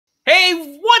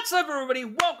What's up, everybody?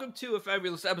 Welcome to a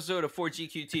fabulous episode of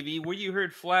 4GQ TV, where you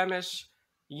heard Flamish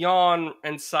yawn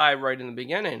and sigh right in the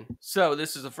beginning. So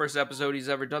this is the first episode he's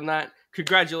ever done that.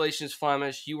 Congratulations,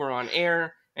 Flamish. You were on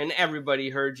air, and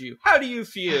everybody heard you. How do you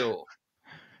feel?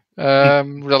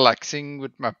 Relaxing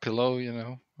with my pillow,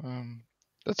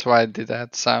 that's why I did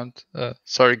that sound.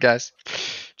 Sorry, guys.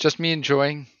 Just me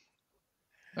enjoying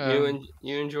You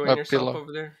enjoying my yourself pillow.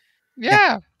 over there?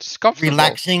 Yeah, it's comfortable.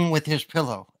 Relaxing with his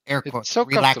pillow. Air quotes. It's so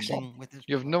comfortable. Relaxing with his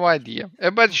You have pillow. no idea.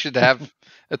 Everybody should have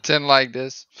a tin like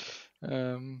this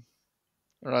around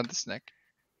his neck.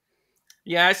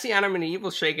 Yeah, I see Adam and Evil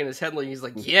shaking his head like he's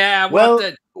like, "Yeah, I Well,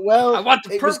 want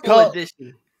the it was purple called-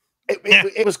 edition."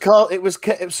 It was called. It was.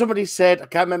 Somebody said. I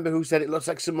can't remember who said it. Looks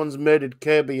like someone's murdered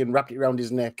Kirby and wrapped it around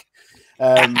his neck.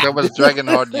 That was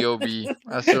Dragonheart Yobi.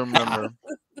 I still remember.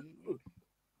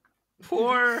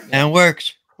 Poor. And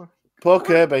works. Poor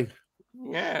Kirby.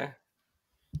 Yeah.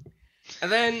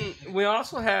 And then we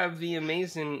also have the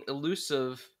amazing,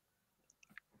 elusive,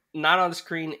 not on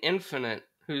screen Infinite,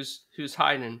 who's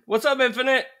hiding. What's up,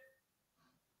 Infinite?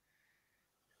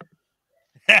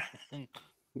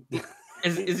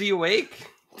 Is he awake?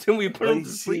 Did we put him to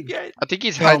sleep yet? I think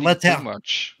he's Well, hiding too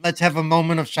much. Let's have a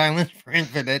moment of silence for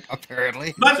Infinite,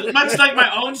 apparently. Much like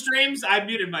my own streams, I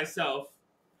muted myself.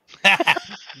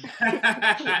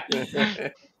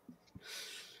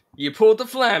 You pulled the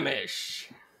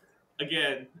Flamish.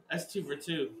 Again, that's 2 for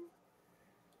 2.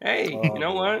 Hey, you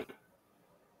know what?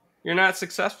 You're not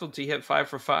successful till you hit 5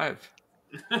 for 5.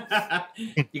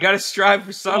 You got to strive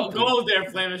for something. Go there,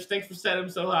 Flamish. Thanks for setting him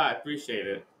so high. Appreciate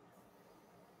it.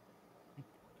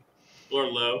 Or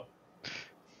low.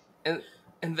 And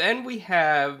then we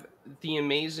have the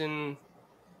amazing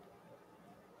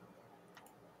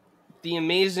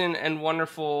and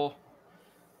wonderful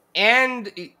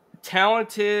and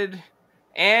talented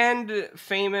and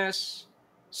famous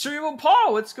Cerebral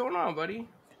Paul. What's going on, buddy?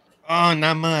 Oh,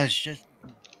 not much. Just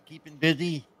keeping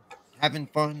busy, having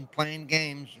fun, playing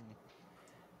games, and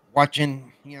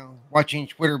watching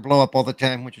Twitter blow up all the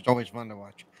time, which is always fun to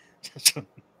watch.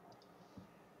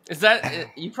 Is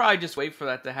that you probably just wait for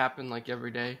that to happen like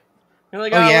every day? You're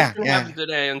like, what's gonna happen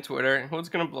today on Twitter? What's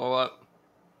gonna blow up?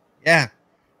 Yeah.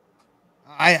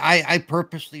 I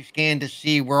purposely scan to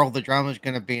see where all the drama is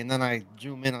going to be, and then I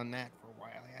zoom in on that for a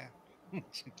while. Yeah.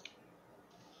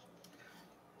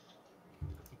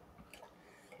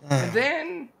 And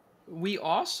then we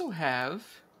also have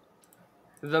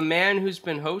the man who's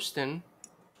been hosting,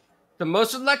 the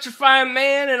most electrifying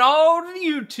man in all of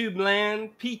YouTube land,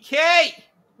 PK.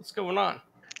 What's going on?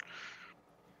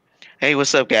 Hey,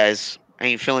 what's up, guys? I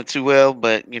ain't feeling too well,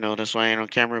 but that's why I ain't on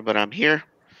camera. But I'm here,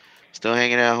 still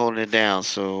hanging out, holding it down.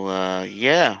 So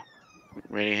yeah,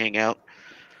 ready to hang out.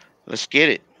 Let's get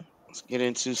it. Let's get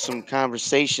into some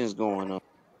conversations going on.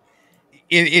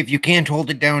 If you can't hold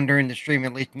it down during the stream,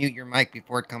 at least mute your mic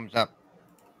before it comes up.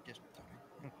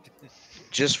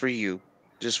 Just for you,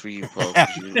 Paul.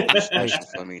 'Cause you're special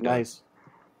for me. Nice.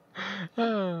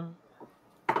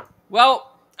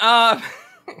 Well,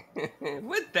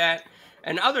 with that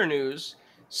and other news,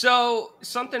 so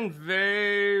something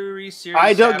very serious.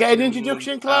 I don't get an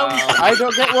introduction, Clown. I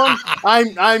don't get one.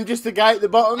 I'm just the guy at the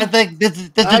bottom. I think this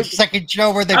is the second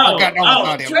show where they've forgotten all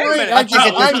about him. I'm just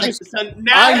the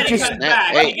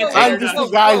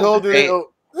guy holding it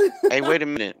up. Hey, wait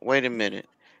a minute.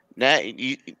 Now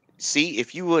you see,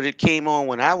 if you would have came on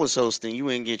when I was hosting, you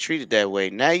wouldn't get treated that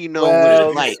way. Now you know what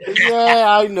it's like.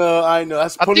 Yeah, I know.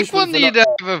 That's I think we'll punishment. need to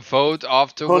have a vote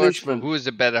afterwards. Punishment. Who is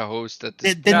the better host at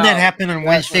this? Didn't that happen on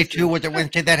Wednesday too? Was it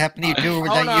Wednesday that happened to you too, or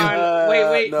was Hold that you?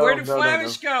 on. Wait. No, Where did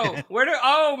Flamish go?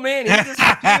 Oh man, he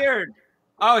disappeared.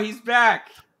 Oh, he's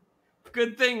back.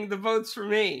 Good thing the vote's for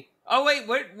me. Oh wait,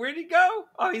 where'd he go?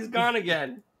 Oh, he's gone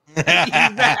again. He's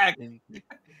back.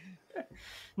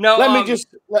 No, let me just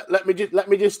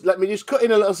cut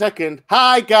in a little second.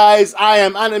 Hi guys, I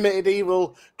am Animated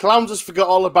Evil. Clowns just forgot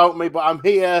all about me, but I'm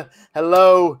here.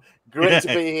 Hello, great to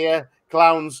be here.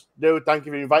 Clowns, dude, thank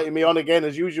you for inviting me on again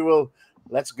as usual.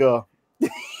 Let's go.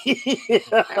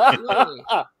 Absolutely.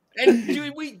 And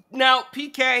do we now,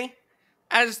 PK,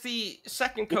 as the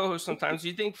second co-host sometimes, do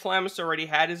you think Flamus already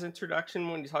had his introduction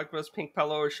when he talked about his pink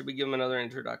pillow, or should we give him another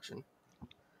introduction?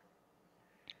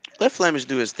 Let Flemish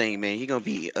do his thing, man. He gonna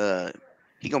be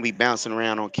bouncing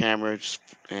around on camera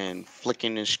and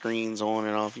flicking the screens on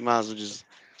and off. You might as well just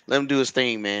let him do his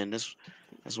thing, man. That's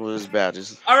what it's about.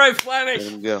 Just all right, let Flemish.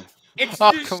 him go.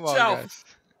 Introduce come on, yourself. guys.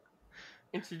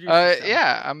 Introduce yourself.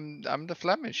 Yeah, I'm the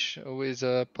Flemish, always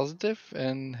positive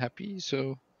and happy.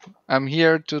 So I'm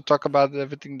here to talk about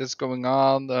everything that's going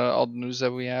on, all the news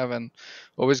that we have, and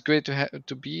always great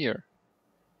to be here.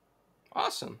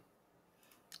 Awesome.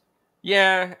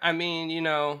 Yeah, I mean,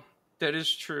 that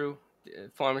is true.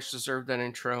 Flemish deserved that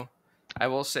intro. I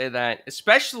will say that,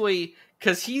 especially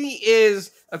because he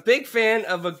is a big fan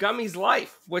of A Gummy's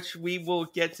Life, which we will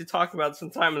get to talk about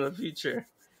sometime in the future.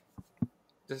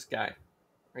 This guy,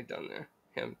 right down there,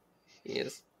 him, he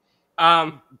is.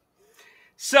 Um,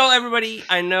 So everybody,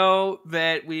 I know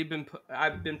that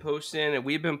I've been posting and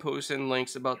we've been posting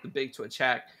links about the big Twitch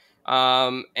hack.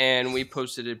 And we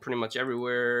posted it pretty much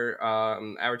everywhere,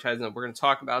 advertising that we're going to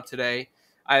talk about today.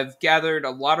 I've gathered a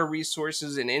lot of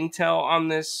resources and intel on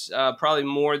this, probably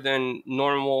more than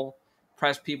normal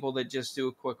press people that just do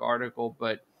a quick article.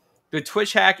 But the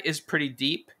Twitch hack is pretty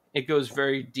deep. It goes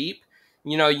very deep.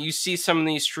 You see some of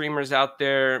these streamers out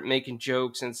there making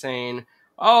jokes and saying,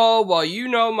 oh, well,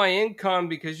 my income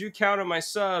because you counted my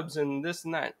subs and this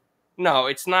and that. No,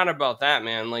 it's not about that,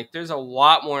 man. Like, there's a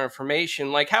lot more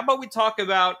information. Like, how about we talk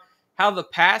about how the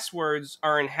passwords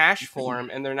are in hash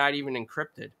form and they're not even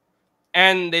encrypted?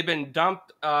 And they've been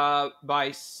dumped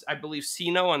by, I believe,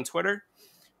 Sino on Twitter.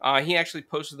 He actually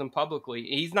posted them publicly.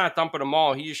 He's not dumping them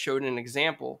all. He just showed an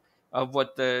example of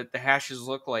what the hashes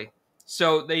look like.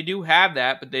 So they do have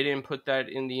that, but they didn't put that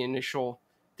in the initial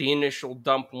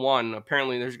dump one.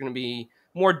 Apparently, there's going to be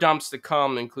more dumps to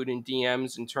come, including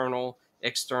DMs, internal,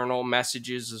 external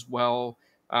messages as well.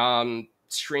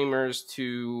 Streamers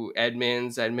to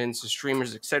admins, admins to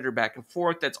streamers, etc., back and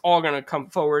forth. That's all going to come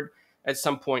forward at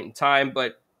some point in time.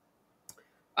 But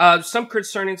some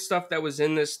concerning stuff that was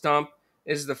in this dump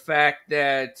is the fact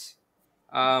that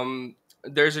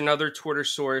there's another Twitter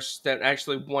source that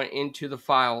actually went into the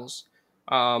files,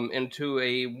 into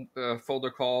a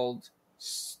folder called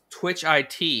Twitch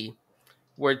IT,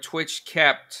 where Twitch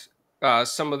kept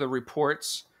some of the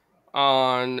reports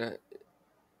on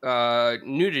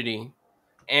nudity,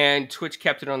 and Twitch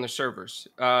kept it on the servers,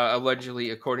 allegedly,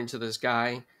 according to this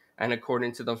guy, and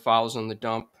according to the files on the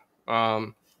dump.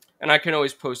 And I can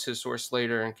always post his source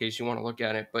later in case you want to look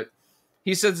at it. But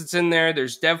he says it's in there.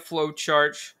 There's dev flow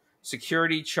charts,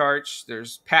 security charts,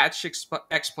 there's patch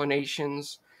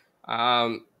explanations.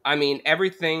 I mean,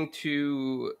 everything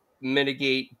to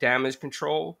mitigate damage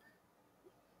control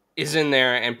is in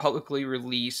there and publicly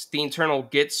released. The internal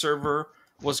Git server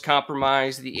was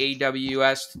compromised. The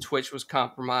AWS to Twitch was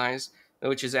compromised,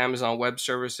 which is Amazon Web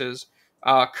Services.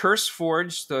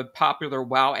 CurseForge, the popular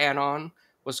WoW add-on,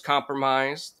 was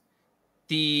compromised.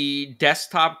 The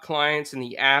desktop clients and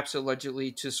the apps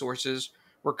allegedly to sources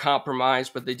were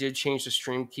compromised, but they did change the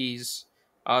stream keys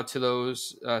to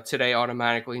those today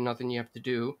automatically. Nothing you have to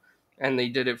do. And they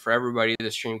did it for everybody, the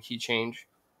stream key change.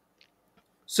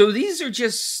 So these are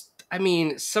just, I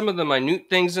mean, some of the minute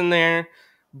things in there.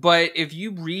 But if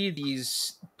you read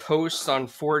these posts on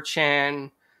 4chan,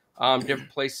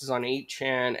 different places on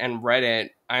 8chan and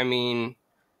Reddit, I mean,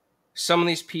 some of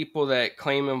these people that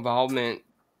claim involvement,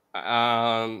 they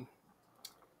are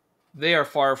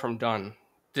far from done.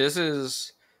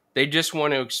 They just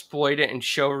want to exploit it and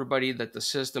show everybody that the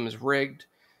system is rigged.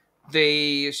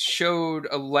 They showed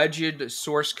alleged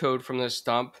source code from this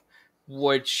dump,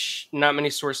 which not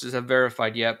many sources have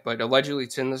verified yet, but allegedly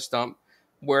it's in this dump,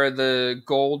 where the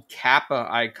gold kappa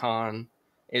icon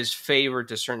is favored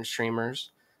to certain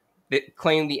streamers. They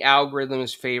claim the algorithm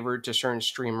is favored to certain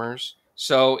streamers.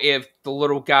 So if the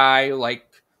little guy like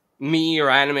me or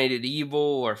Animated Evil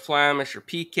or Flamish or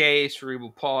PK,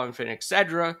 Cerebral Paul, Infinite,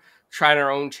 etc., tried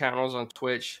our own channels on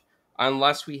Twitch,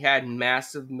 unless we had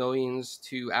massive millions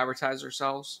to advertise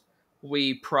ourselves,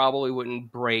 we probably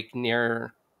wouldn't break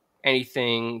near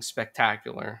anything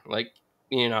spectacular like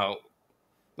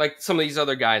some of these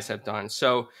other guys have done.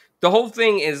 So the whole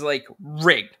thing is like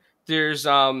rigged. There's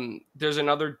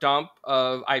another dump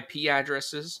of IP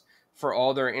addresses for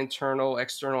all their internal,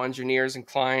 external engineers and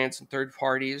clients and third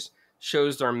parties.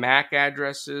 Shows their MAC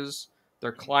addresses,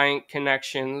 their client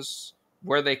connections,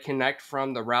 where they connect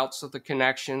from, the routes of the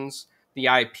connections, the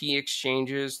IP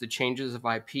exchanges, the changes of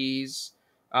IPs,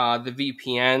 the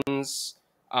VPNs.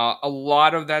 A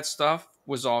lot of that stuff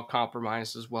was all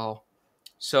compromised as well.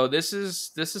 So this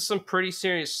is some pretty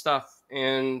serious stuff,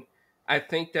 and I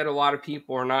think that a lot of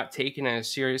people are not taking it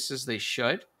as serious as they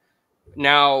should.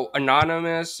 Now,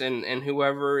 Anonymous and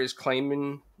whoever is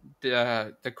claiming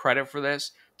the credit for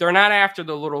this, they're not after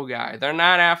the little guy. They're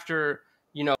not after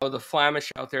the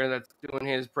Flamish out there that's doing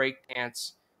his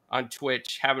breakdance on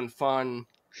Twitch, having fun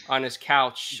on his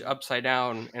couch upside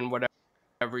down and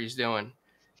whatever he's doing.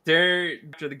 They're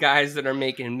after the guys that are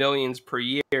making millions per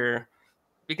year,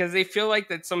 because they feel like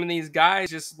that some of these guys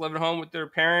just live at home with their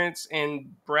parents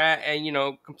and brat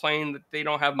and complain that they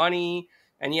don't have money,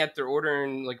 and yet they're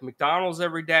ordering like McDonald's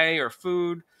every day or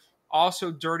food.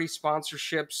 Also, dirty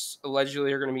sponsorships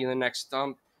allegedly are going to be in the next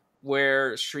dump,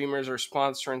 where streamers are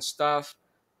sponsoring stuff,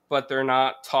 but they're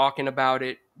not talking about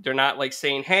it. They're not like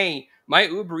saying, "Hey, my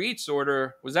Uber Eats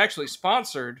order was actually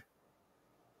sponsored,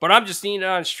 but I'm just eating it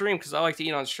on stream because I like to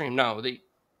eat on stream." No,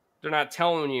 they're not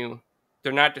telling you,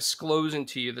 they're not disclosing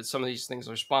to you that some of these things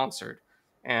are sponsored,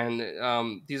 and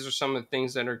these are some of the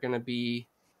things that are going to be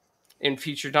in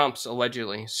future dumps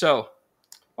allegedly. So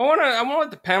I want to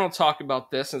let the panel talk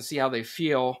about this and see how they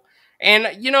feel. And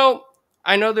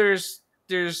I know there's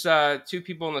two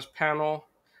people in this panel.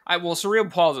 Surreal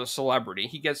Paul's a celebrity.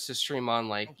 He gets to stream on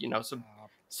some.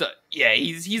 So yeah,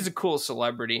 he's a cool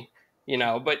celebrity,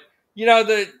 But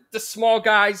the small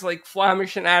guys like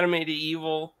Flamish and Animated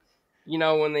Evil,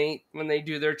 when they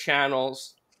do their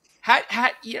channels, hey,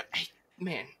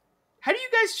 man, how do you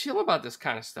guys feel about this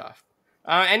kind of stuff?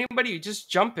 Anybody, just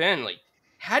jump in. Like,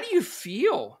 how do you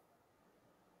feel?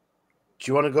 Do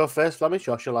you want to go first, Flemish,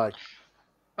 or shall I?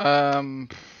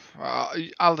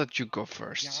 I'll let you go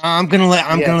first. I'm gonna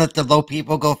let the low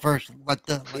people go first.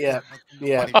 Yeah.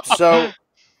 nobody-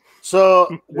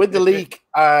 So with the leak,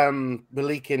 the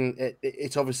leaking,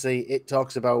 it's obviously, it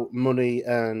talks about money,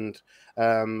 and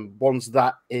once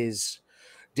that is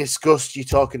discussed, you're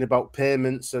talking about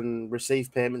payments and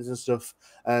receive payments and stuff.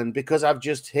 And because I've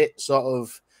just hit sort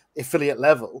of affiliate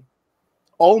level,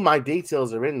 all my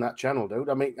details are in that channel, dude.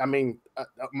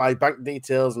 My bank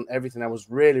details and everything. I was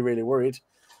really, really worried.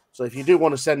 So if you do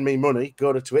want to send me money,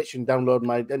 go to Twitch and download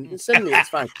and send me. It's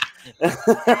fine.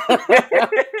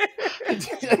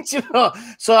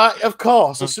 So of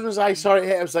course, as soon as I saw it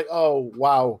hit, I was like, oh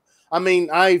wow. I mean,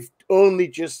 I've only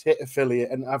just hit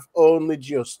affiliate, and I've only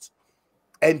just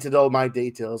entered all my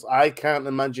details. I can't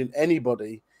imagine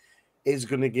anybody is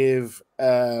going to give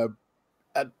a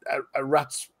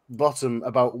rat's bottom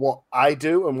about what I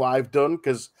do and what I've done,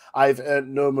 because I've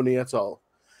earned no money at all.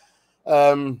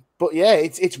 But yeah,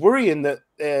 it's worrying that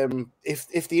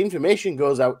if the information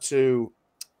goes out to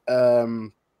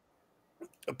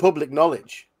public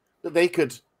knowledge, that they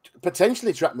could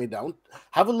potentially track me down,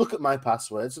 have a look at my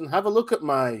passwords, and have a look at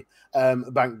my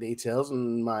bank details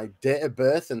and my date of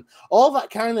birth and all that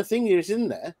kind of thing is in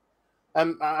there.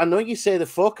 I know you say they're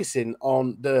focusing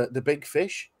on the big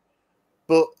fish,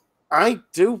 but I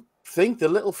do think the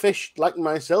little fish like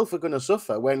myself are going to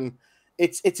suffer when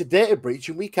it's a data breach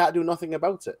and we can't do nothing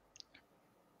about it.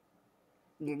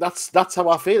 That's how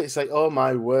I feel. It's like, oh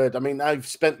my word. I mean, I've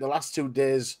spent the last 2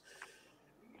 days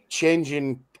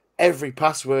changing every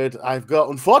password I've got.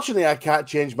 Unfortunately, I can't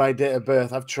change my date of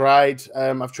birth. I've tried.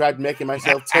 I've tried making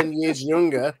myself 10 years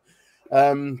younger.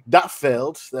 That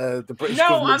failed. The British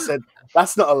government said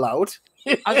that's not allowed.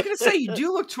 I was gonna say, you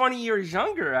do look 20 years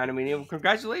younger, Adam.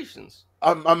 Congratulations.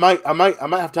 I might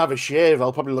have to have a shave.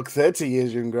 I'll probably look 30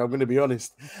 years younger. I'm going to be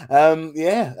honest.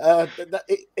 It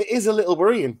is a little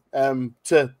worrying.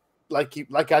 To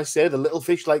like I said, a little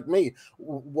fish like me.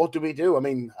 What do we do? I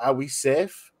mean, are we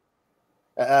safe?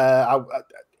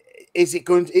 Is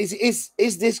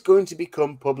this going to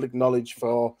become public knowledge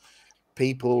for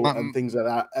people and things like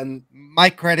that? And my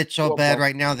credit's so bad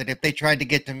right now that if they tried to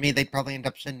get to me, they'd probably end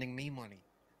up sending me money.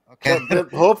 Okay.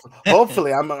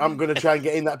 Hopefully, I'm going to try and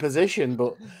get in that position,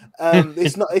 but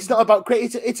it's not about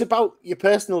credit. It's about your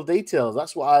personal details.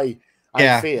 That's what I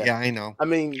fear. Yeah, I know. I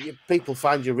mean, people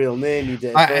find your real name, your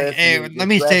date of birth. Let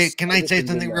me say, can I say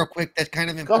something real quick that's kind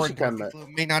of important for people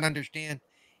who may not understand?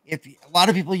 If a lot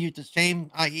of people use the same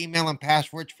email and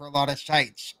passwords for a lot of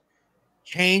sites,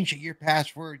 change your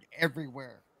password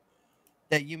everywhere.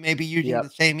 That you may be using the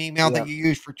same email that you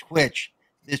use for Twitch.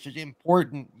 This is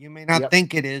important. You may not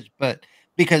think it is, but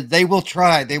because they will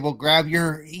try, they will grab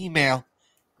your email,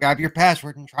 grab your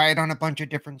password, and try it on a bunch of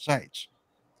different sites.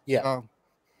 Yeah.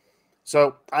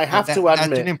 So I have to admit,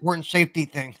 that's an important safety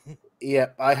thing. Yeah,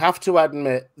 I have to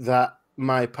admit that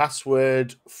my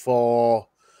password for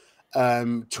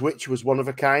Twitch was one of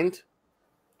a kind.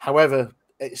 However,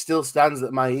 it still stands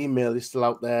that my email is still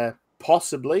out there,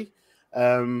 possibly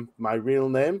my real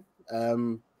name,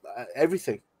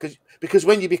 everything. Because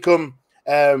when you become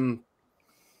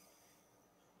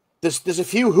there's a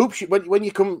few hoops when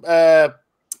you come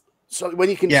so when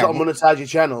you can sort of monetize your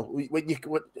channel, when you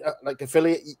like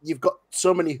affiliate, you've got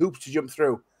so many hoops to jump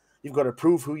through. You've got to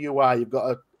prove who you are.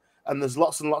 And there's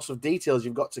lots and lots of details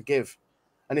you've got to give.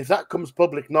 And if that comes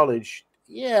public knowledge,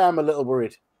 yeah, I'm a little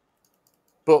worried.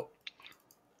 But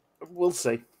we'll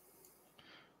see.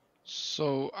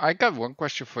 So I got one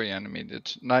question for you,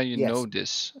 Animated. Now you know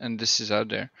this, and this is out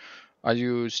there. Are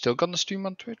you still gonna stream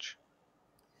on Twitch?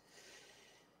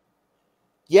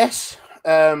 Yes.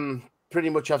 Pretty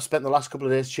much I've spent the last couple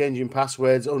of days changing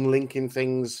passwords, unlinking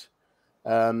things.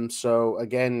 So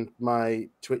again, my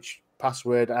Twitch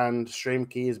password and stream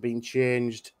key has been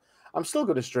changed. I'm still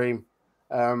going to stream.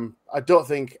 I don't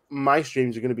think my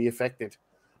streams are going to be affected.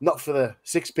 Not for the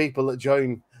 6 people that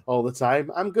join all the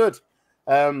time. I'm good.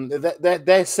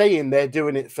 They're saying they're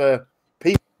doing it for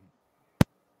people.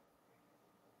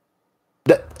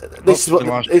 This is what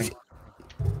you're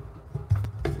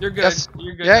good. Yes.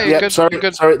 You're good. Yeah, now. good. Sorry, You're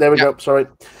good. sorry. There we Yeah. go. Sorry.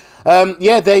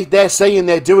 Yeah, they're saying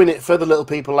they're doing it for the little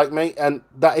people like me, and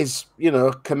that is,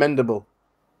 commendable.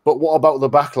 But what about the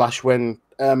backlash when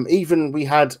even we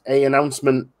had a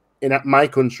announcement in my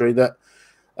country that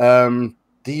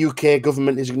the UK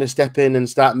government is going to step in and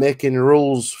start making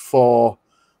rules for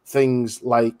things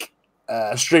like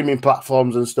streaming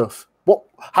platforms and stuff.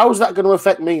 How is that going to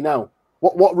affect me now?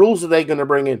 What rules are they going to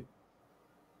bring in?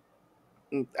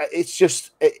 It's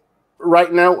just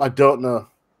right now I don't know.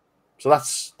 So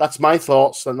that's my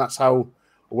thoughts, and that's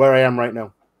where I am right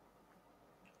now.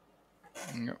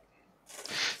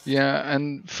 Yeah,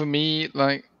 and for me,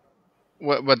 like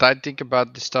what I think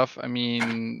about this stuff, I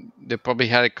mean, they probably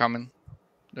had it coming.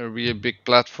 They're a really big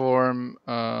platform.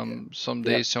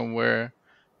 Someday, somewhere,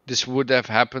 this would have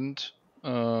happened.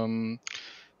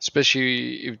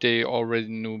 Especially if they already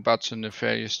knew about some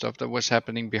nefarious stuff that was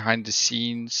happening behind the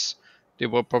scenes. They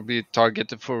were probably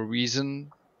targeted for a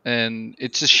reason. And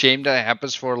it's a shame that it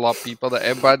happens for a lot of people, that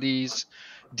everybody's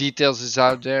details is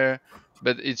out there.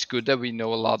 But it's good that we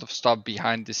know a lot of stuff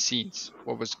behind the scenes,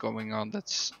 what was going on.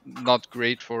 That's not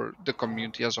great for the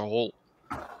community as a whole.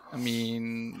 I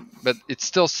mean, but it's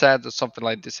still sad that something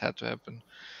like this had to happen.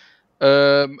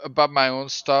 About my own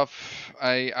stuff,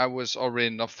 I was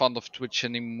already not fond of Twitch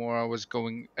anymore. I was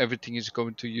going, everything is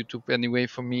going to YouTube anyway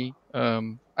for me.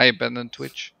 I abandoned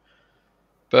Twitch,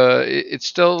 but it's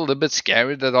still a little bit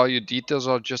scary that all your details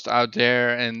are just out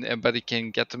there and everybody can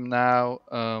get them now.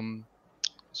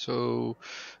 So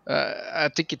I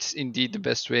think it's indeed the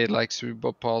best way, like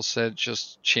Cerebral Paul said,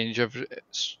 just change your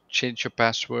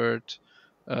password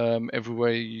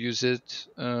everywhere you use it.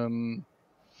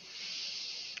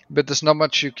 But there's not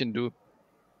much you can do.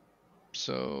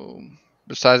 So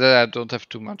besides that, I don't have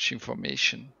too much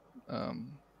information.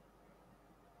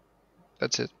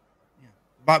 That's it.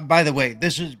 Yeah. By the way,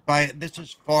 this is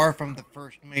far from the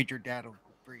first major data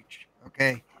breach.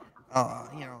 Okay,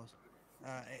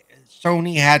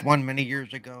 Sony had one many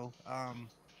years ago,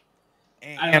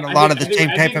 and a lot of the same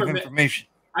type of information.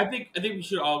 I think we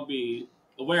should all be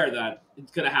aware that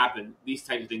it's going to happen. These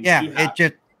types of things Yeah, do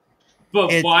happen.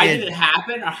 But why did it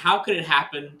happen, or how could it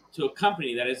happen to a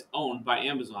company that is owned by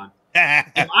Amazon?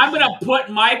 If I'm going to put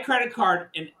my credit card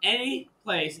in any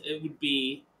place, it would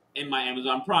be in my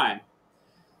Amazon Prime.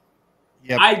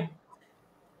 Yep.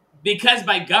 Because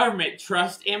my government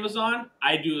trusts Amazon,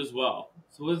 I do as well.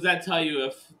 So what does that tell you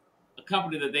if a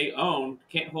company that they own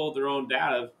can't hold their own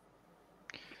data?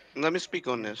 Let me speak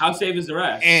on this. How safe is the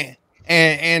rest?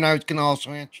 And I was going to also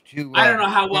answer to. I don't know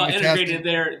how well integrated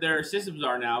their systems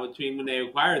are now between when they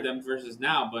acquired them versus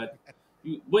now, but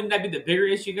wouldn't that be the bigger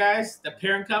issue, guys? The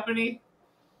parent company,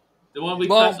 the one we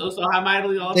trust so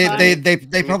mightily all the time.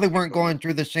 They probably weren't going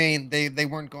through the same. They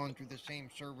weren't going through the same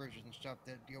servers and stuff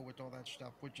that deal with all that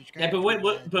stuff, which is kind of.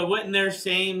 But wouldn't their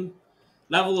same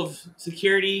level of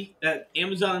security that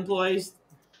Amazon employs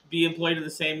be employed in the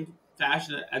same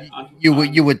fashion?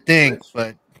 You would think,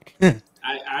 but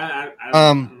I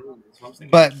don't know.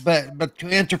 But to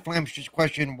answer Flamish's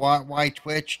question, why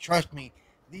Twitch? Trust me,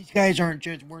 these guys weren't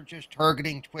just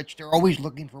targeting Twitch. They're always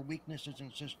looking for weaknesses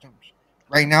in systems.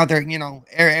 Right now, they're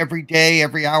every day,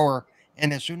 every hour,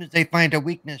 and as soon as they find a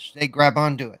weakness, they grab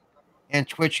onto it. And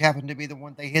Twitch happened to be the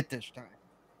one they hit this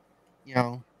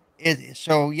time.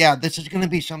 So yeah, this is going to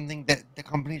be something that the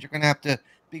companies are going to have to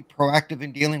be proactive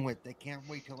in dealing with. They can't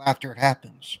wait till after it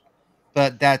happens.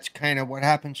 But that's kind of what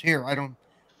happens here. I don't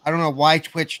know why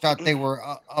Twitch thought they were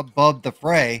above the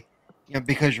fray.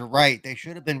 Because you're right, they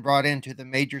should have been brought into the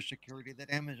major security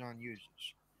that Amazon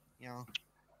uses.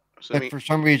 But for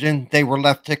some reason, they were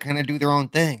left to kind of do their own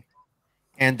thing,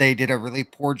 and they did a really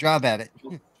poor job at it.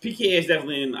 PK is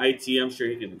definitely in IT. I'm sure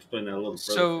he can explain that a little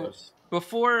further for us.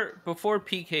 Before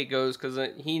PK goes, because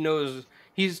he knows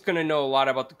he's going to know a lot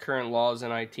about the current laws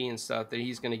in IT and stuff that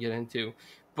he's going to get into.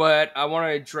 But I want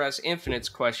to address Infinite's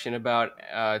question about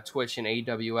Twitch and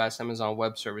AWS, Amazon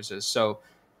Web Services. So,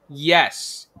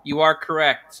 yes, you are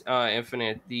correct,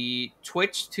 Infinite. The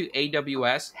Twitch to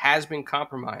AWS has been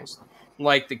compromised.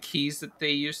 Like the keys that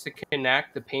they use to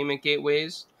connect, the payment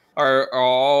gateways are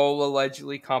all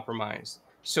allegedly compromised.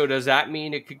 So does that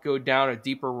mean it could go down a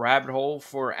deeper rabbit hole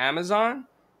for Amazon?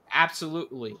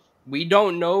 Absolutely. We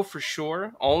don't know for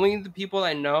sure. Only the people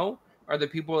that know are the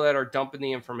people that are dumping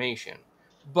the information.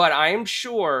 But I am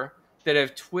sure that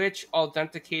if Twitch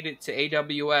authenticated to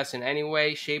AWS in any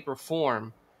way, shape, or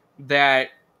form, that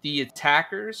the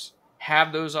attackers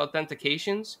have those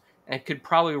authentications and could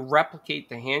probably replicate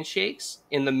the handshakes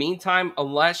in the meantime,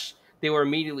 unless they were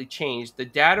immediately changed. The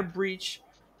data breach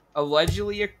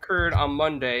allegedly occurred on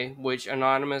Monday, which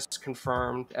Anonymous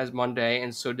confirmed as Monday,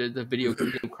 and so did the Video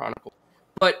Game Chronicle.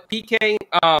 But PK,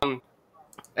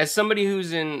 as somebody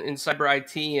who's in cyber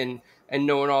IT and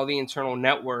knowing all the internal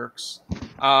networks,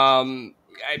 I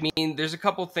mean, there's a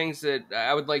couple things that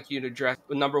I would like you to address.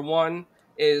 Number one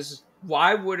is,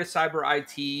 why would a cyber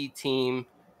IT team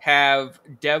have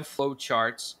dev flow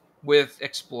charts with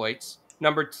exploits?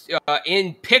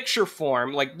 In picture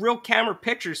form, like real camera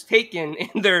pictures taken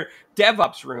in their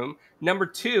DevOps room. Number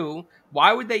two,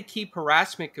 why would they keep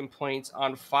harassment complaints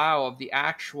on file of the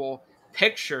actual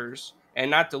pictures and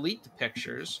not delete the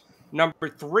pictures? Number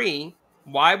three,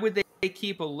 why would they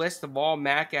keep a list of all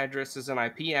MAC addresses and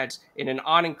IP addresses in an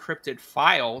unencrypted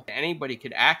file that anybody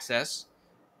could access?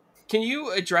 Can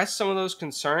you address some of those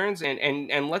concerns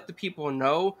and let the people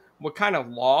know what kind of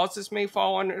laws this may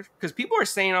fall under? Because people are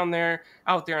saying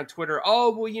out there on Twitter, oh,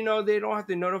 well, they don't have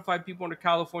to notify people under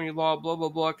California law, blah, blah,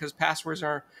 blah, because passwords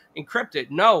are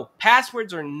encrypted. No,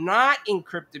 passwords are not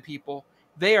encrypted, people.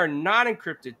 They are not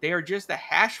encrypted. They are just a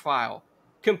hash file,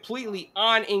 completely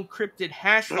unencrypted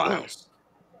hash files.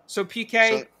 So,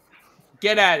 PK,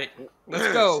 get at it.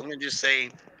 Let's go. So let me just say,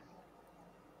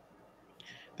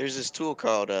 there's this tool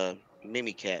called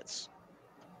Mimikatz,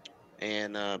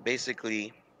 and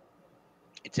basically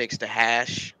it takes the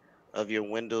hash of your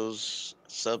Windows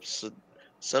subsystem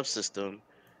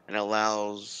and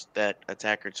allows that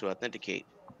attacker to authenticate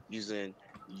using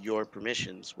your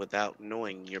permissions without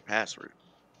knowing your password.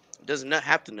 It does not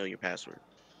have to know your password.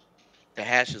 The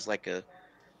hash is like a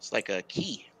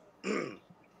key, and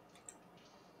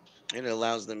it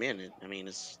allows them in. I mean,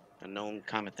 it's a known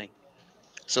common thing.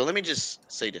 So let me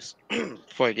just say this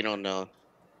before I get on all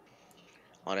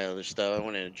that other stuff. I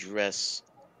want to address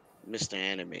Mr.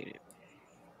 Animated.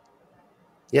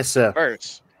 Yes, sir.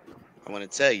 First, I want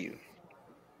to tell you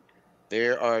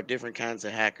there are different kinds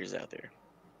of hackers out there.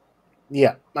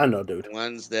 Yeah, I know, dude. The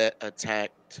ones that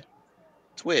attacked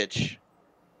Twitch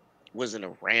wasn't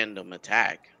a random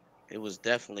attack. It was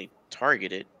definitely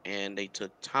targeted, and they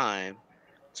took time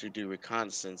to do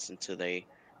reconnaissance until they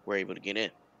were able to get in.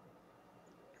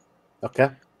 Okay.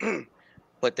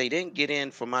 But they didn't get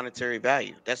in for monetary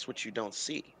value. That's what you don't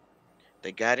see.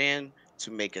 They got in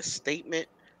to make a statement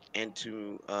and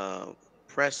to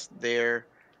press their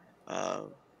uh,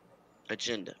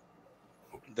 agenda.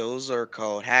 Those are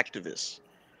called hacktivists.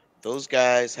 Those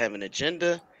guys have an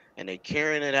agenda and they're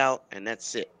carrying it out, and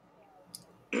that's it.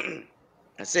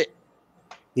 That's it.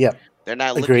 Yeah. They're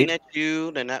not looking at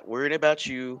you. They're not worried about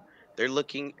you. They're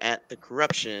looking at the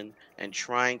corruption and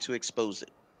trying to expose it.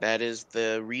 That is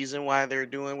the reason why they're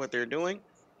doing what they're doing.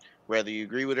 Whether you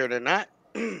agree with it or not,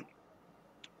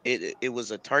 it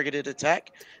was a targeted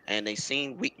attack, and they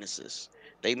seen weaknesses.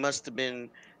 They must have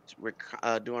been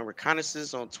doing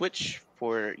reconnaissance on Twitch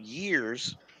for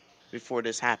years before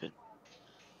this happened.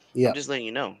 Yeah. I'm just letting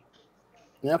you know.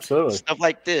 Yeah, absolutely. Stuff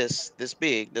like this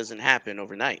big, doesn't happen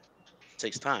overnight. It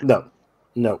takes time.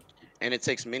 No. And it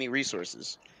takes many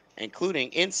resources,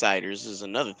 including insiders is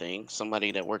another thing.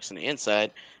 Somebody that works in the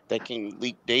inside that can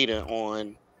leak data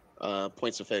on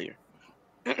points of failure.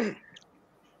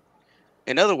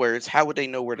 In other words, how would they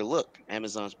know where to look?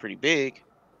 Amazon's pretty big.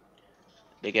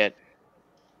 They got,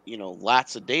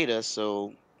 lots of data.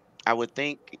 So I would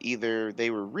think either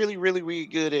they were really, really, really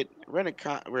good at running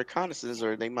reconnaissance,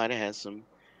 or they might have had some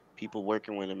people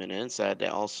working with them in the inside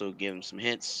that also give them some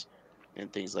hints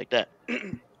and things like that.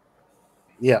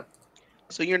 Yeah.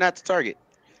 So you're not the target.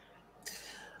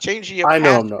 Changing your I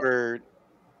know I'm not. password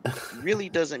really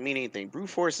doesn't mean anything. Brute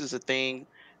force is a thing.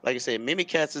 Like I said,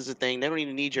 Mimikatz is a thing. They don't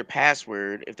even need your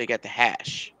password if they got the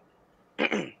hash.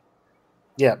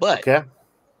 Yeah. But Okay.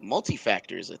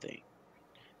 multi-factor is a thing.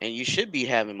 And you should be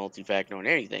having multi-factor on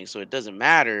anything. So it doesn't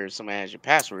matter if somebody has your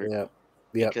password. Yeah.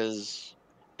 Yeah. Because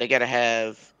they got to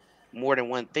have more than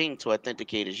one thing to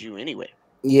authenticate as you anyway.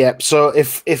 Yeah, so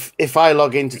if I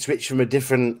log into Twitch from a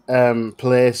different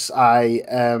place, I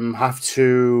have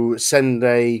to send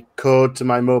a code to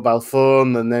my mobile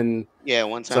phone, and then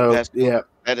one-time passcode. Yeah,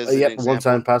 that is an example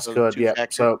one-time passcode. Yeah,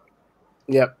 so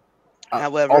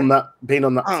however, on that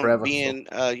forever. Being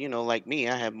like me,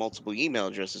 I have multiple email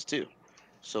addresses too,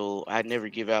 so I never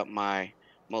give out my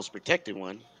most protected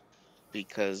one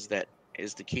because that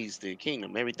is the keys to the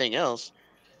kingdom. Everything else,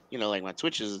 like my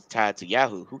Twitch is tied to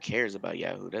Yahoo. Who cares about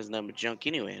Yahoo? That's nothing but junk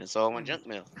anyway, and it's all my junk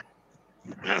mail.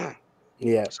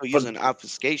 Yeah, So but using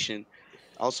obfuscation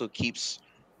also keeps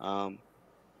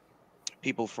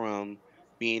people from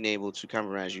being able to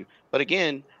compromise you. But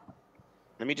again,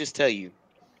 let me just tell you,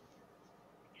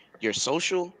 your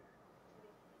social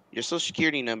your social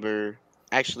security number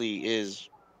actually is,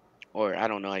 or I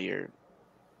don't know how your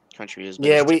country is,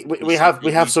 but yeah, it's we, we, typically we have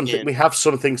we something have you something can. we have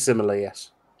something similar.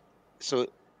 Yes. So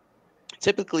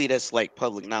typically that's like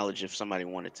public knowledge. If somebody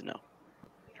wanted to know,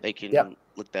 they Yep. can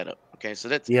look that up. Okay, so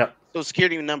that's Yep. social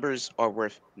security numbers are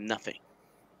worth nothing.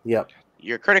 Yep.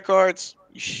 Your credit cards,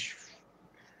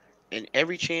 and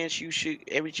every chance you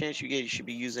get, you should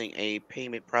be using a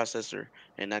payment processor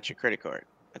and not your credit card.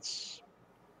 That's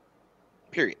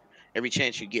period. Every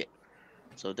chance you get.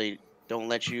 So if they don't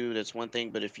let you, that's one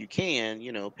thing. But if you can,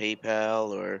 PayPal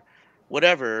or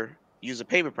whatever, use a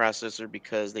payment processor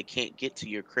because they can't get to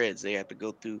your creds. They have to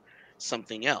go through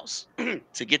something else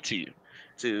to get to you,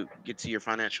 to get to your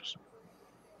financials.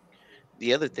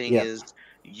 The other thing Yep. is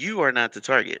you are not the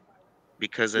target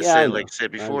because Yeah, I like know. I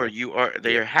said I before, know. they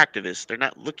Yeah. are hacktivists. They're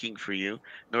not looking for you,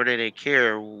 nor do they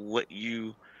care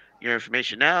your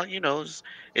information. Now,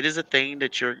 it is a thing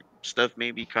that your stuff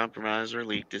may be compromised or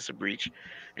leaked. It's a breach,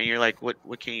 and you're like,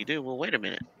 what can you do? Well, wait a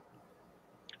minute.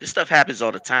 This stuff happens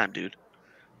all the time, dude.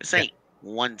 This Yeah. ain't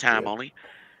one time Yep. only.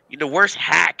 The worst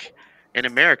hack in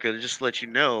America, just to let you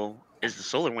know, is the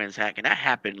SolarWinds hack, and that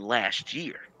happened last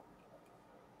year.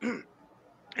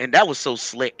 And that was so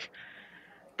slick.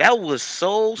 That was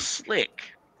so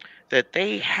slick that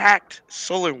they hacked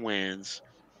SolarWinds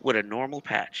with a normal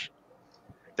patch.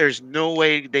 There's no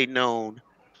way they known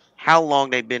how long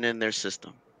they've been in their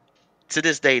system. To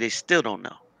this day, they still don't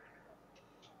know.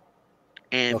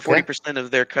 And Okay. 40% of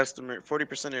their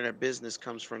business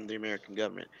comes from the American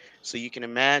government. So you can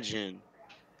imagine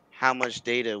how much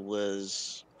data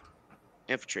was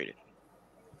infiltrated.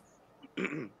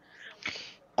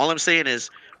 All I'm saying is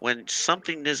when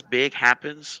something this big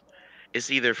happens, it's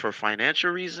either for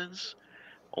financial reasons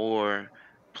or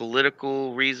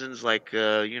political reasons like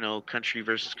country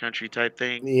versus country type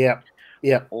thing, Yep.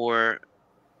 Yep. or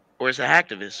it's an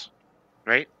activist,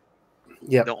 right?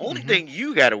 The Yep. only Mm-hmm. thing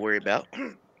you got to worry about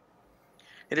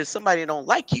it is somebody that don't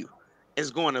like you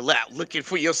is going to out looking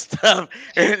for your stuff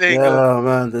and they go, Oh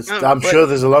man, I'm but sure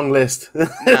there's a long list.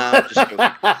 nah, I'm just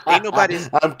joking. Ain't nobody's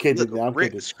I'm look. kidding. I'm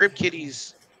kidding. Script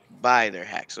kiddies buy their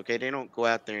hacks. Okay, they don't go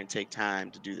out there and take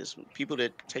time to do this. People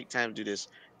that take time to do this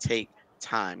take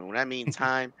time, and when I mean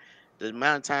time, the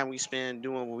amount of time we spend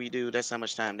doing what we do, that's how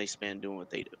much time they spend doing what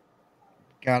they do.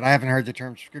 God, I haven't heard the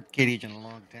term script kiddies in a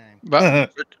long time.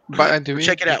 But by the So way,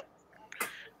 check it out.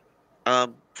 As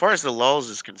far as the laws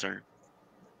is concerned,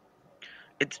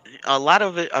 it's a lot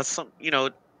of it. Some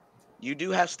you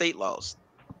do have state laws,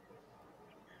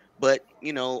 but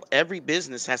every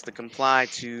business has to comply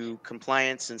to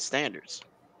compliance and standards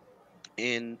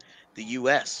in the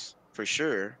U.S. for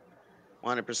sure,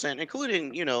 100%,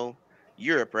 including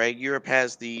Europe, right? Europe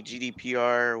has the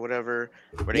GDPR or whatever,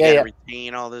 where they Yeah. got to Yeah.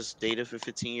 retain all this data for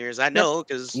 15 years. I yep. know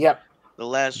because Yep. the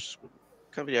last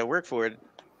company I worked for,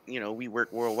 we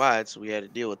work worldwide, so we had to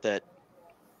deal with that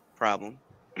problem.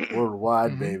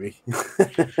 Worldwide, Hmm. baby.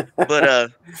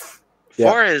 But Yeah.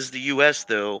 far as the U.S.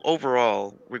 though,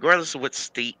 overall, regardless of what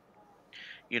state,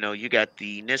 you got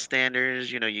the NIST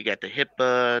standards, you got the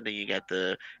HIPAA, then you got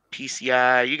the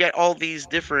PCI, you got all these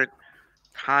different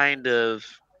kind of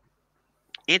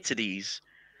entities,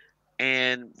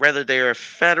 and whether they are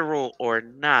federal or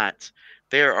not,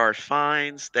 there are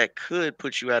fines that could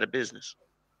put you out of business.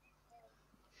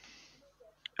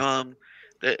 Um,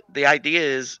 the idea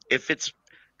is if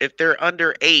they're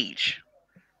underage,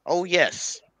 oh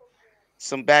yes,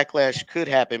 some backlash could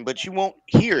happen, but you won't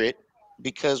hear it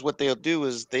because what they'll do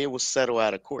is they will settle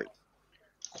out of court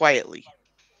quietly.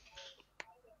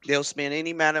 They'll spend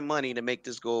any amount of money to make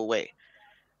this go away.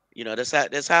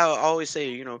 That's how I always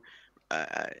say.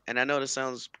 And I know this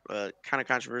sounds kind of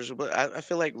controversial, but I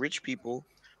feel like rich people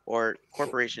or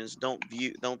corporations don't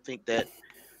think that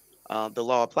the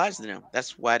law applies to them.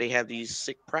 That's why they have these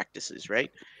sick practices,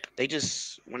 right? They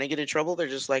just when they get in trouble, they're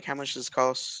just like, how much does this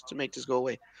cost to make this go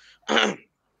away?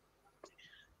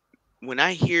 When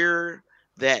I hear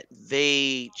that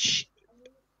they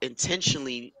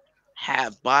intentionally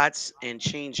have bots and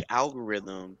change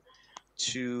algorithm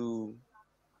to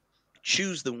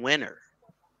choose the winner,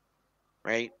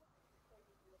 right?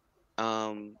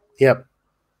 Um, Yep.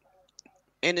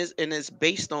 and it's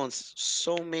based on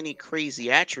so many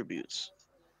crazy attributes.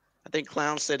 I think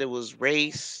Clown said it was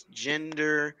race,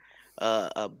 gender,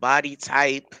 a body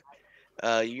type,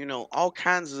 all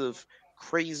kinds of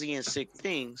crazy and sick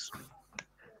things.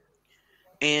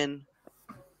 And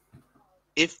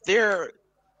if they're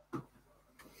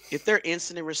if they're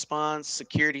incident response,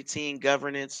 security team,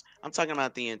 governance, I'm talking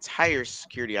about the entire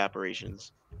security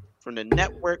operations, from the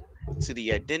network to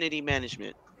the identity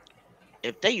management.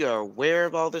 If they are aware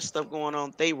of all this stuff going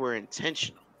on, they were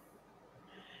intentional.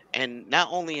 And not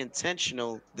only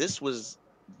intentional, this was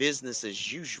business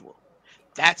as usual.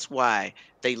 That's why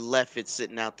they left it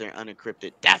sitting out there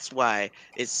unencrypted. That's why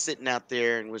it's sitting out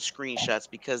there and with screenshots,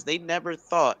 because they never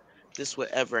thought this would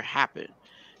ever happen.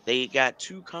 They got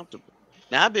too comfortable.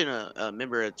 Now, I've been a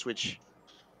member of Twitch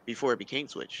before it became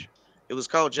Twitch. It was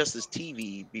called Justice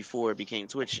TV before it became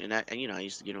Twitch, and I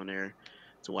used to get on there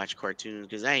to watch cartoons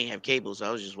because I didn't have cable, so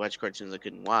I was just watching cartoons I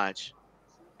couldn't watch.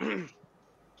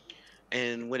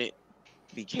 And when it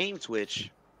became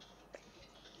Twitch,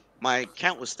 my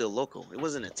account was still local. It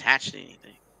wasn't attached to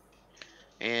anything.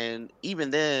 And even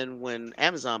then, when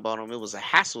Amazon bought them, it was a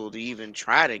hassle to even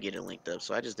try to get it linked up.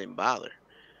 So I just didn't bother.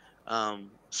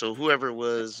 So whoever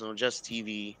was on Just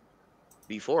TV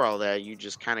before all that, you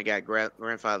just kind of got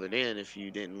grandfathered in if you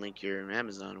didn't link your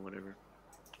Amazon or whatever.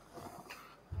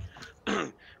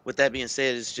 With that being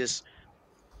said, it's just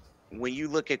when you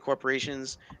look at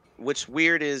corporations, what's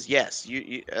weird is yes,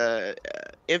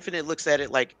 Infinite looks at it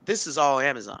like this is all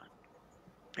Amazon.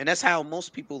 And that's how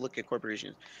most people look at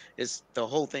corporations. It's the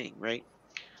whole thing, right?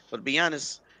 But to be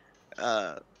honest,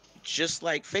 uh, just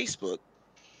like Facebook,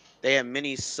 they have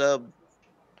many sub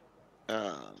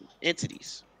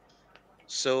entities.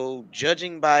 So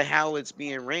judging by how it's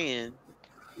being ran,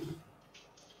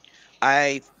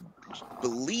 I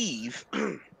believe,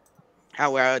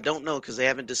 however, I don't know because they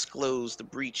haven't disclosed the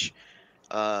breach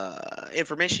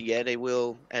information yet. They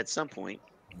will at some point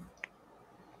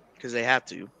because they have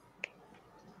to.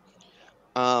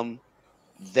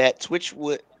 That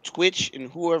Twitch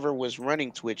and whoever was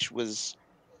running Twitch was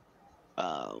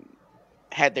um,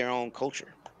 had their own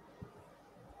culture.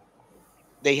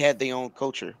 They had their own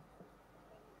culture.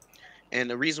 And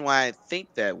the reason why I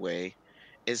think that way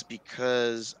is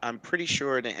because I'm pretty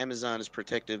sure that Amazon is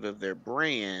protective of their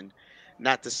brand.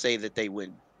 Not to say that they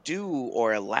would do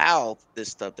or allow this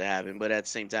stuff to happen, but at the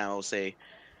same time, I'll say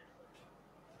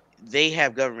they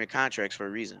have government contracts for a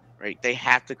reason, right? They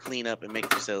have to clean up and make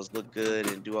themselves look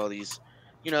good and do all these,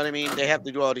 you know what I mean? They have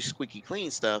to do all these squeaky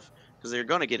clean stuff because they're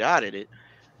going to get audited.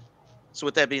 So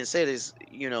with that being said, is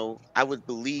I would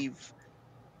believe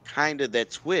kind of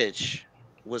that Twitch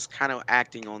was kind of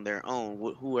acting on their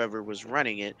own, whoever was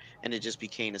running it, and it just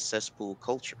became a cesspool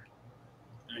culture.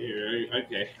 I hear.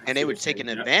 Okay. And they were taking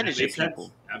advantage of people.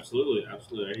 Sense. Absolutely,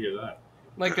 absolutely. I hear that.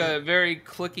 Like a very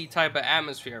clicky type of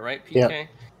atmosphere, right, PK? Yeah.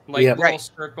 Like little Right.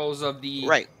 circles of the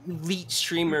Right. elite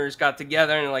streamers got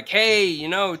together and like, hey,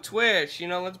 Twitch,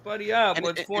 let's buddy up,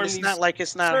 let's form it's these. Not like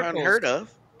it's not circles. unheard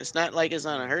of. It's not like it's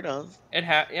unheard of. It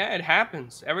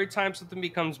happens every time something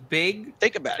becomes big.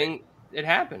 Think about it. It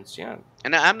happens, yeah.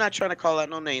 And I'm not trying to call out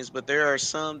no names, but there are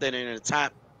some that are in the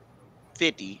top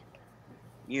 50,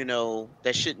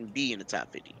 that shouldn't be in the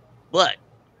top 50. But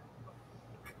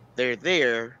they're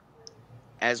there,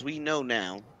 as we know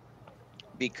now,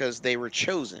 because they were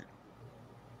chosen.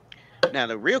 Now,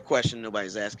 the real question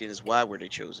nobody's asking is why were they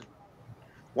chosen?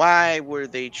 Why were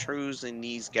they choosing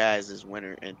these guys as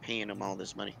winner and paying them all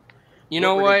this money?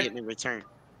 What were they getting in return?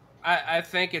 I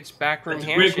think it's backroom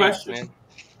handshakes, man.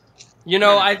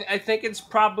 I think it's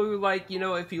probably like,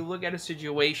 if you look at a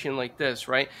situation like this,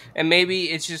 right? And maybe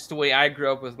it's just the way I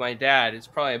grew up with my dad. It's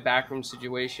probably a backroom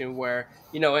situation where,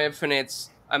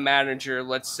 Infinite's a manager,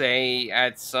 let's say,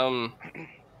 at some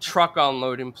truck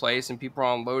unloading place and people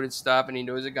are unloading stuff and he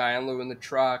knows a guy unloading the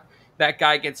truck. That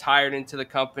guy gets hired into the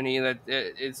company that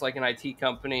it's like an IT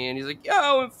company and he's like,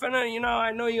 yo, Infinite,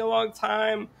 I know you a long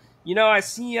time. I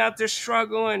see you out there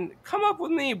struggling. Come up with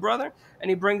me, brother. And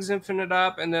he brings Infinite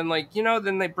up, and then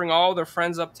then they bring all their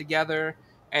friends up together,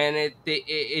 and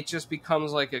it just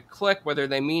becomes like a clique, whether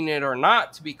they mean it or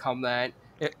not to become that.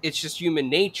 It's just human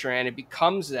nature, and it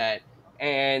becomes that.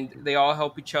 And they all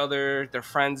help each other, their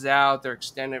friends out, their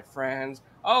extended friends.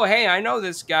 Oh, hey, I know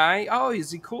this guy. Oh, is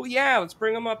he cool? Yeah, let's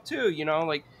bring him up too.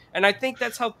 And I think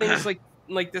that's how things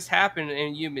like this happen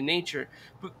in human nature.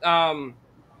 But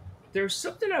there's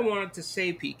something I wanted to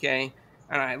say, PK,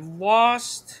 and I've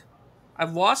lost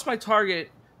my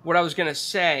target. What I was gonna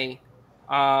say.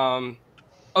 Oh,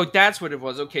 that's what it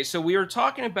was. Okay, so we were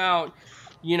talking about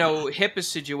HIPAA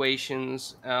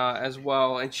situations as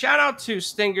well. And shout out to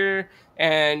Stinger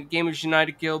and Gamers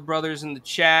United Guild brothers in the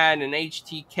chat, and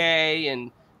HTK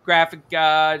and Graphic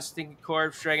God, Stinky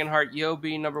Corpse, Dragonheart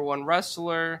Yobi, #1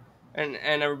 wrestler, and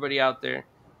everybody out there.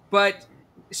 But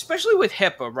especially with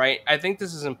HIPAA, right? I think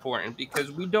this is important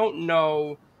because we don't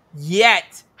know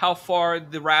yet how far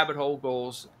the rabbit hole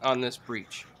goes on this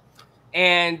breach.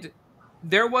 And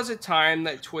there was a time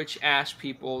that Twitch asked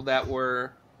people that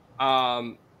were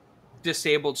um,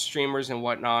 disabled streamers and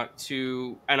whatnot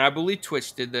to, and I believe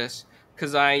Twitch did this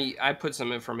because I put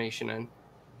some information in,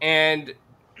 and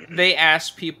they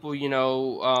asked people,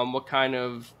 what kind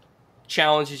of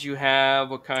challenges you have,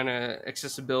 what kind of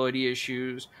accessibility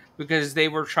issues, because they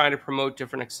were trying to promote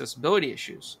different accessibility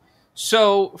issues.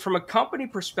 So, from a company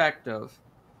perspective,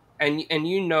 and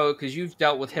because you've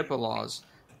dealt with HIPAA laws,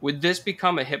 would this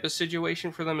become a HIPAA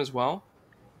situation for them as well?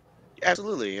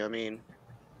 Absolutely. I mean,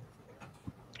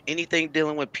 anything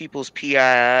dealing with people's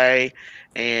PII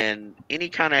and any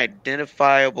kind of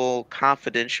identifiable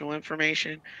confidential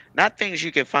information, not things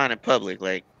you can find in public,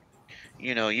 like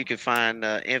you can find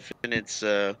Infinite's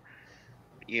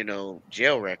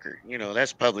jail record.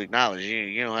 That's public knowledge.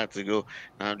 You don't have to go.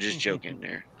 I'm just joking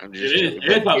there. I'm just joking. It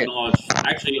But is yeah, public knowledge.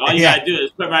 Actually, all you Yeah. gotta do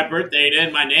is put my birth date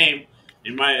in, my name,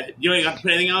 and you don't have to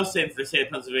put anything else in for the state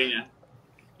of Pennsylvania.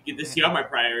 You get to see all my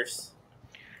priors.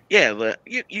 yeah, but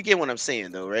you get what I'm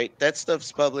saying though, right? That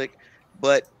stuff's public,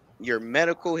 but your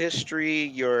medical history,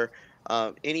 your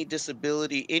any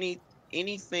disability,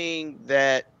 anything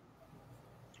that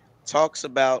talks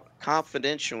about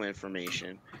confidential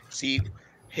information. See,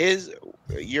 his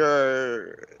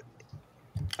your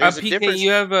there's a PK, difference.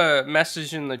 you have a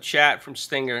message in the chat from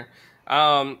Stinger.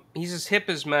 He says HIPAA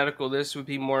is medical. This would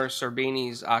be more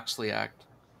Sarbanes Oxley Act.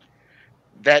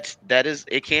 That is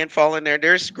it can fall in there.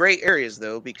 There's gray areas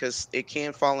though because it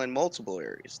can fall in multiple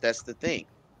areas. That's the thing,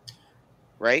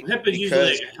 right? HIPAA is usually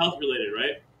Because like health related,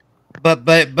 right? But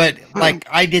like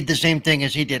I did the same thing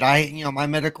as he did. My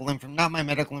medical not my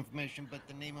medical information, but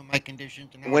the name of my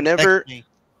conditions and how it affects whenever me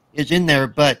is in there.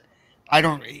 But I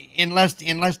don't unless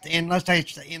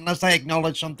I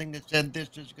acknowledge something that said this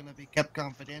is going to be kept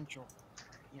confidential.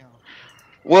 You know.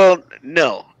 well,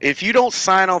 no, if you don't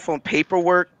sign off on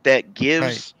paperwork that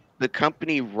Right. gives the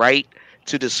company right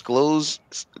to disclose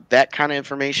that kind of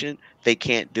information, they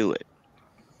can't do it.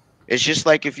 It's just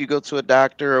like if you go to a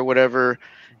doctor or whatever,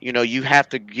 you have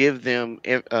to give them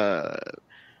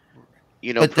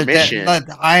But permission.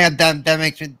 I had that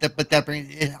makes it but that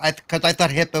brings I because I thought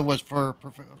HIPAA was for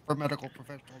medical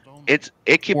professionals only.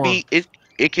 It could Or be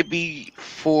it could be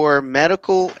for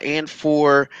medical and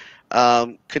for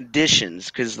conditions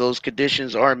because those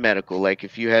conditions are medical. Like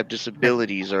if you have but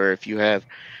disabilities or if you have,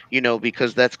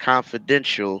 because that's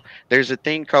confidential. There's a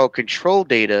thing called control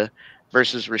data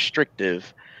versus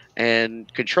restrictive,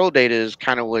 and control data is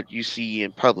kind of what you see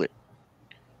in public.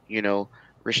 You know,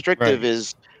 restrictive right,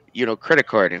 is credit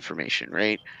card information,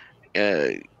 right? Uh,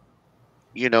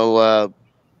 you know, uh,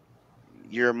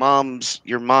 your mom's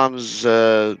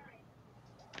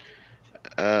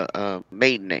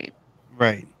maiden name.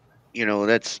 right.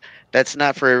 That's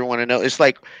not for everyone to know. It's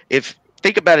like if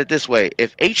think about it this way: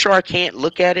 if HR can't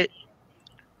look at it,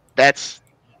 that's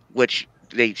what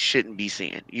they shouldn't be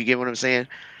seeing. You get what I'm saying?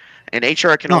 And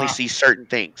HR can only No, see certain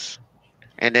things,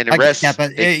 and then the I get that, rest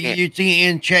but they can't. you see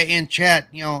in chat,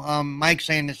 Mike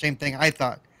saying the same thing. I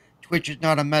thought Twitch is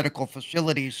not a medical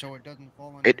facility, so it doesn't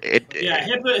fall under It the it, Yeah, disclosure.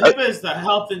 HIPAA is the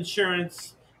Health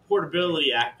Insurance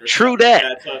Portability Act or true something like that,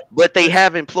 that. So but they that's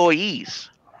have employees.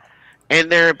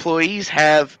 And their employees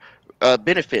have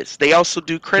benefits. They also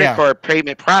do credit Yeah, card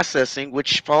payment processing,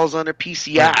 which falls under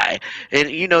right. PCI. And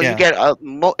you Yeah, got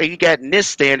you got NIST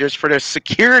standards for their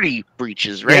security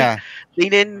breaches, right?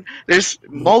 yeah, There's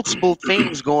multiple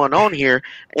things going on here.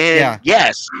 And yeah.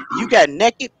 yes, you got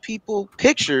naked people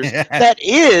pictures. That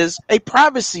is a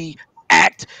privacy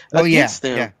act Oh yeah, against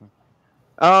them. yeah.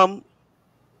 Um,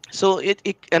 so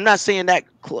I'm not saying that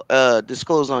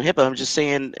disclosed on HIPAA. I'm just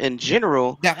saying in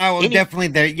general, Yeah, I will any definitely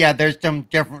there. Yeah, there's some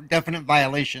definite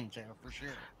violations there for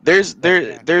sure. there's But there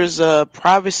yeah, there's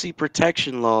privacy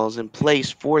protection laws in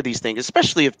place for these things,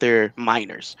 especially if they're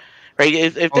minors, right?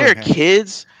 If oh they're yeah,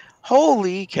 kids,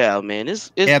 holy cow, man,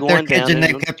 it's yeah. If they're going kids down and in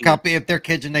they the kept tube.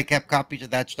 copies of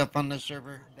that stuff on the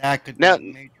server, that could be Now, a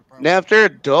major problem. now if they're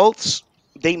adults,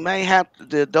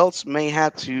 the adults may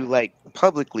have to like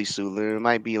publicly sue them. It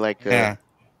might be Yeah,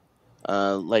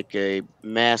 like a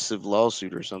massive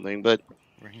lawsuit or something, but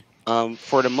right.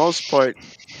 for the most part,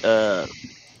 uh,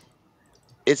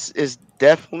 it's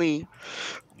definitely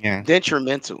Yeah,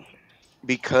 detrimental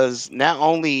because not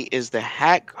only is the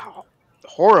hack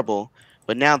horrible,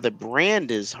 but now the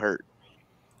brand is hurt.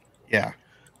 yeah,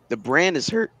 The brand is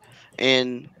hurt,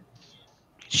 and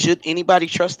should anybody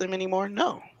trust them anymore?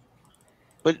 No,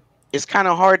 but it's kind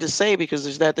of hard to say because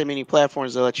there's not that many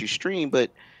platforms that let you stream,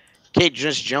 but can't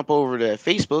just jump over to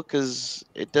Facebook because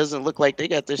it doesn't look like they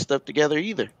got their stuff together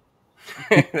either.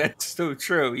 That's so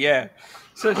true. Yeah.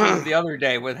 such as the other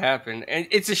day what happened, and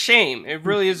it's a shame. It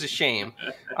really is a shame.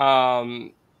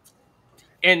 And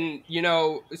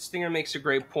Stinger makes a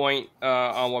great point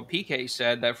on what PK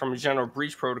said, that from a general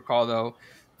breach protocol, though,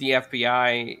 the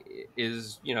FBI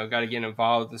is got to get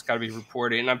involved. It's got to be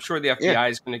reported, and I'm sure the Yeah, FBI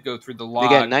is going to go through the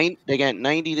they got log.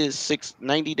 90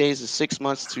 days to 6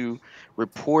 months to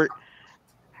report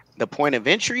the point of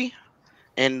entry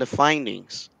and the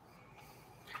findings.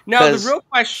 Now, the real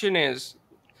question is,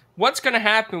 what's going to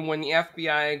happen when the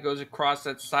FBI goes across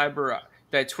that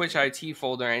Twitch IT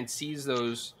folder and sees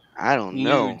those I don't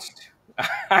nudes? know.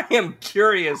 I am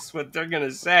curious what they're going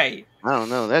to say. I don't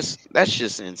know. That's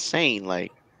just insane.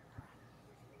 Like,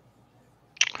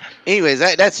 anyways,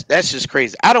 that's just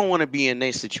crazy. I don't want to be in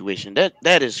that situation.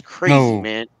 That is crazy,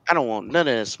 man. I don't want none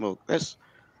of that smoke. That's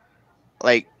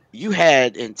like, you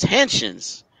had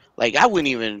intentions. Like, I wouldn't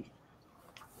even.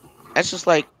 That's just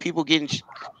like people getting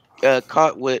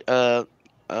caught with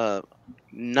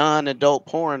non-adult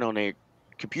porn on their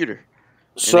computer,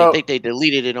 and they think they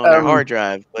deleted it on their hard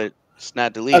drive, but it's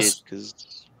not deleted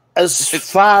because. As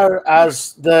far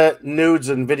as the nudes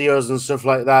and videos and stuff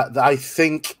like that, I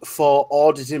think for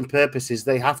auditing purposes,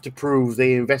 they have to prove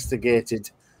they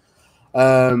investigated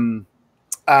and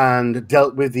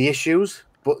dealt with the issues.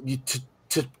 But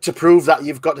to prove that,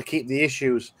 you've got to keep the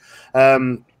issues.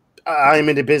 I'm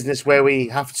in a business where we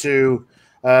have to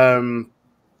well,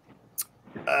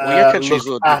 your country's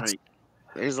a little different.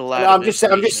 There's a lot. I'm just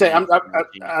saying. I'm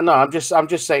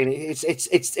just saying.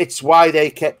 It's why they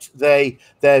kept their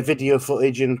video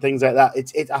footage and things like that.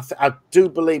 I do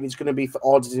believe it's going to be for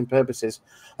auditing purposes.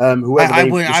 Whoever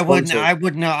I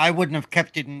wouldn't have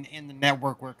kept it in the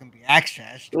network where it can be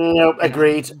accessed. No,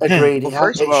 agreed. Well,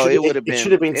 first of all, it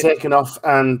should have been taken off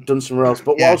and done somewhere else.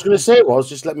 But what I was going to say was,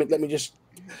 just let me just.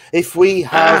 If we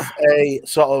have a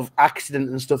sort of accident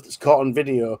and stuff that's caught on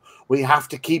video, we have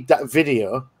to keep that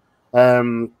video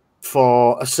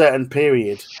for a certain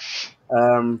period,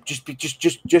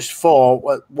 just for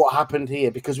what happened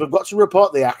here, because we've got to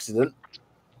report the accident.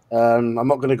 I'm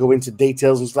not going to go into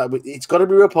details and stuff. It's got to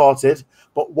be reported.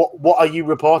 But what are you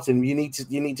reporting? You need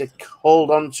to hold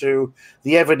on to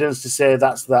the evidence to say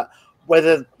that's that.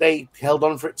 Whether they held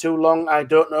on for it too long, I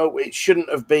don't know. It shouldn't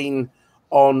have been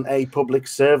on a public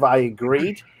server. I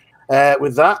agreed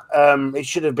with that. It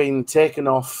should have been taken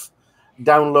off,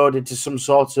 downloaded to some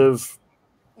sort of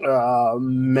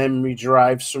memory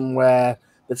drive somewhere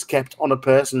that's kept on a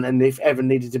person, and if ever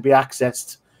needed to be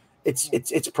accessed,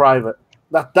 it's private.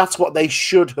 That's what they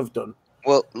should have done.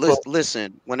 Well,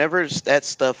 listen. Whenever that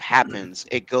stuff happens,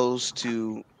 it goes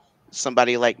to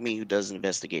somebody like me who does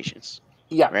investigations.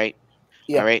 Yeah. Right.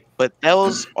 Yeah. All right. But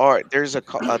there's a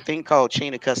thing called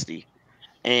chain of custody,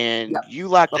 and you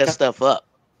lock that stuff up.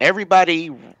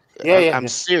 Everybody. I'm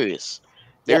serious.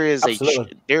 There is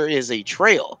a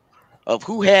trail of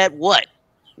who had what,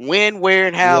 when, where,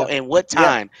 and how, and what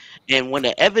time. And when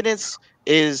the evidence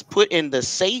is put in the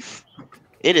safe,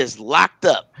 it is locked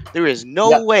up. There is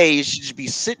no way it should just be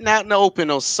sitting out in the open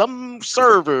on some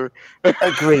server.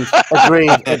 Agreed.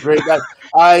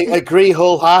 I agree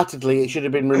wholeheartedly. It should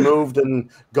have been removed and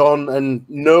gone and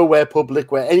nowhere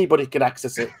public where anybody could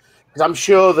access it. Because I'm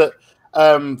sure that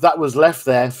that was left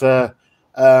there for,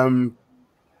 people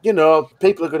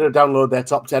are going to download their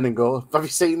top 10 and go, have you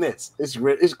seen this? It's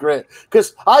great.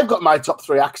 Because I've got my top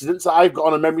 3 accidents that I've got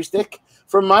on a memory stick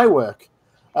from my work.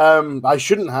 I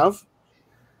shouldn't have.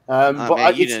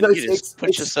 But you just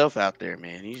put yourself out there,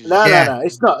 man. No.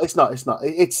 It's not.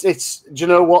 It's. Do you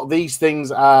know what these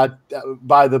things are?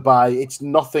 By the by, it's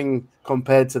nothing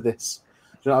compared to this.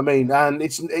 Do you know what I mean? And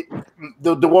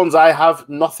the ones I have,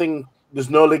 nothing. There's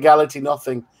no legality,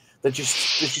 nothing.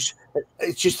 It's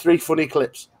just 3 funny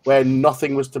clips where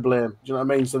nothing was to blame. Do you know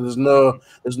what I mean? So there's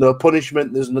no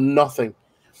punishment. There's nothing.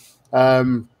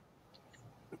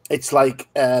 It's like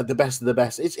the best of the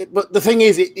best. But the thing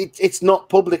is, it's not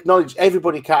public knowledge.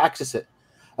 Everybody can't access it.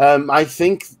 I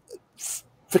think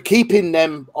for keeping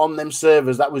them on them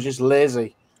servers, that was just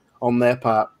lazy on their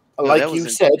part. Like you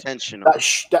said, it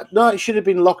should have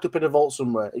been locked up in a vault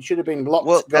somewhere. It should have been locked.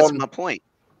 Well, that's my point.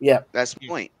 Yeah, that's my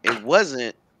point. It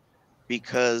wasn't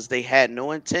because they had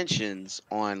no intentions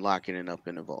on locking it up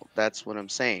in a vault. That's what I'm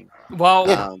saying.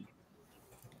 Well,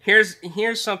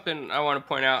 here's something I want to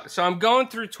point out. So I'm going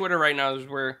through Twitter right now as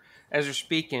we're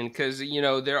speaking, because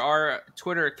there are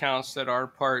Twitter accounts that are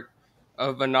part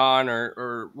of Anon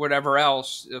or whatever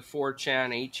else,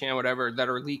 4chan, 8chan, whatever, that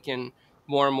are leaking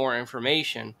more and more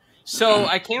information. So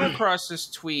I came across this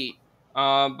tweet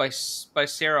by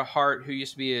Sarah Hart, who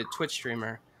used to be a Twitch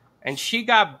streamer, and she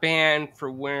got banned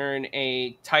for wearing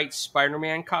a tight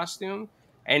Spider-Man costume.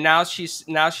 and now she's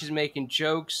making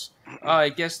jokes. I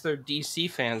guess they're DC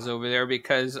fans over there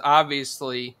because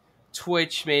obviously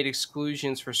Twitch made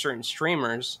exclusions for certain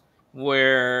streamers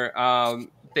where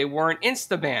they weren't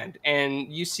insta banned,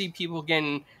 and you see people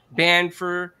getting banned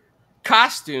for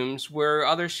costumes where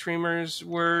other streamers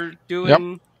were Yep.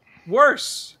 doing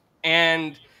worse.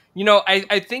 And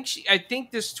I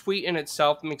think this tweet in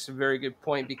itself makes a very good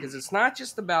point because it's not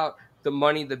just about the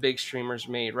money the big streamers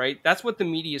made, right? That's what the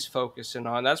media is focusing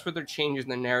on. That's what they're changing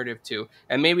the narrative to.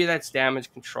 And maybe that's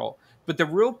damage control. But the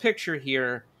real picture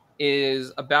here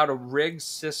is about a rigged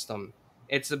system.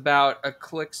 It's about a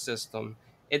click system.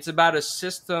 It's about a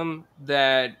system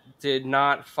that did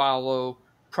not follow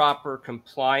proper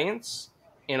compliance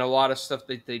in a lot of stuff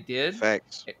that they did.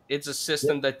 Facts. It's a Yep.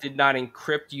 system that did not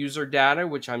encrypt user data,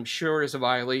 which I'm sure is a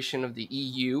violation of the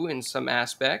EU in some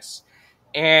aspects.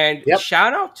 And Yep.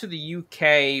 shout out to the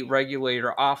UK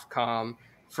regulator Ofcom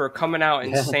for coming out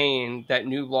and Yeah. saying that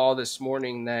new law this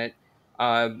morning that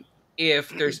if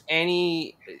there's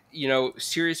any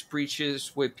serious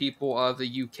breaches with people of the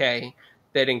UK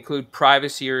that include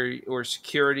privacy or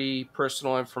security,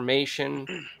 personal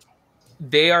information,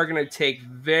 they are going to take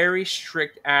very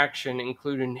strict action,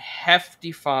 including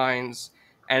hefty fines.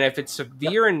 And if it's Yep.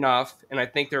 severe enough, and I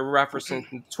think they're referencing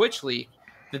the Twitch leak,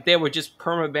 that they would just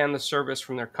permaban the service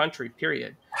from their country,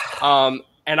 period.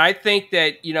 And I think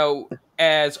that,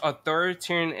 as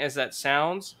authoritarian as that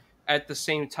sounds, at the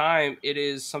same time, it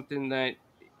is something that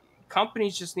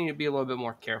companies just need to be a little bit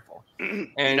more careful. You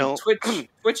And know,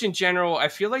 Twitch in general, I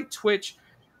feel like Twitch,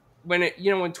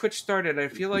 when Twitch started, I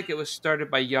feel like it was started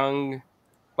by young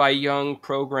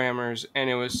programmers, and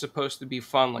it was supposed to be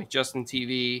fun like Justin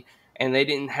TV, and they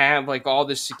didn't have like all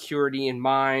this security in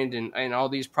mind and all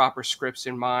these proper scripts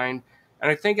in mind.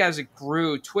 And I think as it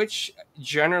grew, Twitch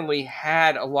generally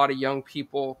had a lot of young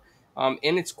people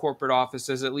in its corporate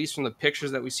offices, at least from the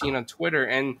pictures that we've seen on Twitter.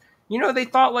 And they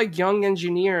thought like young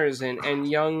engineers and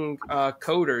young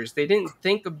coders. They didn't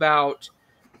think about,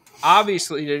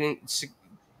 obviously they didn't,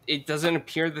 it doesn't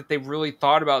appear that they really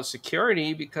thought about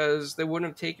security because they wouldn't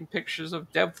have taken pictures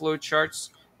of dev flow charts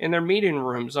in their meeting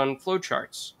rooms on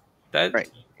flowcharts. That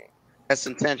right? That's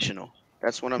intentional.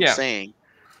 That's what I'm Yeah. saying.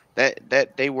 That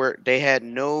they had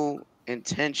no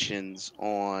intentions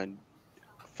on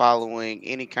following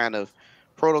any kind of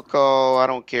protocol. I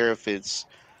don't care if it's,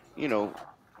 you know,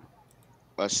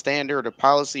 a standard or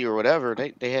policy or whatever.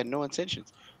 They had no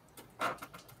intentions.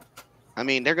 I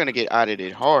mean, they're gonna get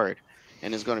audited hard,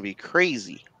 and it's gonna be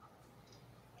crazy.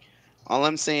 All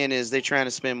I'm saying is they're trying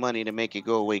to spend money to make it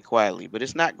go away quietly, but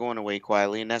it's not going away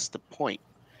quietly, and that's the point.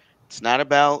 It's not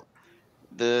about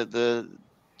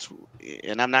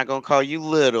and I'm not gonna call you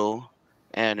little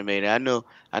animated. I know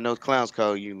clowns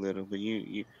call you little, but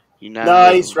you're not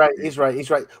No, he's little. right. He's right. He's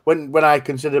right. When I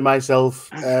consider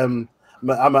myself, I'm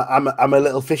a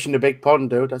little fish in a big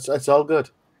pond, dude. That's all good.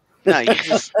 No, you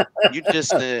just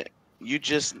you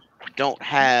just don't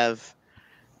have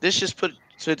this. Just put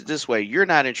it this way: you're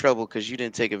not in trouble because you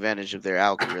didn't take advantage of their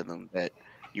algorithm. That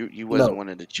you wasn't No, one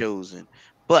of the chosen.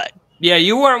 But Yeah,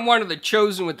 you weren't one of the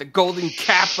chosen with the golden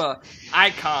kappa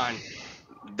icon.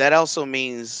 that also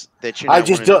means that you're I not one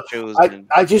just of the don't. chosen.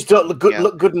 I just don't Yeah.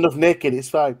 look good enough naked. It's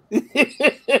fine.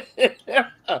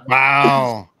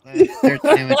 Wow. There's an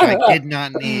image I did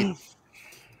not need.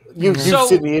 You've So-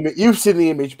 seen the image. You've seen the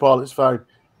image, Paul. It's fine.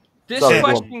 This Sorry, go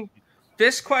on.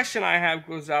 question I have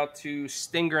goes out to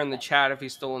Stinger in the chat if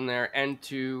he's still in there, and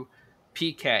to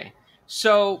PK.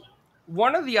 So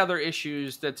one of the other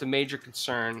issues that's a major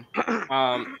concern,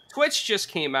 Twitch just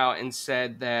came out and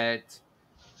said that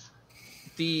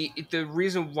the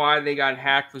reason why they got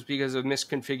hacked was because of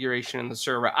misconfiguration in the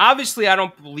server. Obviously, I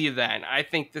don't believe that. I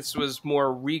think this was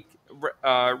more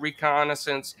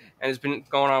reconnaissance and has been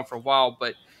going on for a while.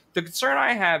 But the concern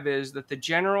I have is that the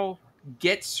general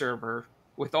Git server,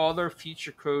 with all their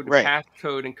feature code, Right. patch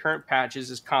code, and current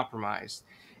patches, is compromised.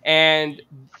 And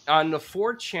on the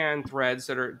 4chan threads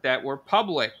that were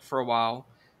public for a while,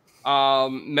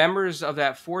 members of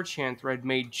that 4chan thread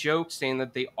made jokes saying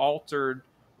that they altered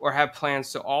or have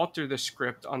plans to alter the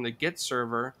script on the Git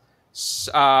server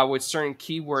with certain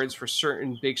keywords for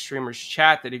certain big streamers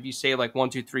chat, that if you say like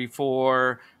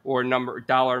 1234 or number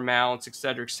dollar amounts,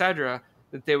 etc.,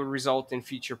 that they would result in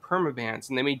future permabans.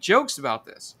 And they made jokes about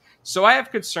this. So I have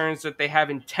concerns that they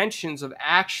have intentions of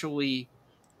actually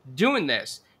doing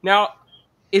this. Now,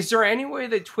 is there any way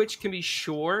that Twitch can be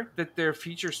sure that their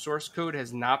feature source code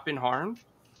has not been harmed?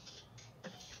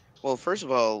 Well, first of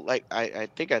all, like I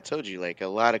think I told you, like a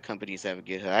lot of companies have a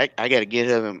GitHub. I got a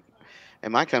GitHub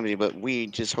in my company, but we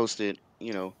just hosted,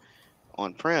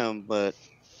 on prem. But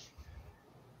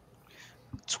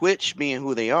Twitch being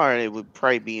who they are, it would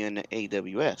probably be in the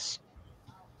AWS.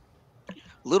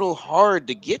 Little hard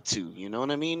to get to, you know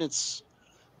what I mean? It's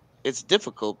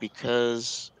difficult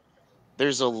because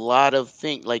there's a lot of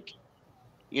things like,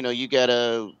 you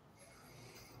gotta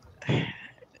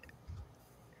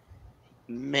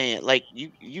man, like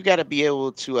you gotta be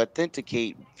able to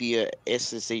authenticate via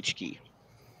SSH key.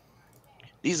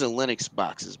 These are Linux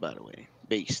boxes, by the way,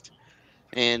 based.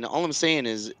 And all I'm saying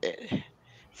is,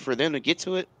 for them to get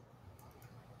to it,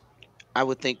 I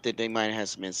would think that they might have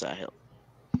some inside help.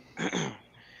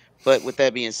 But with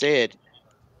that being said,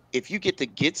 if you get the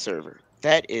Git server,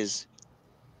 that is,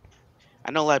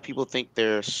 I know a lot of people think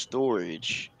their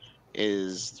storage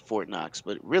is Fort Knox,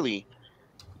 but really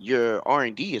your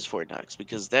R&D is Fort Knox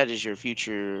because that is your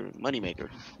future moneymaker.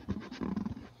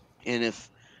 And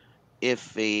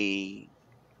if a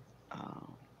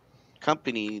um,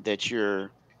 company that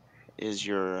is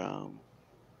your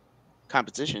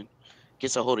competition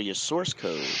gets a hold of your source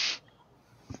code,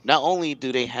 not only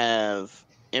do they have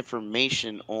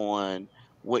information on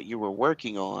what you were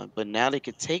working on, but now they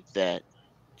could take that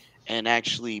and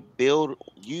actually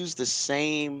use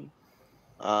the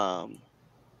um,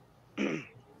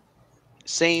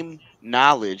 same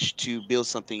knowledge to build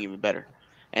something even better.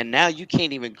 And now you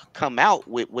can't even come out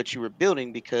with what you were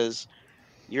building because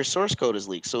your source code is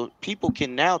leaked. So people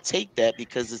can now take that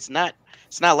because it's not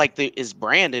like it's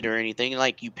branded or anything.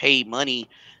 Like you pay money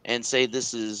and say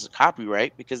this is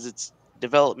copyright because it's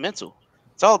developmental.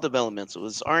 It's all developmental.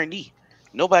 It's R&D.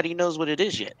 Nobody knows what it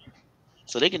is yet.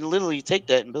 So they can literally take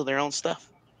that and build their own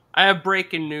stuff. I have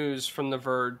breaking news from The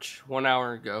Verge 1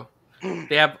 hour ago.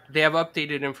 They have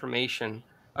updated information.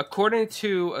 According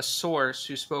to a source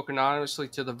who spoke anonymously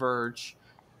to The Verge,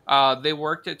 they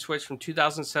worked at Twitch from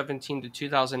 2017 to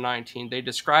 2019. They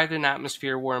described an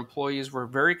atmosphere where employees were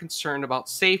very concerned about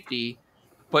safety,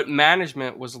 but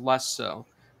management was less so.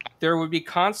 There would be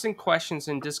constant questions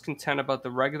and discontent about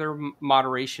the regular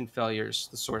moderation failures,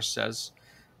 the source says,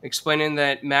 explaining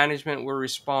that management will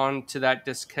respond to that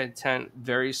discontent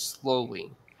very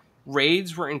slowly.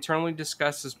 Raids were internally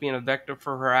discussed as being a vector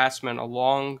for harassment a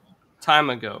long time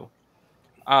ago.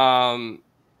 Um,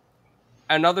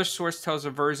 Another source tells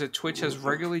Averse that Twitch has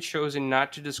regularly chosen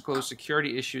not to disclose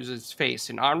security issues it's faced.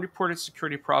 An unreported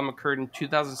security problem occurred in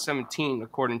 2017,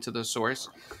 according to the source,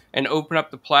 and opened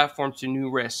up the platform to new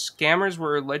risks. Scammers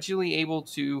were allegedly able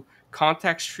to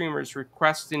contact streamers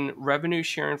requesting revenue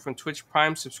sharing from Twitch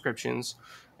Prime subscriptions,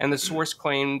 and the source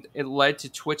claimed it led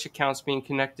to Twitch accounts being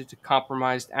connected to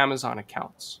compromised Amazon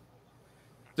accounts.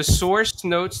 The source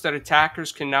notes that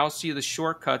attackers can now see the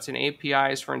shortcuts and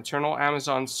APIs for internal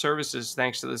Amazon services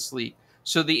thanks to this leak.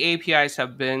 So the APIs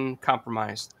have been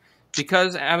compromised.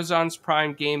 Because Amazon's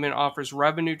Prime Gaming offers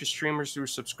revenue to streamers through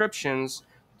subscriptions,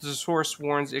 the source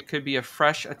warns it could be a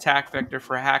fresh attack vector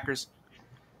for hackers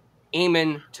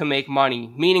aiming to make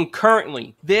money. Meaning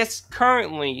this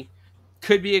currently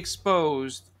could be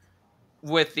exposed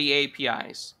with the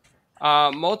APIs.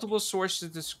 Multiple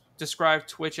sources describe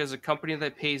Twitch as a company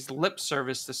that pays lip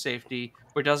service to safety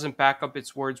but doesn't back up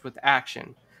its words with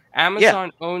action. Yeah.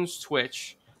 Amazon owns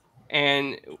Twitch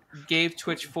and gave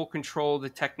Twitch full control of the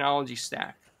technology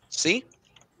stack. See?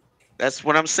 That's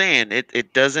what I'm saying.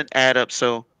 It doesn't add up.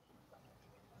 So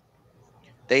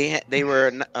they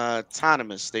were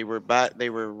autonomous. They were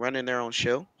running their own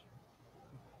show,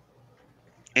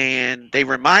 and they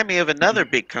remind me of another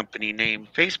big company named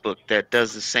Facebook that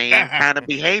does the same kind of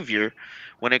behavior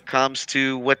when it comes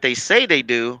to what they say they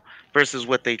do versus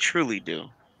what they truly do.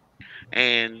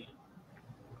 And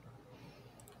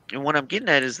and what I'm getting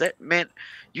at is that, man,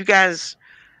 you guys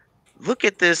look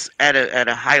at this at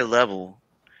a high level.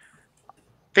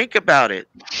 Think about it.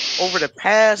 Over the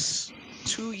past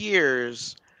 2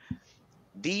 years,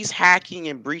 these hacking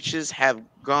and breaches have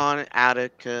gone out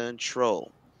of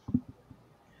control.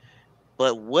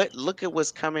 But look at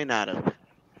what's coming out of it.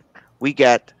 We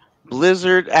got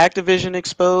Blizzard Activision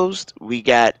exposed. We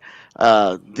got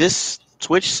this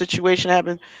Twitch situation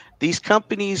happen. These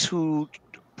companies who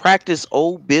practice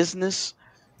old business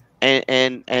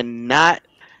and not,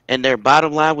 and their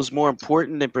bottom line was more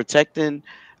important than protecting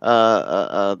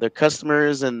their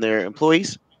customers and their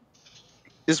employees.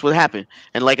 This is what happened.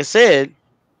 And like I said,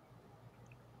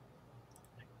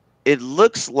 it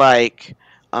looks like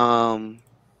um,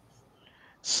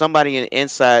 somebody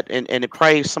inside, and it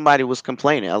probably somebody was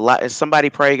complaining a lot.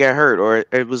 Somebody probably got hurt, or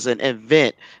it was an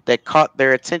event that caught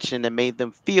their attention and made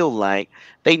them feel like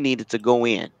they needed to go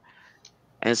in,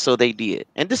 and so they did.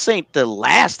 And this ain't the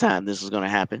last time this is going to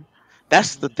happen.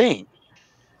 That's the thing.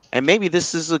 And maybe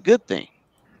this is a good thing.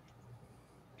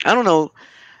 I don't know.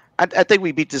 I think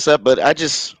we beat this up, but I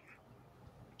just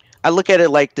I look at it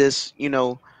like this.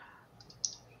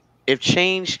 If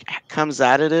change comes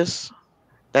out of this,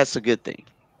 that's a good thing.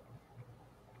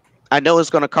 I know it's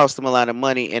going to cost them a lot of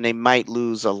money, and they might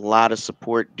lose a lot of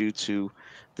support due to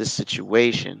this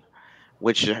situation,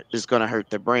 which is going to hurt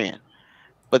their brand.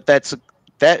 But that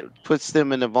puts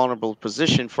them in a vulnerable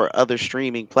position for other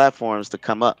streaming platforms to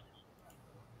come up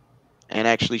and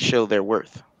actually show their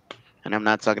worth. And I'm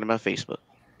not talking about Facebook.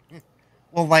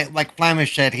 Well, like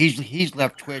Flamish said, he's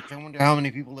left Twitch. I wonder how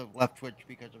many people have left Twitch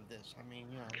because of this. I mean,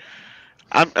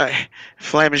 I'm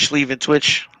Flamish leaving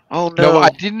Twitch. Oh No, I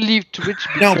no. didn't leave Twitch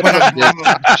no, because but of this.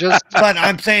 I just but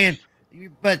I'm saying,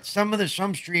 but some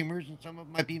streamers and some of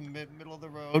them might be middle of the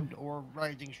road or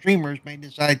rising streamers may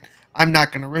decide I'm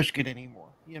not going to risk it anymore.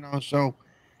 So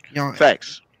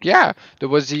Facts. yeah, there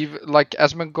was even like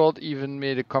Asmongold even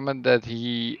made a comment that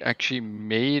he actually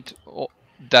made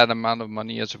that amount of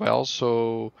money as well.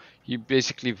 So he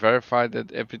basically verified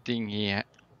that everything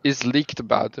is leaked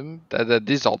about him, that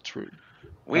is all true.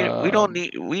 We don't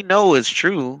need. We know it's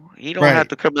true. He don't have right,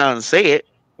 to come out and say it.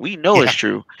 We know it's yeah,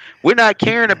 true. We're not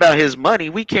caring about his money.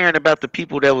 We caring about the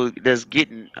people that's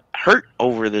getting hurt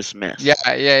over this Yeah, mess.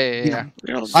 yeah.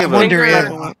 We don't I give a wonder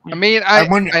crap. if I mean, I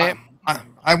wonder. I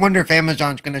I wonder if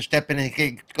Amazon's going to step in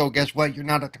and go. Guess what? You're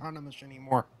not autonomous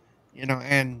anymore.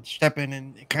 And step in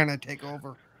and kind of take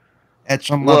over at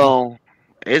some level. Well,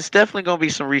 it's definitely gonna be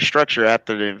some restructure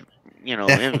after the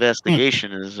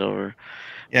investigation is over.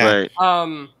 Yeah. But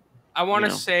I want you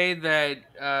to know, say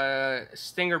that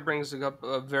Stinger brings up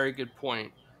a very good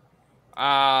point.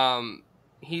 Um,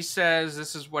 he says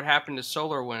this is what happened to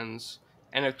SolarWinds,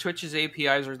 and if Twitch's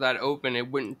APIs are that open,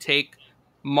 it wouldn't take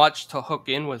much to hook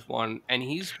in with one. And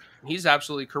he's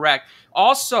absolutely correct.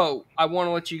 Also, I want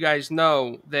to let you guys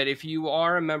know that if you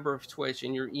are a member of Twitch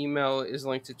and your email is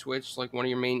linked to Twitch, like one of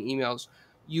your main emails,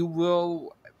 you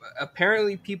will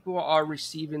apparently people are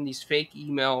receiving these fake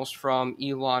emails from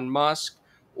Elon Musk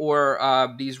or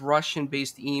these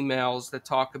Russian-based emails that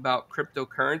talk about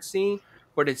cryptocurrency,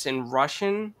 but it's in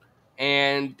Russian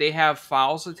and they have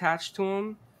files attached to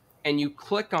them. And you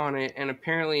click on it, and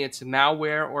apparently it's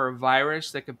malware or a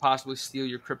virus that could possibly steal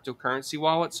your cryptocurrency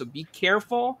wallet. So be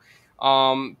careful.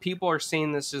 People are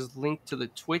saying this is linked to the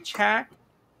Twitch hack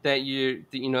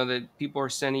that people are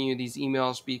sending you these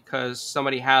emails because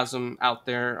somebody has them out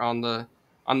there on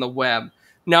the web.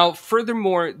 Now,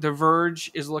 furthermore, The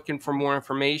Verge is looking for more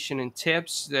information and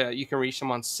tips that you can reach them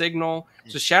on Signal.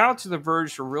 So shout out to The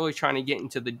Verge for really trying to get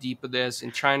into the deep of this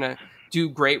and trying to do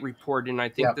great reporting. I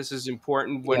think this is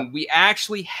important when we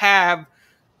actually have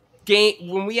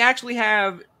gaming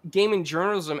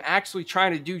journalism actually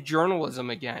trying to do journalism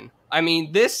again. I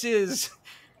mean, this is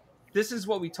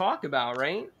what we talk about,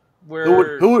 right?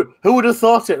 Who would have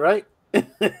thought it, right?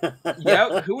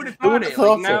 Yep, who would have Who thought would have it?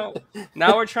 Like thought it?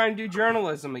 now we're trying to do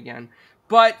journalism again.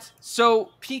 But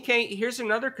so PK, here's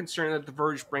another concern that The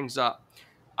Verge brings up.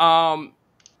 The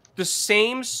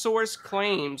same source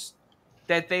claims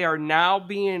that they are now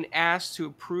being asked to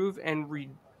approve and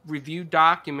review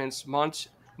documents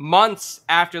months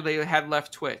after they had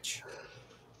left Twitch.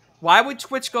 Why would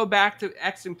Twitch go back to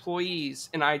ex-employees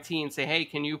in IT and say, "Hey,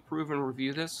 can you approve and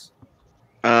review this?"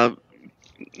 um,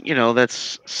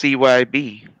 that's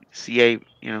CYB, CA.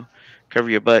 Cover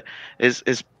your butt.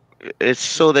 It's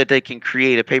so that they can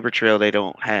create a paper trail they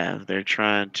don't have. They're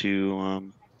trying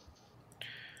to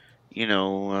you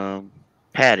know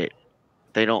pad it.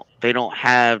 They don't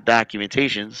have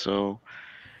documentation, so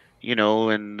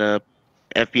and the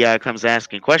FBI comes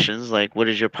asking questions like, what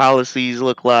does your policies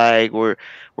look like, or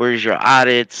where's your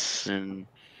audits, and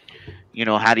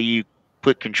how do you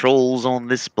put controls on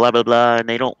this, blah blah blah, and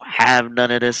they don't have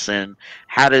none of this, and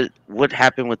what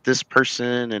happened with this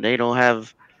person, and they don't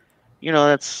have,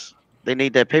 that's they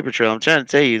need that paper trail. I'm trying to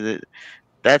tell you that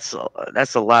that's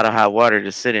a lot of hot water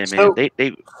to sit in, man. So,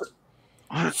 They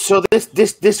so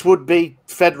this would be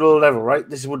federal level, right?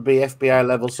 This would be FBI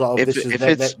level, sort of. if This is if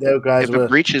it's their guys if a were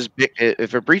breach is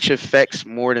if a breach affects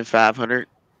more than 500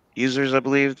 users, I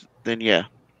believe, then yeah.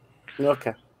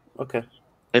 okay. Okay.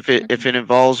 If it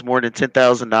involves more than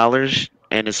 $10,000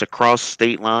 and it's across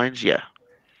state lines, yeah.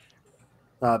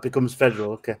 It becomes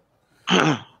federal. Okay.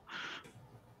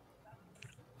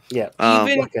 Yeah.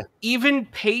 Even Okay. even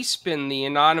Pastebin, the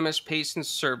anonymous Pastebin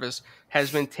service, has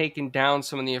been taking down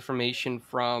some of the information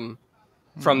from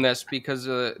this because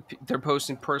they're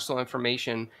posting personal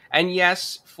information. And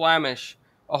yes, Flamish,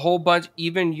 a whole bunch,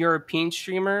 even European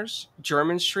streamers,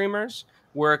 German streamers,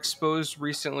 were exposed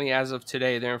recently. As of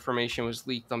today, their information was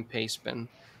leaked on Pastebin.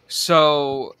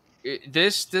 So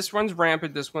this runs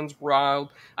rampant. This one's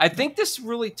wild. I think this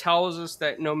really tells us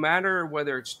that no matter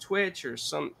whether it's Twitch or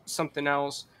something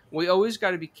else, we always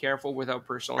got to be careful with our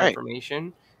personal Right.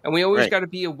 information. And we always Right. got to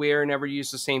be aware, never use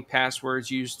the same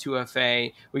passwords, use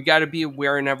 2FA. We got to be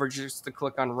aware, never just to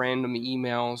click on random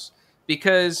emails.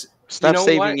 Because, Stop you know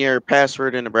saving what? your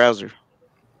password in the browser.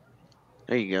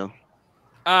 There you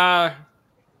go.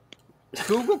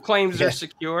 Google claims they're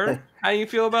secure. How do you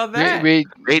feel about that? Wait,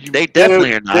 They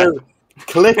definitely are not. Dude,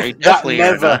 click They that definitely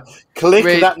are never. not. Click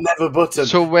Wait, that never button.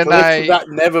 so when Click that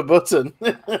never button.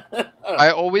 I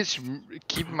always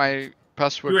keep my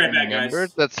password Be right back, remembered,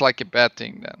 guys. that's like a bad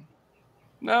thing then.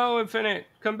 No, Infinite,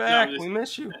 come back. We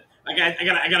miss you. I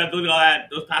gotta delete all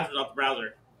those passwords off the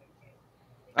browser.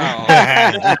 Oh,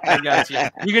 I got you.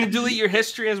 You're gonna delete your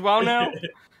history as well now?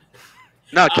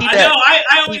 No, keep I that. know. I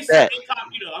keep always that. set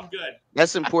incognito. I'm good.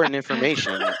 That's important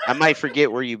information. I might forget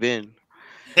where you've been.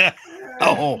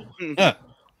 Oh.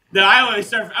 No, I always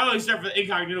start for the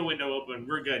incognito window open.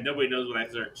 We're good. Nobody knows what I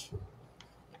search.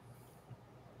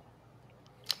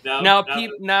 No,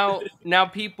 now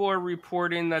people are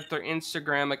reporting that their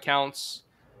Instagram accounts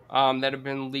that have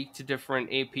been leaked to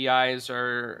different APIs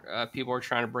or people are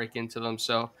trying to break into them.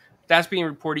 So that's being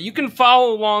reported. You can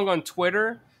follow along on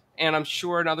Twitter, and I'm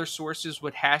sure in other sources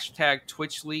with hashtag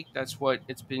Twitch leak. That's what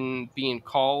it's been being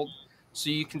called.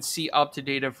 So you can see up to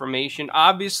date information.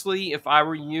 Obviously, if I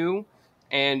were you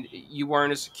and you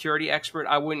weren't a security expert,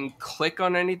 I wouldn't click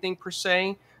on anything per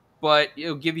se, but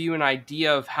it'll give you an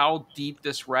idea of how deep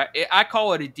this I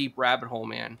call it a deep rabbit hole,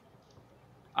 man.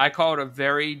 I call it a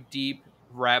very deep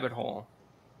rabbit hole.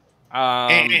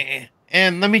 And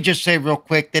let me just say real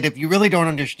quick that if you really don't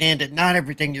understand it, not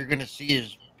everything you're going to see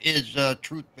is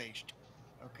truth based.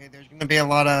 Okay, there's going to be a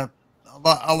lot of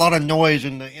noise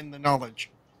in the knowledge.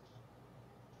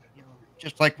 You know,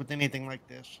 just like with anything like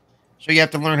this. So you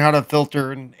have to learn how to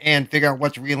filter and figure out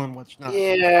what's real and what's not.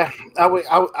 Yeah,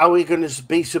 are we going to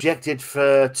be subjected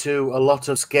to a lot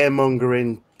of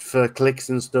scaremongering for clicks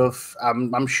and stuff?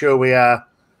 I'm sure we are.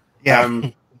 Yeah,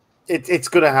 it's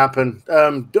going to happen.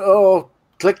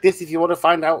 Click this if you want to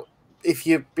find out if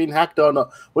you've been hacked or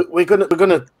not. We're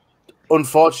gonna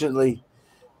unfortunately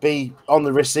be on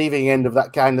the receiving end of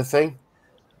that kind of thing.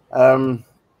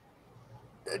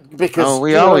 Because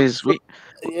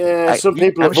some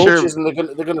people are vultures and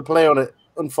they're gonna play on it.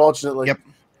 Unfortunately. Yep.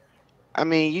 I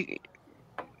mean,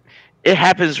 it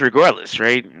happens regardless,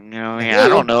 right? You know, I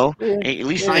don't know. Yeah. At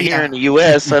least here in the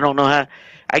U.S., I don't know how.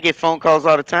 I get phone calls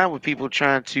all the time with people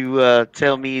trying to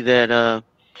tell me that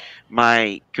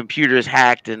my computer is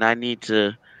hacked and I need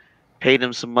to pay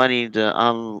them some money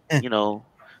to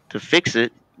to fix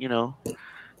it. You know,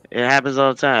 it happens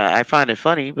all the time. I find it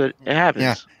funny, but it happens.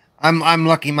 Yeah. I'm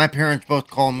lucky. My parents both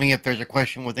call me if there's a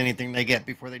question with anything they get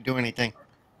before they do anything.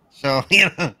 So,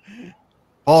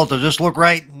 Paul, does this look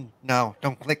right? No,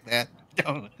 don't click that.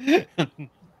 Don't.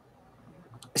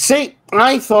 See,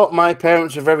 I thought my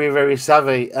parents were very, very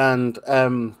savvy, and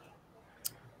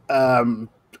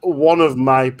one of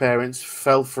my parents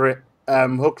fell for it,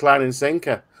 hook, line, and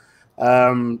sinker.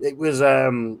 It was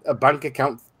a bank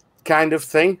account kind of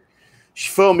thing. She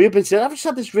phoned me up and said, "I've just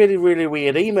had this really, really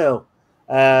weird email.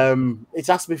 It's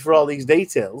asked me for all these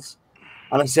details."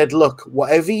 And I said, "Look,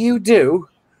 whatever you do,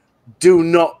 do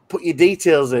not put your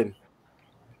details in."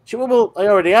 She went, "Well, I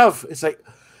already have." It's like,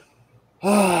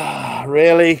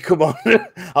 really? Come on.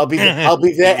 I'll be there.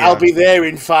 Yeah. I'll be there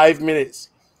in 5 minutes.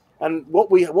 And what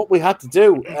we had to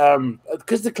do,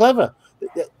 because they're clever,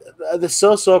 they're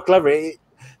so clever.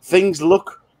 Things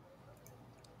look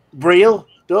real,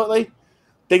 don't they?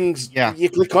 Things. Yeah. You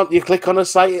click on a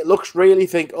site, it looks real. You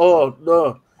think, oh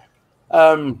no.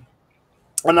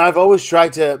 And I've always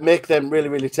tried to make them really,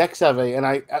 really tech savvy. And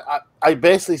I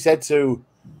basically said to,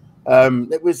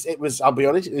 it was. I'll be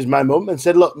honest, it was my mum, and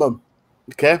said, "Look, mum,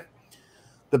 okay,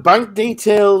 the bank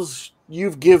details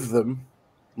you've give them,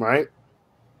 right?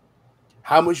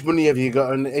 How much money have you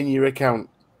got in your account?"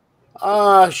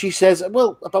 She says,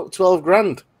 "Well, about 12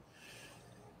 grand.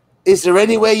 Is there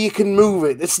any way you can move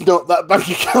it? It's not that bank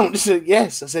account." I said,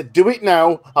 "Yes." I said, "Do it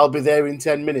now. I'll be there in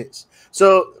 10 minutes."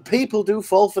 So people do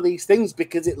fall for these things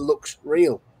because it looks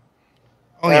real.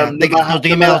 Oh yeah, they get those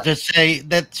emails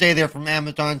that say they're from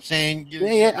Amazon saying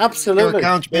absolutely, your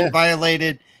account's been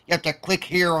violated. You have to click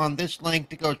here on this link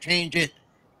to go change it.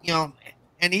 You know,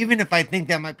 and even if I think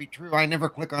that might be true, I never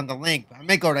click on the link. I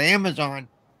may go to Amazon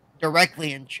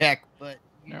directly and check, but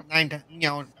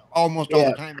almost all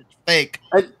the time it's fake.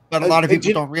 But a lot of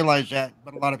people don't realize that.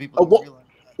 But a lot of people don't realize that.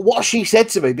 What she said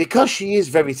to me, because she is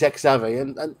very tech savvy,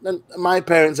 and my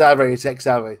parents are very tech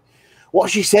savvy. What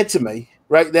she said to me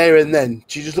right there and then,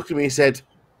 she just looked at me and said,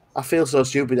 "I feel so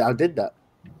stupid that I did that."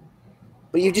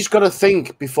 But you've just got to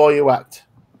think before you act.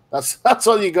 That's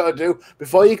all you got to do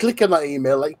before you click on that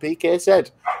email. Like PK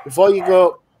said, before you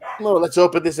go, no, let's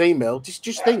open this email.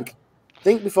 Just think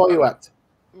before you act.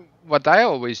 What I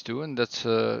always do, and that's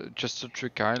just a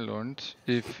trick I learned.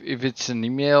 If it's an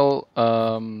email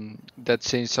that's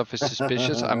saying stuff is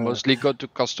suspicious, I mostly go to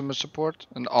customer support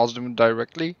and ask them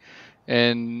directly,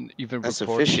 and even That's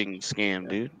report. a phishing scam,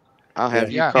 dude. I'll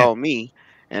have you call me,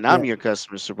 and I'm your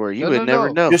customer support. You No, would no,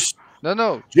 never no. know.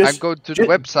 No. I Just- go to the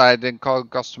website and call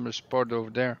customer support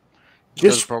over there.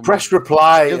 Just press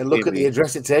reply They'll and look give at the you-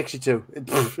 address it takes you to.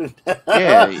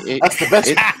 Yeah, that's the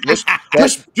best. Just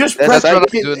that's press. what I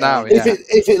If do now. If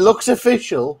Yeah. it looks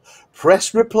official,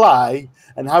 press reply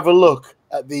and have a look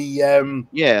at the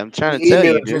Yeah, I'm trying the to tell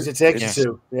email you, address dude. it takes you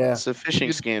to. Yeah, It's a phishing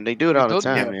You- scam. They do it you all the don't-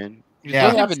 time, man. You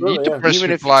Yeah. don't even need to press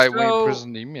Even if- reply when you So- press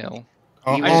an email.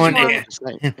 Even I if just you go wanna- to the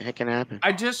site, it can happen.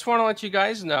 I just want to let you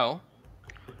guys know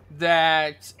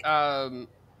that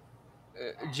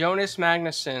Jonas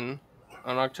Magnuson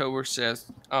on October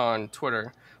 6th on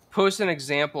Twitter posted an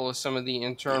example of some of the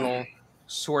internal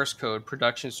source code,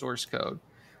 production source code.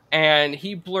 And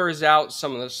he blurs out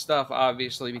some of the stuff,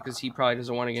 obviously, because he probably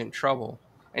doesn't want to get in trouble.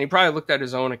 And he probably looked at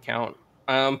his own account.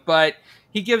 But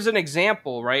he gives an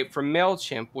example, right, from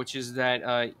MailChimp, which is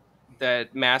that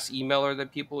that mass emailer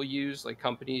that people use, like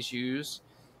companies use.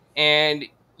 And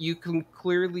you can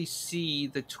clearly see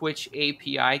the Twitch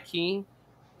API key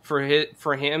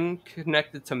for him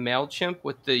connected to Mailchimp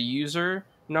with the user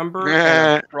number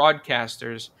and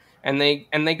broadcasters, and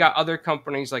they got other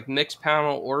companies like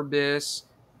Mixpanel, Orbis,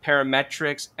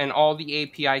 Parametrics, and all the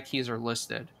API keys are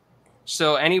listed.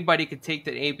 So anybody could take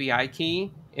that API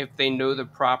key if they know the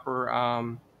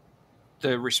proper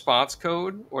the response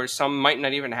code, or some might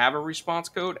not even have a response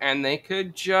code, and they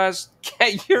could just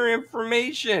get your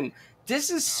information.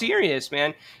 This is serious,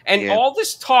 man. And all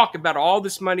this talk about all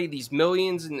this money, these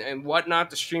millions and whatnot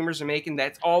the streamers are making,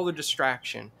 that's all the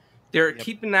distraction. They're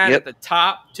keeping that at the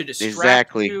top to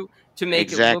distract you, to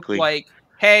make it look like,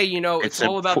 hey, it's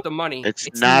all about the money. It's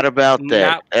not about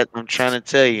not, that. I'm trying to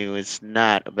tell you, it's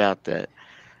not about that.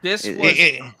 This was...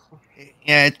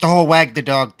 Yeah, it's the whole wag the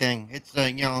dog thing. It's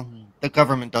the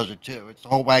government does it too. It's the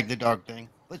whole wag the dog thing.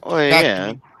 Let's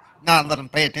not let them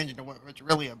pay attention to what it's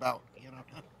really about.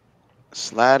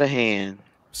 Slide a hand.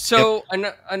 So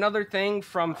another thing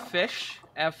from Fish,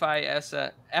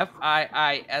 Fiish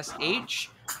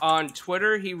on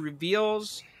Twitter, he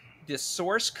reveals the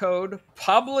source code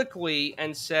publicly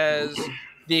and says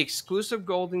the exclusive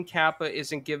golden kappa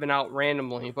isn't given out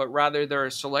randomly, but rather there are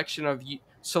a selection of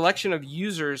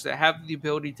users that have the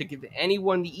ability to give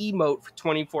anyone the emote for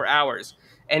 24 hours,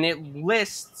 and it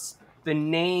lists the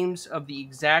names of the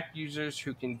exact users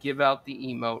who can give out the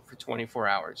emote for 24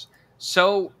 hours.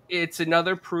 So it's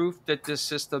another proof that this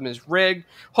system is rigged.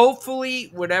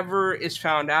 Hopefully, whatever is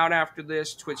found out after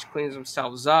this, Twitch cleans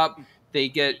themselves up. They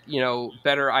get,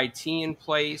 better IT in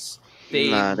place.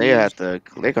 They're gonna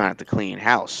have to clean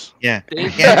house. Yeah.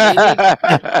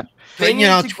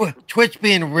 Twitch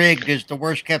being rigged is the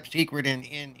worst kept secret in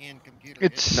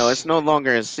computers. It's no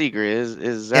longer a secret.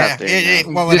 It's out there. It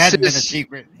hasn't been a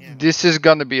secret. Yeah. This is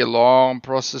gonna be a long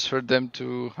process for them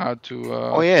to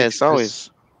it's always.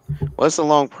 Well, it's a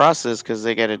long process because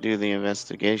they got to do the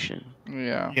investigation.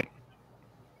 Yeah.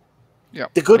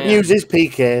 The good news is,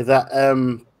 PK, that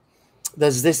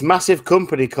there's this massive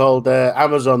company called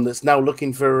Amazon that's now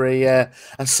looking for a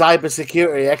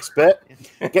cybersecurity expert.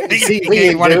 Get your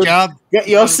CV in, want dude. a job? Get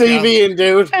your CV in,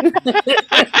 dude.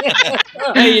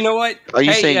 Hey, you know what? Are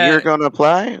you saying you're going to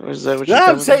apply? Or is that what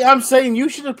I'm saying you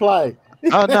should apply.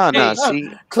 Oh, no.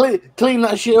 See, clean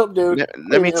that shit up, dude.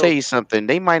 Let me tell you something.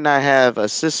 They might not have a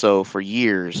CISO for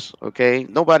years, okay?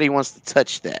 Nobody wants to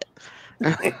touch that.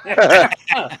 That's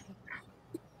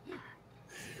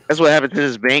what happened to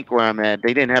this bank where I'm at.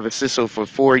 They didn't have a CISO for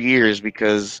 4 years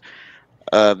because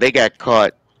they got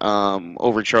caught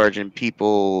overcharging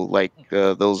people like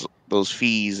those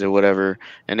fees or whatever,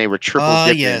 and they were triple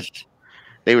dipping. Yes.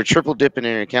 They were triple dipping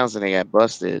in their accounts and they got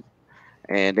busted.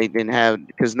 And they didn't have,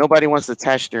 because nobody wants to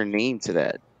attach their name to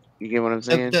that. You get what I'm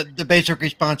saying? The basic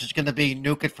response is going to be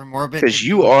nuke it from orbit. Because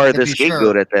you are the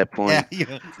scapegoat at that point.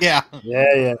 Yeah.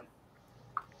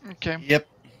 Okay. Yep.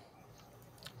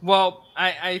 Well,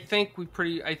 I think we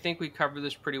covered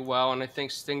this pretty well, and I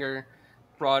think Stinger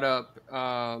brought up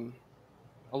a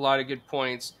lot of good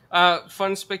points.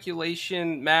 Fun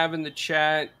speculation, Mav in the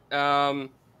chat.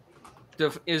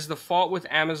 Is the fault with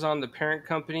Amazon the parent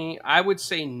company? I would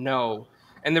say no.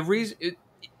 And the reason,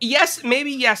 yes,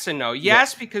 maybe yes and no.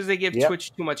 Yes, because they give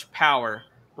Twitch too much power,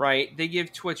 right? They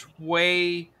give Twitch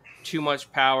way too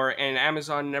much power, and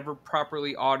Amazon never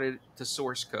properly audited the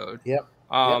source code. Yep.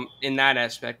 in that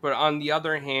aspect. But on the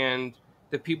other hand,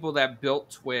 the people that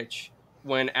built Twitch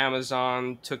when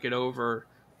Amazon took it over,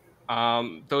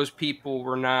 those people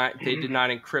were not, they did not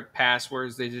encrypt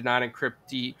passwords, they did not encrypt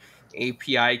the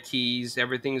API keys.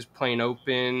 Everything is plain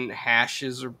open,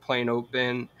 hashes are plain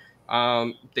open.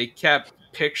 They kept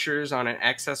pictures on an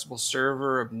accessible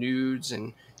server of nudes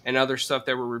and other stuff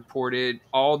that were reported.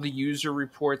 All the user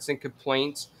reports and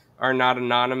complaints are not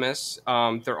anonymous.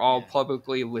 They're all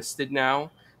publicly listed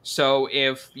now. So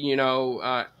if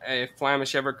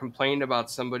Flamish ever complained about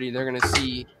somebody, they're going to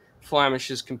see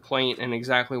Flamish's complaint and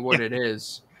exactly what it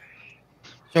is.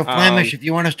 So Flamish, if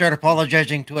you want to start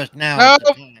apologizing to us now, no, it's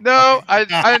the time. no,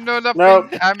 Okay. I know nothing. No,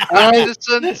 I'm I-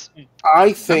 innocent.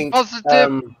 I think I'm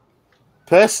positive.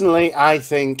 Personally, I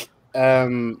think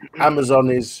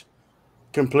Amazon is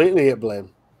completely at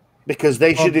blame because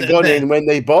they should have gone in when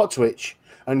they bought Twitch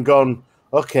and gone,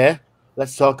 okay,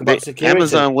 let's talk about security.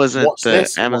 Amazon wasn't What's the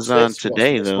this? Amazon What's this?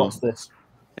 today, What's this? though. What's this?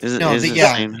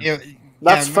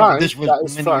 That's fine. This was that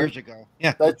is many fine. years ago.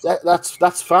 Yeah,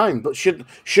 that's fine. But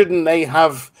shouldn't they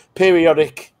have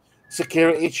periodic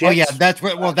security checks? Oh yeah, that's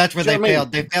where. Well, that's where they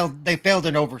failed. They failed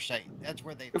in oversight. That's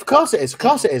where they. Of course it is. Of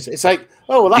course it is. It's like,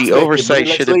 oh, well, that's the oversight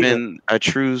should should have been a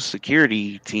true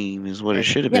security team, is what it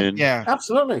should have been. Yeah,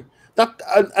 absolutely. That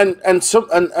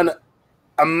and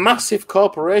a massive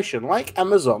corporation like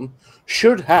Amazon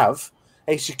should have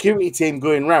a security team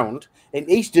going round in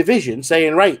each division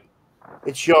saying, right,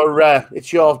 it's your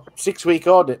 6-week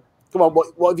audit. Come on,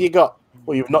 what have you got?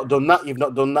 Well, you've not done that. You've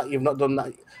not done that. You've not done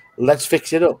that. Let's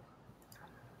fix it up.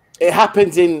 It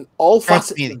happens in all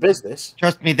facets of business.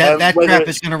 Trust me, that crap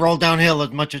is going to roll downhill as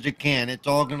much as it can. It's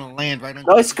all going to land right on.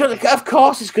 No, it's going to. Of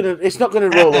course, it's not going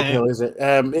to roll uphill, is it?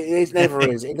 It never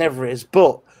is. It never is.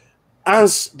 But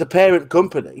as the parent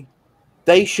company,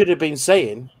 they should have been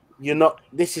saying,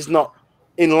 this is not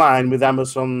in line with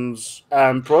Amazon's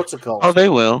protocol. Oh, they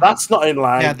will. That's not in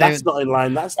line. Yeah, that's not in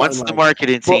line. That's not in line. Once the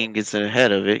marketing team gets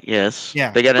ahead of it, yes.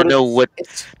 Yeah. They got to know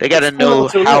they got to know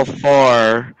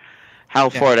how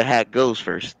far the hack goes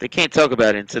first. They can't talk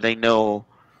about it until they know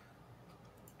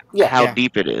how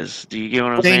deep it is. Do you get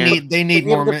what I'm saying? They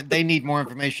need more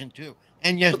information too.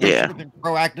 And yes, they should have been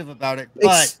proactive about it.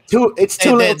 But it's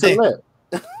too little too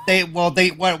late.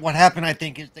 What happened, I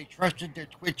think, is they trusted their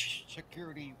Twitch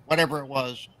security, whatever it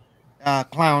was,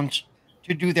 clowns,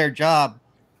 to do their job,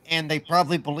 and they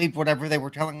probably believed whatever they were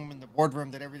telling them in the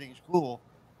boardroom that everything's cool.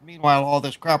 Meanwhile, all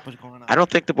this crap was going on. I don't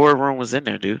think the boardroom was in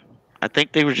there, dude. I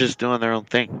think they were just doing their own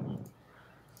thing.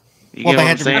 They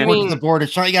had to report to the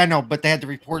board. I know, but they had to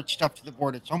report stuff to the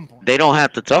board at some point. They don't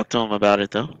have to talk to them about it,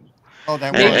 though. Oh,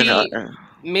 that was.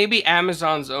 Maybe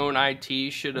Amazon's own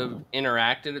IT should have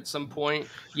interacted at some point.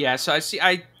 Yeah, so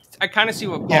I kind of see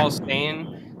what Paul's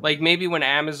saying. Like maybe when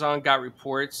Amazon got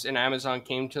reports and Amazon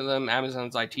came to them,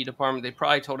 Amazon's IT department, they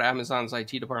probably told Amazon's IT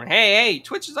department, hey,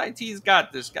 Twitch's IT's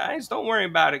got this, guys. Don't worry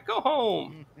about it. Go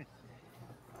home.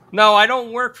 No, I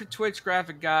don't work for Twitch,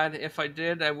 Graphic God. If I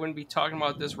did, I wouldn't be talking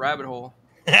about this rabbit hole.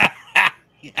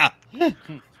 Yeah.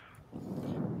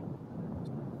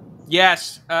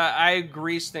 Yes, I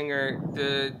agree, Stinger.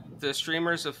 The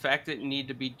streamers affected need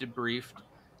to be debriefed.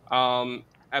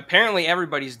 Apparently,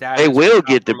 everybody's data. They will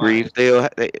get debriefed.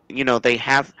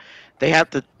 They have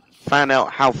to find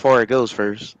out how far it goes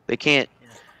first. They can't,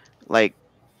 you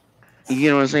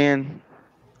know what I'm saying?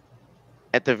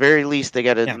 At the very least, they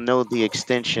got to know the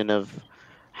extension of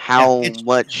how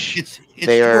much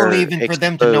they are too early even for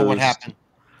them to know what happened.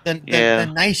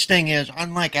 The nice thing is,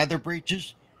 unlike other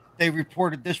breaches, they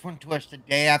reported this one to us the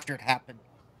day after it happened.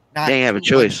 Not they have a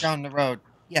choice down the road.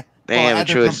 Yeah, they have a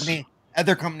choice.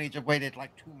 Other companies have waited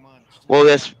like 2 months. Well,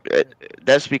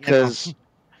 that's because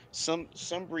some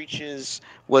breaches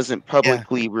wasn't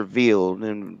publicly revealed,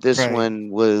 and this one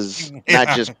was not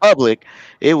just public;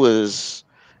 it was.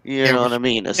 You know what I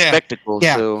mean? A spectacle.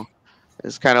 Yeah. So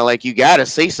it's kind of like you got to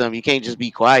say something. You can't just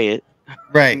be quiet.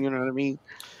 Right. You know what I mean?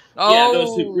 Oh. Yeah,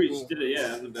 those two breaches did it.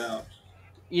 Yeah, no doubt.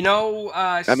 You know,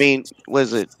 I mean,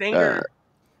 was it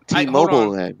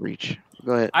T-Mobile that breach?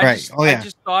 Go ahead. I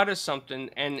just thought of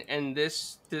something, and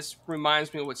this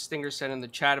reminds me of what Stinger said in the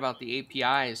chat about the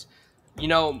APIs. You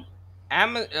know,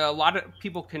 a lot of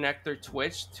people connect their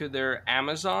Twitch to their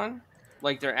Amazon,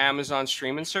 like their Amazon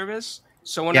streaming service.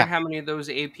 So I wonder how many of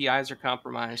those APIs are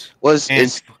compromised. Well,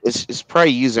 it's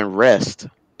probably using REST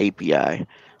API,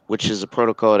 which is a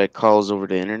protocol that calls over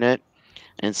the internet.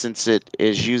 And since it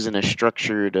is using a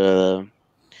structured,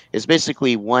 it's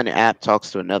basically one app talks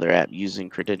to another app using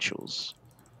credentials,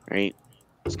 right?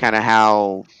 It's kind of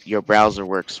how your browser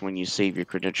works when you save your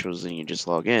credentials and you just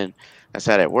log in. That's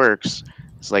how that works.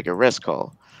 It's like a REST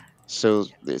call. So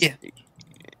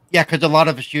Yeah, because a lot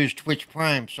of us use Twitch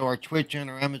Prime, so our Twitch and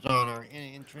our Amazon are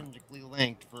intrinsically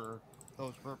linked for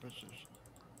those purposes.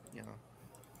 You know,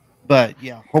 but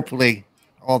yeah, hopefully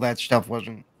all that stuff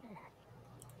wasn't.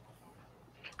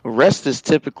 Rest is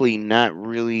typically not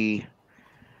really.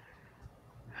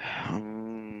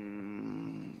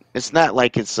 It's not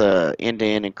like it's a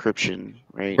end-to-end encryption,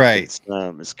 right? Right.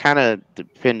 It's kind of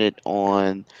dependent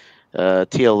on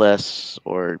TLS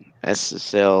or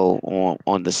SSL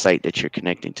on the site that you're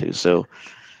connecting to. So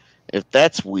if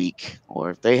that's weak or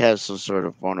if they have some sort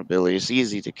of vulnerability, it's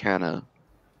easy to kind of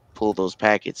pull those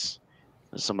packets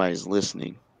if somebody's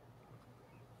listening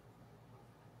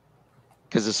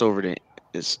because it's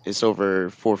over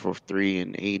 443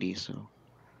 and 80. So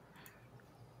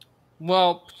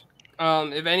Well,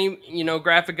 if any,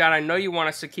 graphic god, I know you want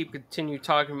us to continue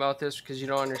talking about this because you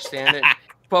don't understand it,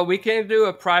 but we can do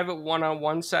a private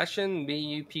one-on-one session, me,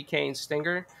 you, PK, and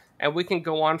Stinger, and we can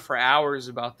go on for hours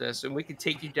about this, and we can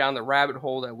take you down the rabbit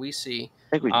hole that we see.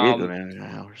 I think we did go down to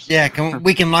hours. Yeah,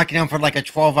 we can lock it down for like a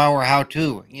 12-hour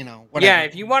how-to, whatever. Yeah,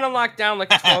 if you want to lock down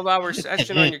like a 12-hour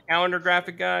session on your calendar,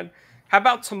 graphic god, how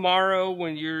about tomorrow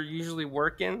when you're usually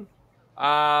working?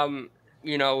 It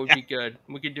would be good.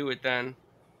 We could do it then.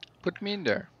 Put me in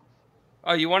there.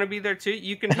 Oh, you want to be there too?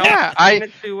 You can help Yeah, explain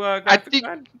it to graphic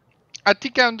god? I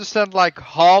think I understand like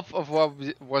half of what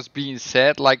was being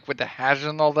said, like with the hash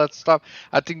and all that stuff.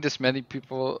 I think there's many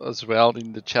people as well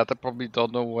in the chat that probably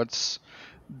don't know what's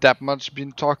that much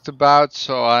been talked about.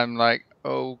 So I'm like,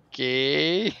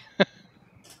 okay.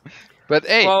 But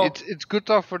hey, Well, it's good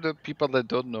talk for the people that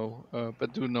don't know,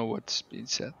 but do know what's being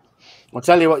said. I'll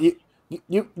tell you what,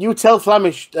 you tell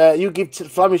Flamish, you give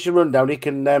Flamish a rundown. He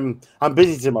can. I'm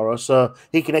busy tomorrow, so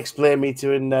he can explain me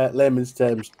to in layman's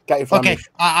terms. Get your Flamish. Okay,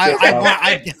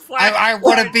 I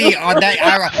want to be on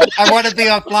that. I want to be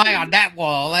a fly on that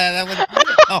wall.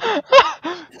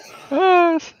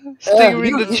 Stinger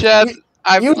in the chat.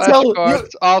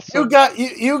 Awesome.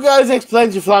 You guys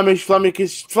explain to Flamish.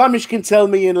 Flamish can tell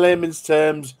me in layman's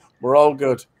terms. We're all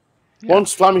good. Yeah.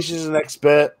 Once Flamish is an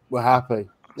expert, we're happy.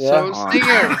 Yeah. So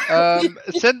Stinger,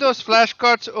 send those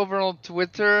flashcards over on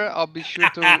Twitter. I'll be sure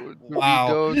to read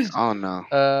those. Oh no.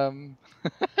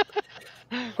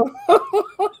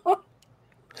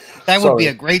 That would be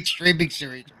a great streaming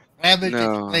series. Flamish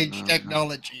explains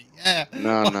technology. Yeah.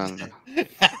 No.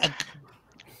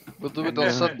 We'll do it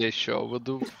on Sunday show. We'll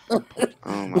do. Oh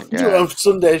my god. Do it on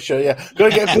Sunday show. Yeah.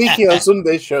 Gotta get Peaky on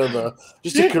Sunday show though,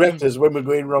 just to correct us when we're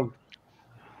going wrong.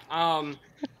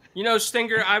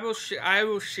 Stinger, I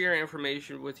will share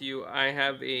information with you. I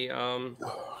have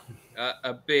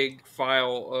a big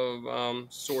file of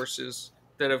sources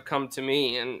that have come to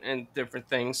me and different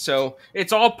things. So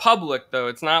it's all public though.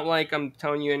 It's not like I'm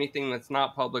telling you anything that's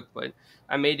not public, but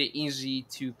I made it easy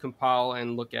to compile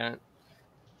and look at.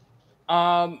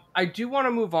 I do want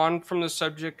to move on from the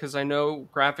subject because I know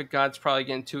Graphic God's probably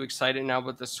getting too excited now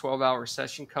with this 12-hour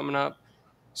session coming up.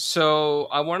 So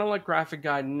I want to let Graphic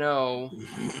God know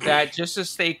that just to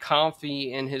stay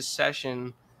comfy in his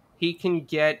session, he can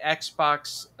get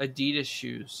Xbox Adidas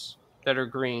shoes that are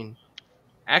green.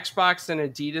 Xbox and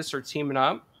Adidas are teaming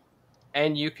up,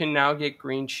 and you can now get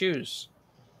green shoes.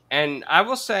 And I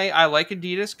will say I like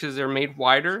Adidas because they're made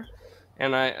wider,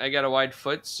 and I got a wide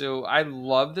foot, so I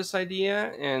love this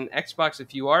idea. And Xbox,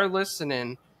 if you are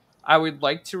listening, I would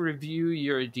like to review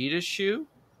your Adidas shoe.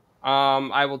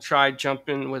 I will try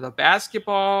jumping with a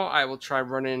basketball. I will try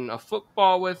running a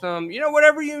football with them.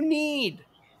 Whatever you need,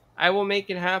 I will make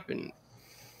it happen.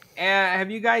 Have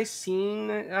you guys seen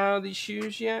these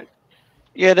shoes yet?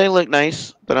 Yeah, they look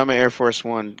nice, but I'm an Air Force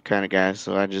One kind of guy,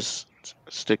 so I just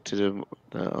stick to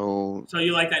the old. So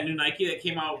you like that new Nike that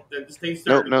came out? They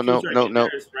No.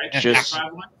 Right? Just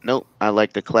nope. I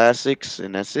like the classics,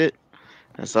 and that's it.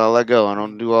 That's all I go. I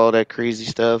don't do all that crazy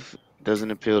stuff. It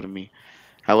doesn't appeal to me.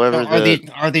 However,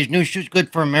 are these new shoes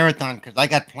good for a marathon? Because I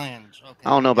got plans. Okay.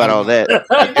 I don't know about all that.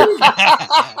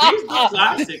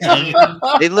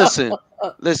 Hey, listen.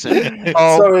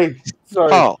 Paul, Sorry.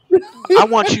 Paul, I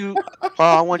want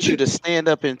you to stand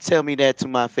up and tell me that to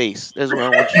my face. That's what I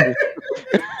want you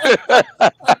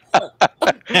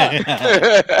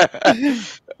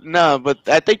to. No, but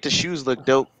I think the shoes look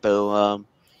dope though.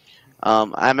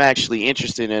 I'm actually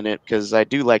interested in it because I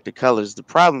do like the colors. The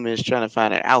problem is trying to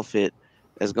find an outfit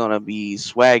that's gonna be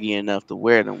swaggy enough to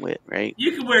wear them with, right?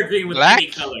 You can wear green with any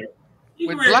color. You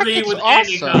can wear green with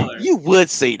any color. You would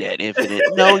say that, Infinite.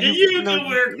 No, you can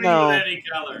wear green with any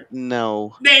color.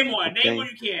 No. Name one. Name one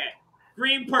you can't.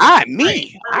 Green, purple.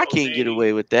 I can't get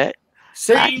away with that.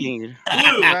 Green,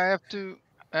 blue. I have to.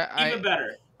 Even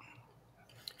better.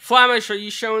 Flamish, are you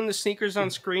showing the sneakers on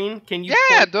screen? Can you?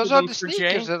 Yeah, point those to are them the for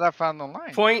sneakers Jay? that I found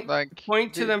online.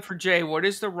 Point to them for Jay. What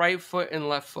is the right foot and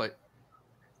left foot?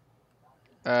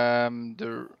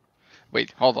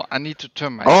 Wait, hold on. I need to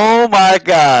turn my. Oh my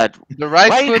God! The right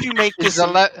Why foot did you make is this? the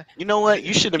left. You know what?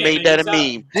 You should have Can't made make that a this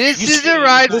up. meme. This You is should- the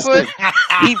right listen, foot,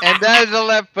 He and that is the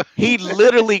left foot. he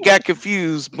literally got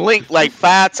confused, blinked like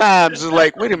 5 times. Was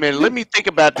like, wait a minute, let me think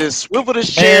about this. Swivel the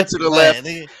chair to the left.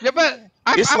 Yeah, but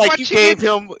It's I'm like you watching gave it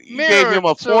him mirrored,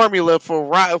 a so formula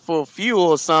for fuel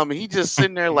or something. He just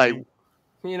sitting there like,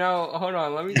 You know, hold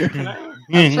on. Let me. Can I?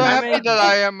 I'm so Can I happy make- that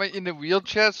I am in a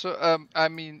wheelchair. So I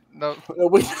mean, no. oh,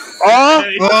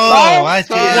 Oh, I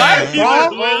see. What? Oh,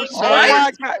 oh sorry.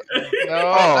 my God. No,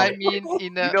 Oh. I mean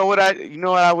in a. You know what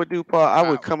I would do, Paul? I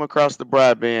would Wow. come across the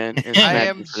broadband and I smack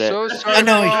am you for that. so I sorry,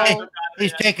 know Paul.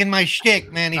 he's taking my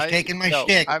shtick, man. He's taking my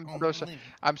shtick.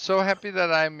 I'm so happy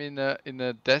that I'm in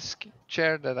a desk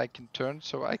chair that I can turn,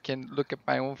 so I can look at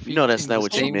my own feet. You know that's in not the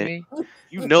what you same meant. way.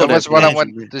 You know That that's was what I not what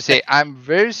you wanted meant. to say. I'm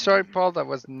very sorry, Paul. That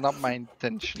was not my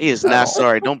intention. He is at not all.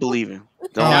 sorry. Don't believe him. No,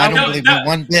 Don't. I No, don't believe no. you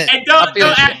one bit. And don't feel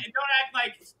act ashamed.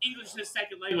 like English is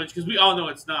second language because we all know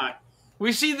it's not.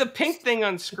 We see the pink thing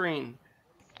on screen.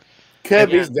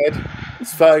 Kirby's dead.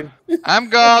 It's fine. I'm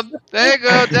gone. There you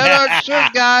go. There are shoes,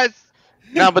 guys.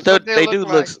 No, but That's what they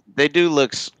look do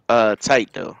look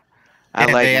tight though. I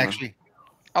Yeah, like they them. actually.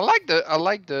 I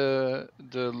like the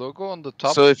logo on the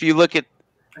top. So if you look at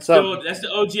That's, So- that's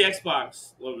the OG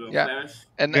Xbox logo. Yeah. Flash.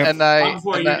 and Yep. and I Long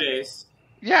before and your I- days.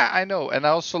 yeah, I know. And I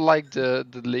also like the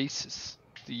laces,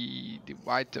 the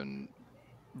white and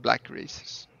black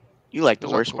laces. you like the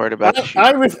Those are worst cool. part about the shoe.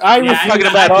 I Yeah, talking I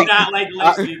about do the- not like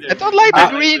lace I- either. I don't like the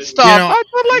I- green stuff. know- I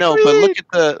don't like No, green.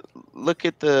 but look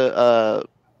at the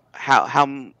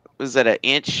how was that an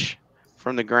inch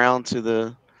from the ground to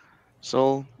the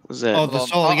sole? Was that Oh, Hold the on.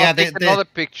 sole. I'll Yeah, take another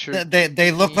picture.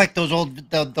 they look like those old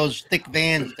those thick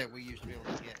Vans that we used to be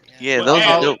able to get. Yeah, But, those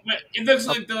hey, are dope. it looks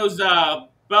like those bell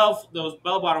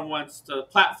bottom ones, the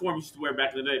platform you used to wear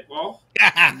back in the day, Paul.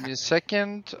 Give me a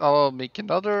second. I'll make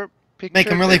another picture. Make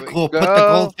them really There we cool. Put the go.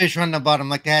 goldfish on the bottom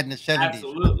like they had in the 70s.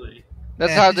 Absolutely.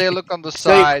 That's Yeah. how they look on the See,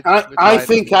 side. with I light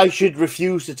think on I should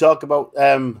refuse to talk about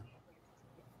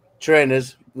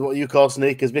trainers, what you call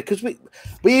sneakers, because we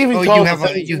even Oh, call you have the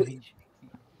a, things-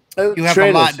 you have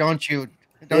trainers. a lot, don't you?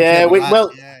 Don't you Yeah, have a we, lot?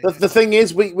 well, Yeah, the thing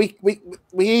is, we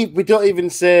don't even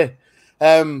say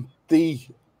the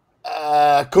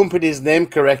company's name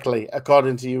correctly,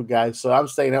 according to you guys. So I'm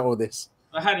staying out of this.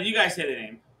 But how did you guys say the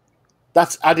name?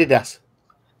 That's Adidas.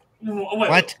 Wait,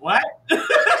 What? What?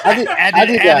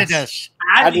 Adidas.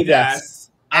 Adidas.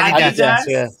 Adidas,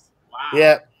 yeah. Wow.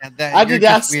 Yeah, You're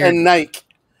just Adidas weird. and Nike.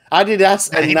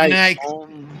 Adidas and Nike.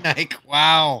 Nike.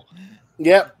 Wow.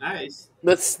 Yep, Nice.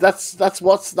 that's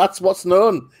what's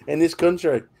known in this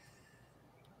country.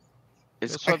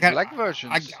 It's Those are got- black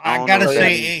versions. I don't gotta know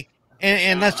say,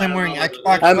 unless I'm wearing I don't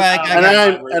know. Xbox I'm, flag,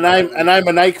 I'm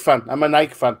a Nike fan. I'm a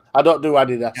Nike fan. I don't do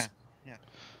Adidas. Yeah.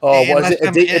 Oh, what is it?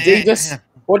 Adidas?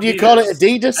 What do you call it?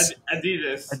 Adidas?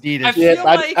 Adidas. Adidas. I Yeah, feel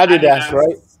like Adidas,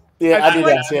 right? Yeah, I feel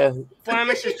like- Adidas. Yeah.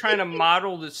 Flamish is trying to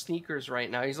model the sneakers right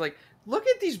now. He's like, look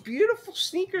at these beautiful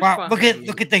sneakers. Wow, look behind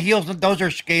at me." the heels. Those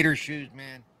are skater shoes,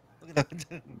 man. Look at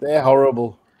the, They're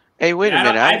horrible. Hey, wait Yeah, a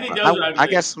minute! I think those are I ugly.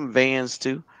 got some Vans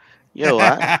too. Yo,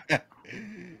 I,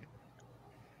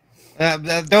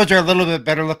 those are a little bit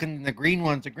better looking than the green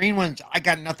ones. The green ones, I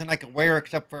got nothing I can wear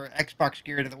except for Xbox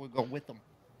gear that would go with them.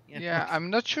 You know? Yeah, I'm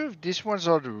not sure if these ones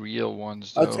are the real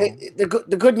ones I'll though.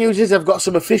 the good news is I've got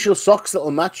some official socks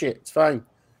that'll match it. It's fine.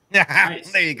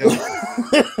 There you go.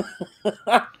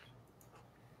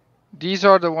 These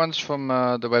are the ones from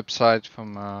the website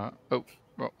from.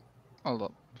 Hold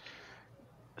on.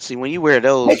 see when you wear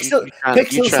those, Pixel, you trying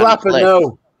Pixel to Slapper, flex.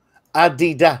 no.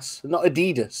 Adidas, not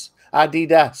Adidas.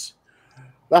 Adidas.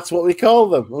 That's what we call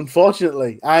them.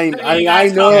 Unfortunately, I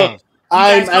know.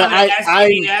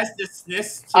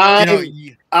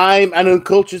 I'm an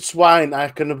uncultured swine. I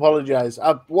can apologize.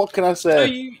 What can I So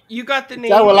say? you got the name.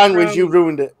 It's our language. from- You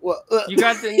ruined it. You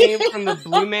got the name from the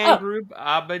Blue Man Group,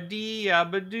 Abadi,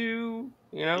 Abadoo.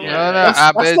 You know, Yeah. No, That's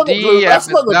not the Abadi, Blue. That's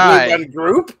not the Blue Abadai. Man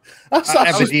Group. That's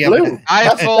just Abadi, Blue. Abadi.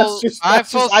 iPhone, that's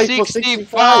iPhone just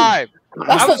 65. That's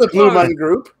I not was the Blue close. Man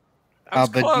Group. I was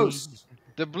Abadi. close.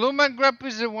 The Blue Man Group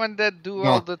is the one that do No,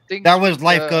 all the things. That was with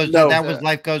life the- goes. no. That was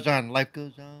life goes on. Life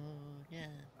goes on. Yeah.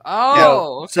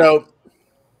 Oh, okay. So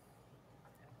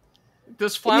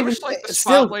Does Flamish even- like the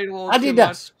still, spotlight a little too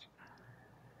Adidas.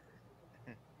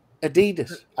 much?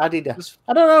 Adidas.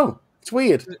 I don't know. It's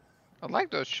weird. I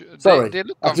like those shoes. Sorry, They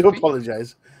look I have to comfy.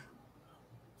 apologize.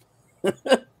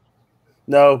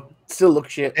 No, still look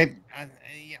shit. Yeah.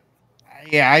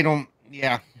 Yeah, I don't.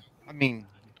 Yeah, I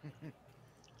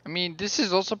mean, this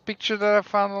is also a picture that I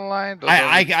found online. Don't know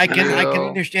I if it's I can real.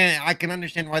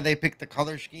 understand why they picked the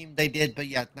color scheme they did, but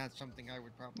yeah, it's not something I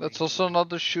would probably. That's also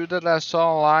another shoe that I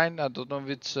saw online. I don't know if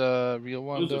it's a real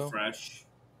one Those are though. fresh.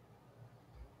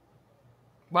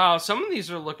 Wow, some of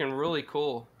these are looking really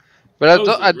cool. But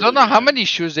Those I are don't really know how good. many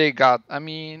shoes they got.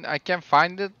 I can't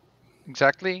find it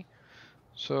exactly.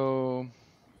 So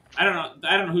I don't know.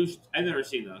 I don't know who's. I've never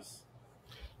seen those.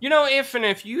 You know,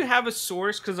 if you have a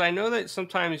source, because I know that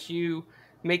sometimes you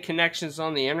make connections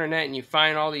on the internet and you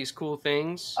find all these cool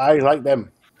things. I like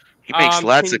them. He makes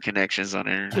lots Can of connections on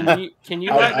there. can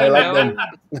you let I me like them. know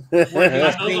where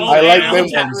these Those things old I like AOL them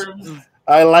are? chat ones. rooms.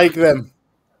 I like them.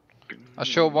 I'll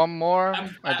show one more.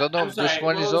 I don't know I'm if this sorry.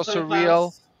 one What is was also the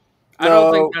real. class? I don't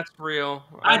think No, that's real.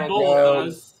 I I had don't both think of so. no.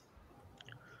 those.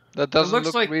 That It doesn't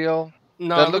looks look like real.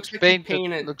 no, That it looks looks like you painted.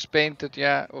 painted. Looks painted,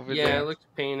 yeah, over Yeah, it there. looks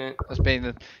painted. That's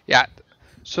painted. Yeah.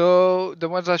 So the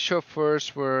ones I showed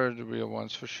first were the real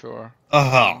ones for sure.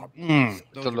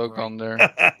 With the Those are logo bright. on there.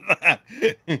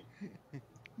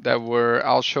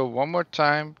 I'll show one more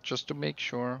time just to make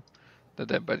sure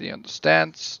that everybody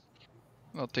understands.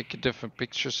 I'll take a different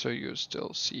picture so you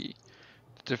still see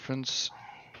the difference.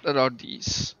 That are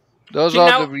these. Those Okay,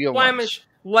 are the now real ones. Flamish,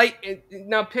 like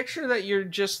now picture that you're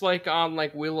just like on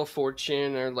like Wheel of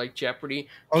Fortune or like Jeopardy.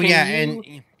 Oh yeah, and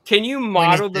Can you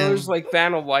point model at those them. like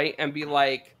Vanna White and be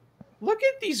like, look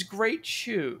at these great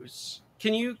shoes?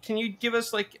 Can you give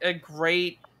us like a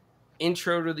great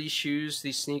intro to these shoes,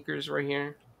 these sneakers right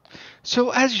here?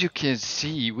 So as you can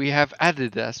see, we have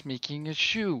Adidas making a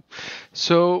shoe.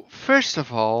 So first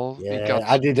of all, we Yeah, got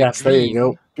the Adidas. There you green.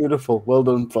 go. Beautiful. Well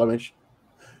done, Flemish.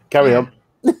 Carry Yeah, on.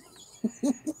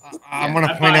 I'm yeah. gonna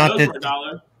I'd point buy out those for that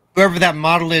 $1. whoever that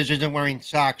model is isn't wearing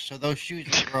socks, so those shoes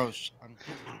are gross.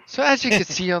 So as you can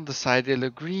see on the side, they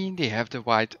look green. They have the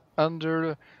white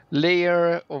under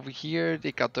layer over here.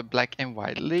 They got the black and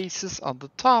white laces on the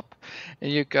top,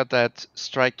 and you got that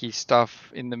striky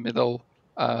stuff in the middle.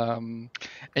 And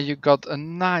you got a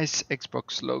nice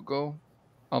Xbox logo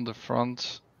on the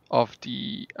front of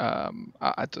the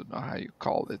I don't know how you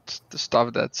call it, the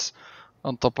stuff that's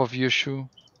on top of your shoe.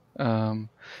 Um,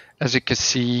 as you can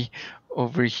see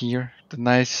over here, the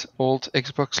nice old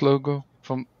Xbox logo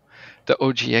from the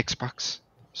OG Xbox.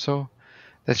 So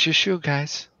that's your shoe,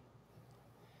 guys.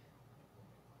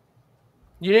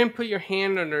 You didn't put your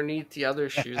hand underneath the other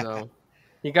shoe though.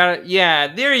 You got it. Yeah,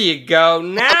 there you go.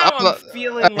 Now Hold I'm on,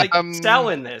 feeling like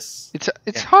selling this. it's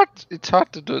Yeah. hard. It's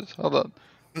hard to do it. Hold on,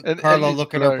 and Carlo, it's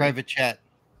look at our blurry. private chat.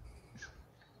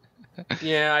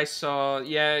 Yeah, I saw.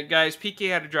 Yeah, guys, PK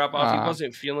had to drop off. He Ah.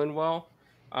 wasn't feeling well,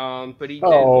 but he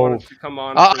did Oh, want to come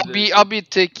on I'll for I'll be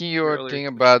taking the your earlier thing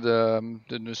session. about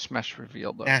the new Smash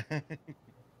reveal though. Yeah.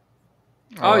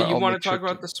 Oh, you I'll want to make sure talk to.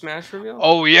 about the Smash reveal?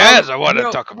 Oh yes, I want to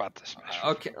No. talk about the Smash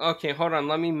reveal. Okay, hold on.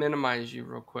 Let me minimize you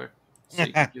real quick so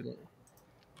you can do that.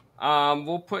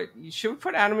 We'll put. Should we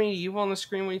put Adam and Eve on the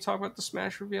screen when you talk about the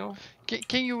Smash reveal?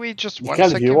 Can you wait just you one can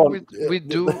if you second want.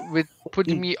 with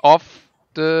putting me off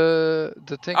the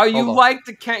thing? Oh, Hold you on. like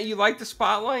the you like the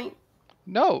spotlight?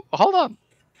 No, hold on.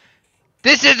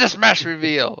 This is the Smash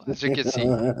reveal, as you can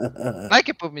see. I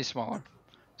can put me smaller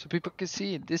so people can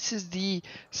see it. This is the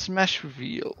Smash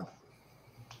reveal.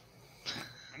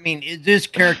 I mean, is this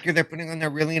character they're putting on there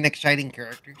really an exciting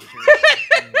character?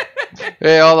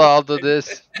 Hey, hold on, I'll do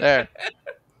this. There.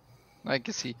 I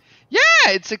can see. Yeah,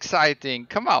 it's exciting.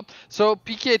 Come on. So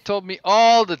PK told me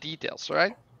all the details,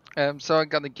 right? So I'm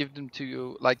gonna give them to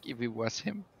you like if it was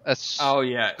him. As Oh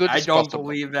yeah, good I as don't possible.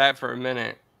 believe that for a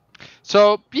minute.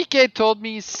 So PK told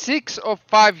me 6 or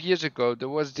 5 years ago there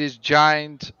was this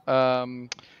giant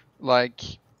like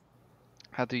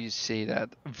how do you say that,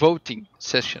 voting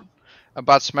session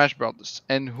about Smash Brothers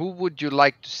and who would you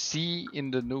like to see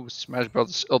in the new Smash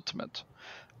Brothers Ultimate,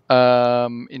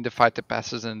 in the fighter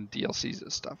passes and DLCs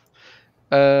and stuff,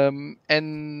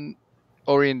 and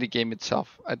or in the game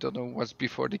itself. I don't know what's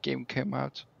before the game came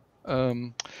out,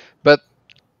 but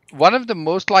one of the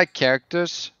most liked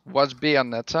characters was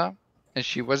Bayonetta, and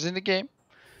she was in the game.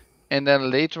 And then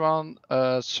later on,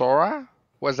 Sora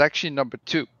was actually number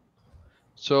 2.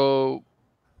 So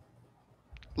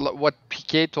what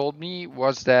PK told me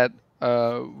was that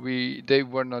they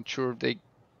were not sure if they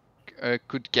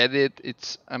could get it.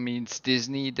 It's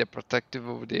Disney, they're protective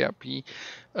over the IP.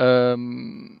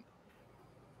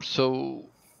 So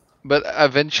but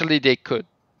eventually they could,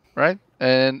 right?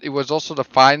 And it was also the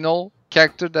final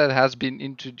character that has been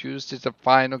introduced. It's the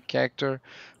final character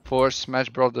for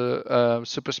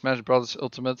Super Smash Bros.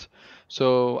 Ultimate.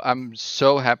 So I'm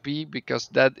so happy because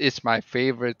that is my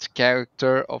favorite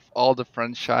character of all the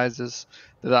franchises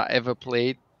that I ever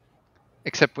played,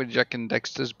 except with Jack and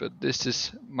Dexter's. But this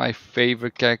is my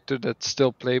favorite character that's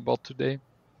still playable today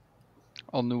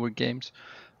on newer games.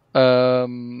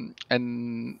 And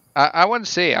I want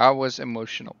to say I was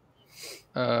emotional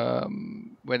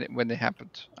when it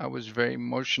happened. I was very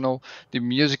emotional. The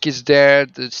music is there,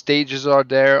 the stages are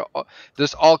there.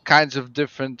 There's all kinds of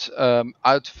different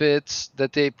outfits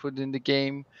that they put in the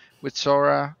game with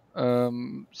Sora.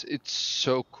 It's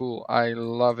so cool. I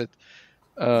love it.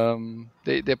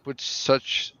 They put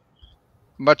such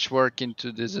much work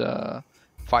into this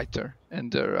fighter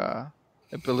and their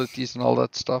abilities and all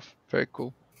that stuff. Very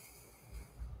cool.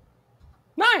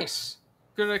 Nice.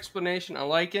 Good explanation. I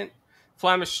like it.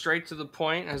 Flam is straight to the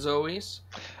point as always.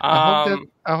 I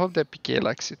hope that PK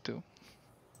likes it too.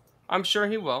 I'm sure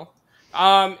he will.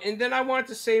 And then I wanted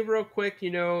to say real quick,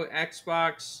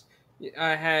 Xbox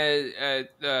had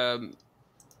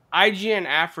IGN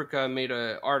Africa made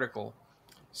an article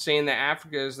saying that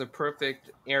Africa is the perfect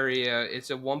area.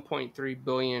 It's a 1.3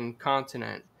 billion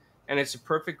continent, and it's a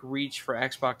perfect reach for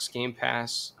Xbox Game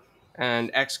Pass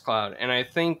and xCloud. And I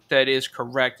think that is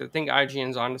correct. I think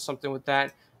IGN's onto something with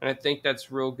that. And I think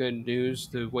that's real good news,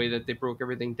 the way that they broke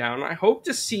everything down. I hope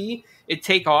to see it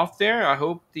take off there. I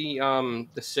hope the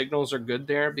signals are good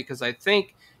there, because I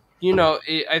think,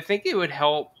 I think it would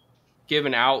help give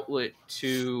an outlet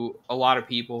to a lot of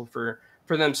people for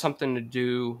them something to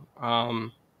do.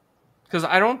 Because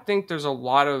I don't think there's a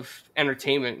lot of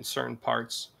entertainment in certain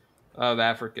parts of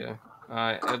Africa,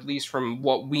 at least from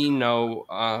what we know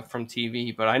from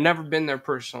TV. But I've never been there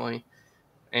personally,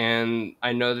 and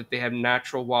I know that they have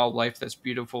natural wildlife that's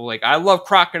beautiful. Like, I love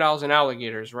crocodiles and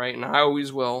alligators, right? And I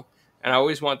always will, and I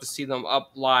always want to see them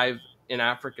up live in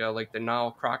Africa, like the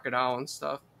Nile crocodile and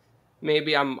stuff.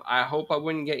 Maybe I hope I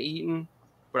wouldn't get eaten,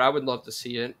 but I would love to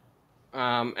see it.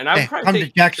 And I would probably come to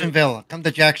Jacksonville. Come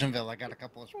to Jacksonville. I got a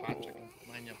couple of spots I can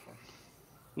line you up for.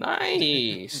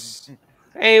 Nice.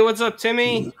 Hey, what's up,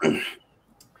 Timmy?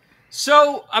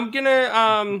 So I'm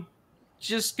gonna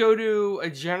just go to a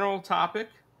general topic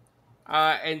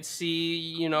and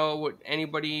see, what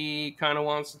anybody kind of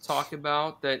wants to talk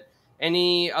about. That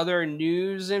any other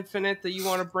news, Infinite, that you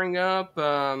want to bring up?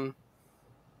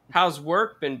 How's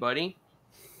work been, buddy?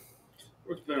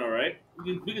 Work's been all right.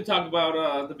 We can talk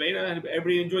about the beta. And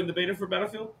everybody enjoying the beta for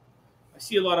Battlefield? I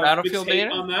see a lot of Battlefield big hate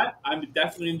beta on that. I'm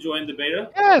definitely enjoying the beta.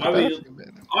 Yeah,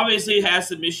 Obviously, it has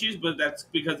some issues, but that's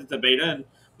because it's a beta,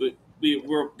 and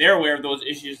they're aware of those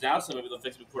issues now. So maybe they'll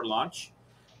fix it before launch.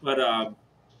 But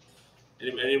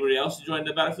anybody else enjoying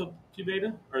the Battlefield 2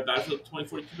 beta or Battlefield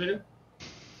 2042 beta?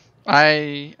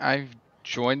 I've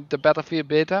joined the Battlefield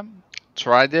beta,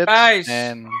 tried it,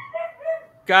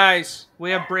 Guys, we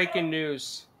have breaking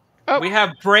news. Oh. We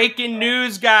have breaking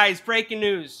news, guys. Breaking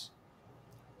news.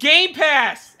 Game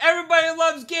Pass. Everybody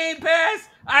loves Game Pass.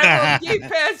 I love Game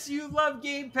Pass. You love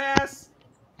Game Pass.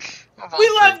 We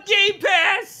love Game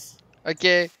Pass.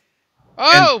 Okay.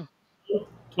 Oh.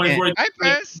 24. Hi,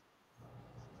 Pass.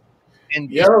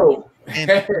 Yo.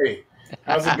 Hey.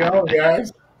 How's it going,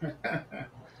 guys?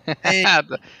 Hey.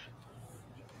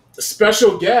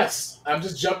 Special guest. I'm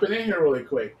just jumping in here really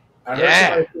quick. I heard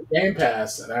somebody say Game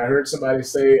Pass, and I heard somebody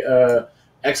say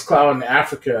xCloud in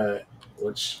Africa,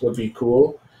 which would be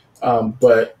cool.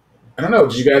 But I don't know.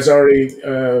 Did you guys already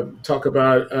talk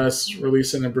about us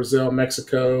releasing in Brazil,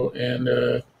 Mexico,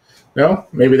 and no?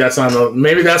 Maybe that's on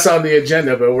the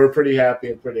agenda. But we're pretty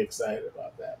happy and pretty excited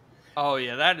about that. Oh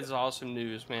yeah, that is awesome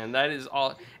news, man. That is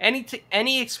all.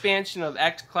 Any expansion of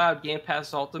xCloud Game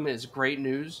Pass Ultimate is great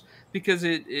news, because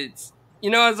it's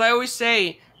as I always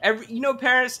say.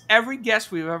 Paris, every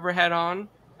guest we've ever had on,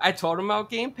 I told him about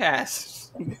Game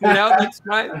Pass. That's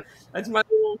my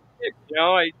little tip.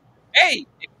 Hey,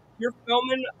 if you're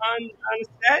filming on a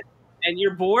set and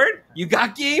you're bored, you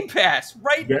got Game Pass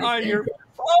right on your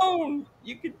phone.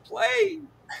 You can play.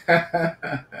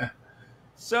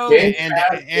 So and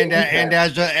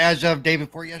as of day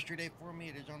before yesterday for me,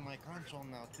 it is on my console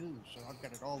now too. So I've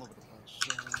got it all over the place.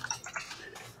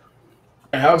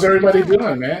 How's everybody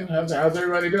doing, man? How's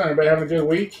everybody doing? Everybody having a good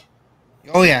week?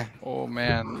 Oh yeah. Oh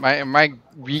man, my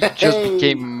week just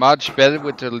became much better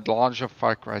with the launch of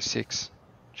Far Cry 6.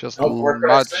 Just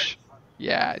much.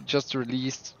 Yeah, just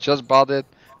released, just bought it.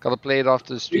 Gotta play it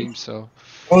after the stream. So.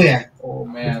 Oh yeah. Oh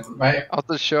man, after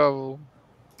the show.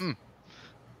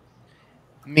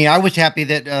 I was happy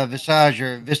that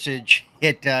Visage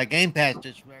hit Game Pass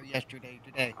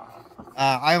today.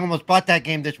 I almost bought that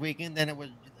game this weekend. Then it was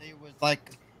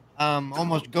like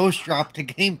almost ghost dropped to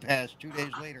Game Pass 2 days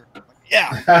later. Like,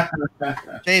 yeah,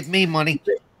 save me money.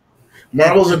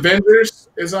 Marvel's Avengers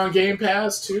is on Game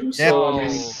Pass too. So I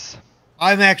mean,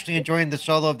 I'm actually enjoying the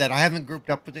solo of that. I haven't grouped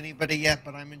up with anybody yet,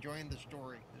 but I'm enjoying the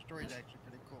story. The story's actually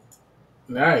pretty cool.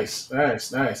 Nice.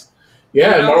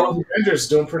 Yeah, Marvel's Avengers is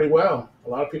doing pretty well. A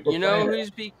lot of people. You know who's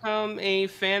become a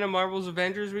fan of Marvel's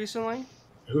Avengers recently?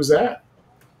 Who's that?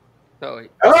 Oh,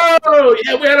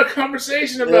 yeah, we had a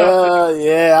conversation about that.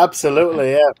 Yeah,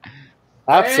 absolutely, yeah.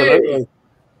 Absolutely. Hey.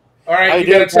 All right,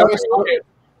 you gotta tell us.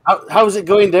 How's it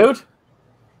going, dude?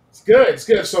 It's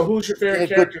good. So who's your favorite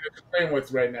character that you're playing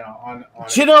with right now? On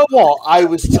Do you know what? I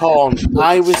was torn.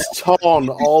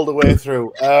 All the way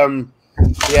through.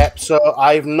 So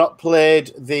I've not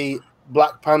played the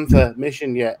Black Panther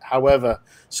mission yet. However,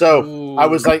 I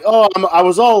was like, I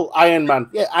was all Iron Man.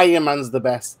 Yeah, Iron Man's the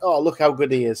best. Oh, look how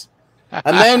good he is.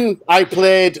 And then I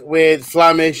played with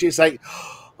Flamish. It's like,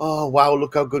 oh, wow,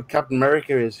 look how good Captain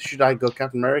America is. Should I go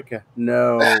Captain America?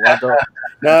 No, I don't.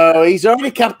 No, he's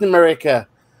already Captain America.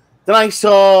 Then I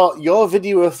saw your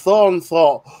video of Thor and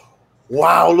thought,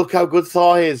 wow, look how good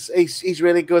Thor is. He's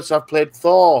really good. So I've played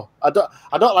Thor. I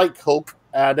don't like Hulk.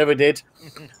 I never did.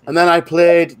 And then I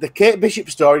played the Kate Bishop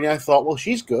story, and I thought, well,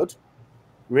 she's good.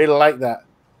 Really like that.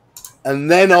 And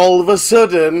then all of a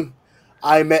sudden,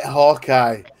 I met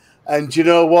Hawkeye. And you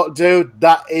know what, dude?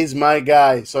 That is my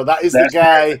guy. So that's the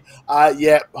guy.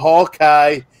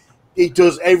 Hawkeye. He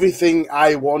does everything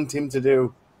I want him to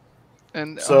do.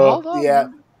 And so, hold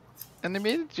on. And I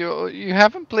mean, you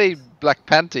haven't played Black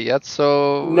Panther yet,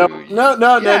 so no. There's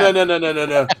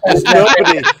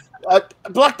nobody.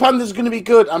 Black Panther's going to be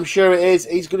good. I'm sure it is.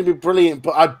 He's going to be brilliant,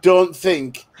 but I don't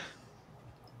think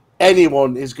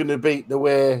anyone is going to beat the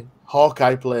way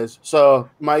Hawkeye plays. So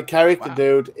my character,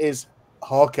 dude, is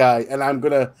Hawkeye, and I'm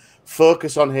going to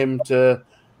focus on him to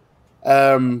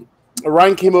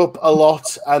rank him up a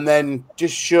lot, and then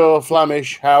just show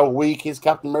Flamish how weak his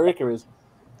Captain America is.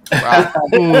 Wow.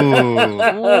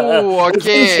 Ooh,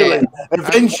 okay.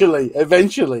 Eventually.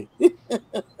 Okay.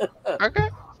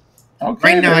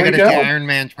 Right now, I gotta say Iron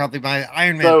Man's probably my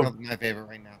favorite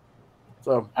right now.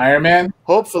 So Iron Man,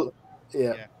 hopefully,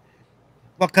 yeah.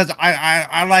 Well, because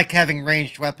I like having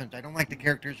ranged weapons. I don't like the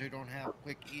characters who don't have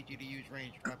quick, easy to use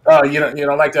ranged weapons. Oh, you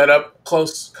don't like that up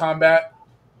close combat?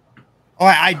 Oh,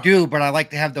 I do, but I like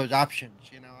to have those options.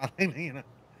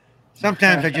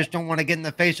 Sometimes I just don't want to get in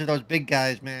the face of those big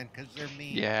guys, man, because they're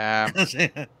mean. Yeah.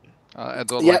 I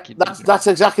don't like it. That's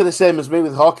exactly the same as me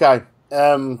with Hawkeye.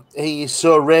 He's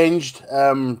so ranged.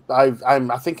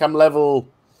 I think I'm level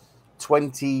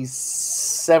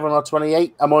 27 or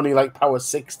 28. I'm only like power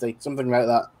 60, something like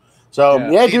that. So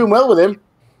doing well with him.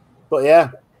 But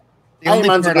yeah, the only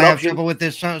part I have trouble with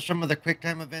is some of the quick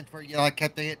time events where you have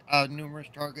to hit numerous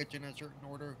targets in a certain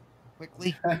order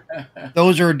quickly.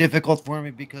 Those are difficult for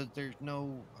me because there's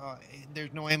no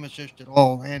aim assist at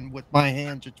all, and with my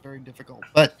hands it's very difficult.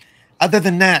 But other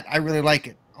than that, I really like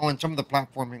it. Oh, and some of the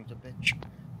platforming's a bitch.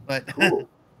 But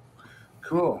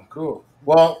cool.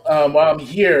 Well, while I'm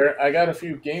here, I got a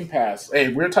few Game Pass.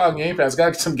 Hey, we're talking Game Pass.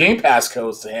 Got some Game Pass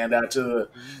codes to hand out to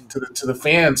the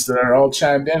fans that are all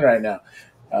chimed in right now.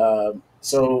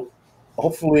 So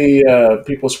hopefully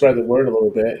people spread the word a little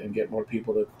bit and get more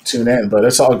people to tune in. But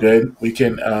it's all good. We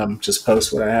can just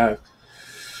post what I have.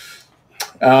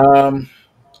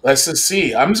 Let's just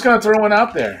see. I'm just gonna throw one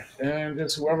out there, and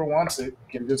just whoever wants it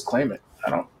can just claim it.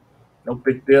 No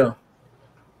big deal.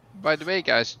 By the way,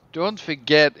 guys, don't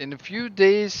forget, in a few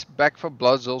days, Back 4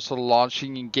 Blood's also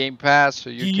launching in Game Pass, so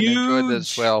you can enjoy that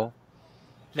as well.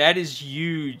 That is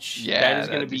huge. Yeah, that is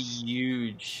going to be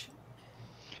huge.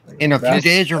 In a few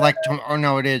days, or like,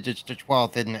 no, it is. It's the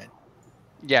 12th, isn't it?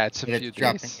 Yeah, it's a few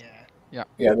days. Yeah.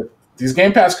 These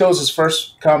Game Pass codes is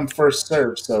first come, first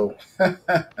served. So, and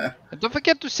don't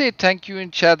forget to say thank you in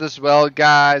chat as well,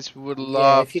 guys. We would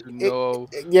love to know.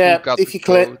 If you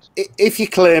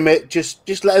claim it,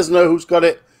 just let us know who's got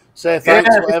it. Say thanks,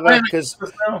 whatever. Because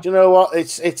you know what,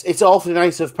 it's awfully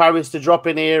nice of Paris to drop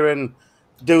in here and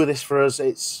do this for us.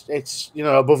 It's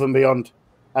above and beyond,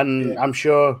 and I'm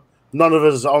sure none of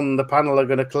us on the panel are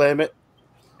going to claim it.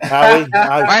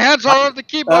 My hands are on the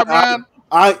keyboard, man.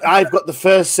 I've got the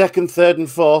first, second, third, and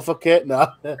fourth. Okay,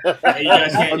 no. Hey, you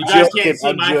guys can't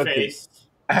see my face.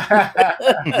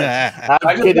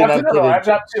 I'm kidding. I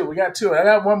dropped two. We got two. I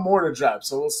got one more to drop,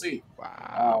 so we'll see.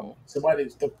 Wow. Somebody,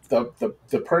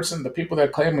 the person, the people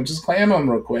that claim them, just claim them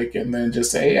real quick, and then just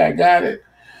say, "Hey, I got it."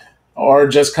 or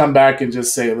just come back and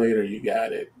just say later you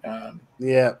got it.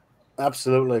 Yeah,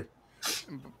 absolutely.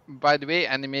 By the way,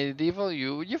 Animated Evil,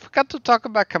 you forgot to talk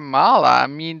about Kamala. I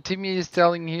mean, Timmy is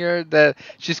telling here that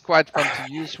she's quite fun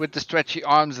to use with the stretchy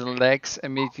arms and legs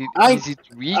and make it easy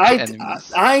to reach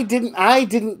enemies. I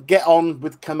didn't get on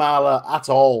with Kamala at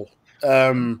all.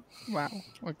 Wow.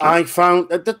 Okay. I found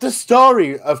that the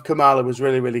story of Kamala was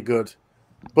really, really good,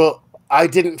 but I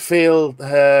didn't feel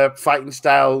her fighting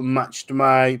style matched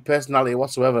my personality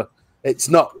whatsoever. It's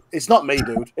not me,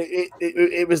 dude.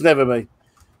 It was never me.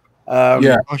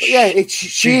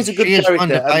 She is a good character. Fun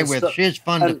to fight with. She is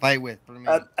fun to fight with for me.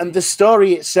 And the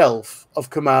story itself of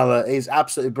Kamala is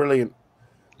absolutely brilliant.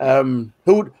 Who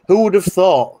would have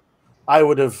thought I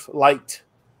would have liked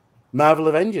Marvel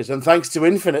Avengers? And thanks to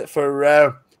Infinite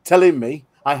for telling me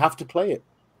I have to play it.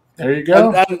 There you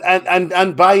go.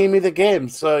 And buying me the game.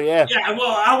 So yeah. Yeah,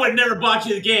 well, I would have never bought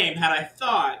you the game had I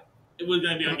thought it was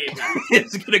going to be on Game Pass.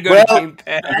 It's going to go to Game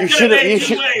Pass.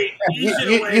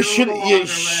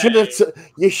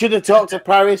 You should have talked to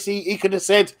Paris. He could have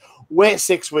said, "Wait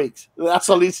 6 weeks." That's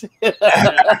all he said.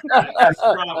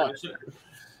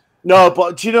 No,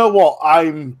 but do you know what?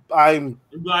 I'm glad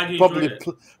you probably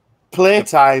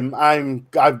playtime.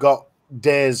 I've got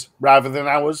days rather than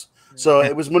hours. So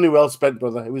it was money well spent,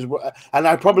 brother. It was, and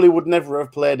I probably would never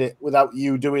have played it without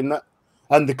you doing that,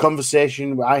 and the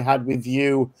conversation I had with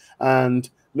you and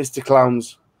Mr.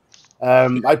 Clowns.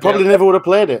 I probably never would have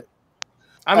played it.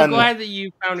 I'm glad that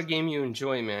you found a game you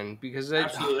enjoy, man, because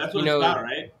absolutely, that's what it's about,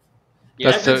 right?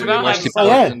 Yeah, that's the most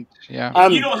important. Yeah.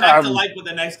 You don't have to like what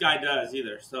the next guy does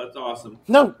either, so it's awesome.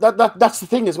 No, that's the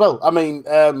thing as well. I mean,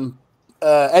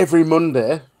 every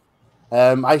Monday.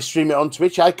 I stream it on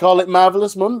Twitch. I call it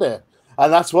Marvelous Monday,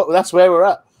 and that's where we're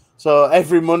at. So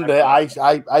every Monday, I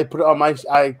put it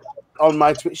on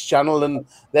my Twitch channel, and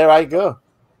there I go.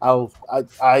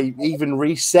 I even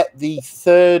reset the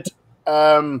third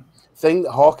thing,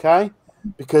 Hawkeye,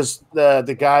 because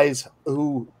the guys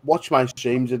who watch my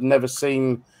streams had never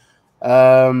seen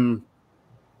the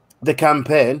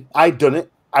campaign. I'd done it.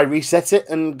 I reset it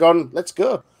and gone. Let's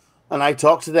go, and I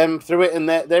talked to them through it, and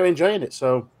they're enjoying it.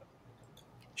 So.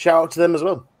 Shout out to them as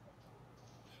well.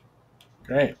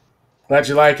 Great. Glad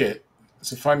you like it.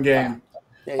 It's a fun game.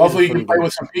 Yeah, hopefully you can play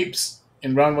with some peeps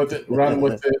and run with it, run on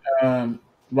the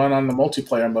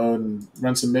multiplayer mode and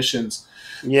run some missions.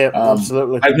 Yeah,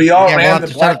 absolutely. Like we all ran the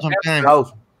Black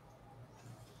Panther.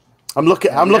 I'm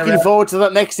looking forward to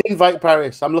that next invite,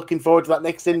 Paris. I'm looking forward to that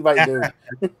next invite, dude.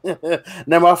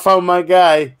 Now I found my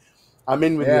guy. I'm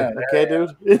in with you. Okay,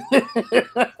 dude?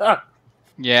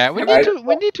 Yeah, we need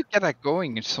to get that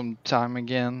going sometime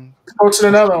again. Post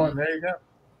another one. There you go.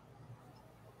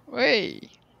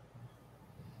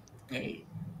 Hey.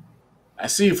 I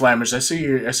see you, Flamish. I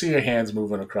see your hands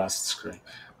moving across the screen.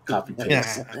 Copy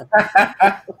paste.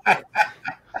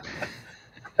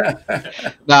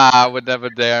 Nah, I would never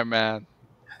dare, man.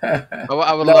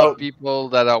 I would love people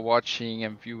that are watching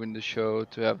and viewing the show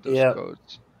to have those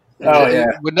codes.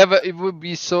 It would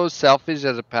be so selfish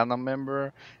as a panel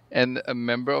member and a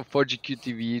member of 4GQ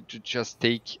TV to just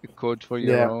take a code for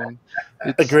your own.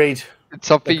 Agreed. It's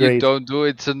something you don't do.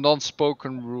 It's a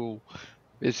non-spoken rule,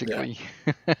 basically.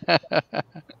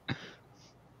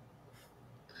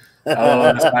 Yeah.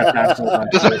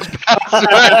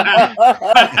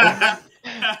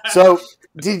 So,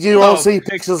 did you all see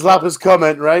Pixels Lab's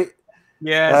comment, right?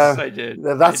 Yes, I did.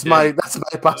 That's my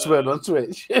password on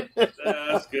Twitch.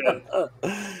 That's good.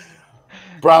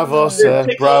 Bravo, sir.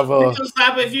 Bravo. Pixels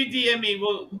Lab, if you DM me,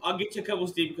 I'll get you a couple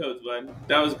Steam codes, bud.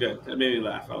 That was good. That made me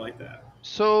laugh. I like that.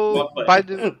 So, by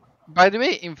the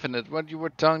way, Infinite, what you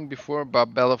were telling before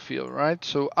about Battlefield, right?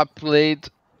 So I played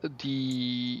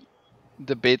the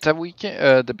beta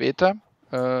weekend,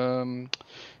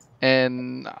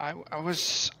 and I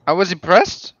was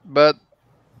impressed, but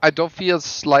I don't feel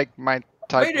it's like my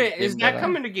type. Wait, is that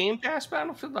coming to Game Pass,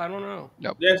 Battlefield? I don't know.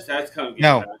 Nope. Yes, that's coming.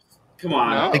 Game Pass. Come on.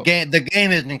 No. The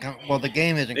game isn't coming. Well, the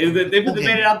game isn't. They made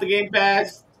it out the Game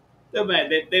Pass. No, man,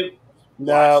 they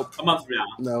no a month from now.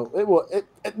 No,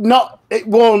 it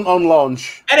won't on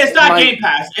launch. And it's not Game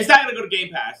Pass. It's not going to go to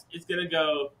Game Pass. It's going to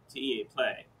go to EA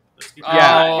Play.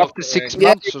 After 6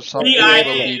 months or something,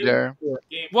 it'll be there.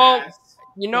 Well,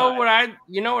 you know what I'd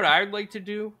like to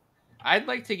do? I'd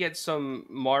like to get some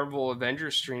Marvel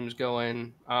Avengers streams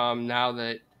going. Now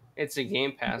that it's a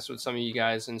Game Pass with some of you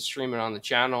guys and stream it on the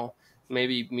channel.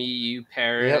 Maybe me, you,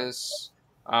 Paris.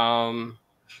 Random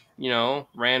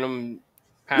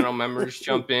panel members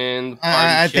jump in.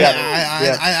 I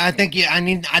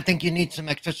think you need some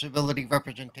accessibility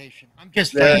representation. I'm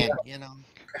just saying,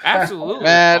 Absolutely,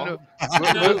 man.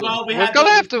 We're gonna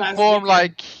have to form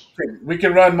like we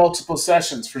can run multiple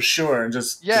sessions for sure, and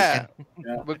just yeah.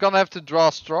 We're gonna have to draw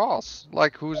straws.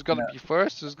 Like who's gonna be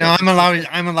first? Who's No, gonna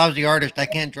I'm a lousy artist. I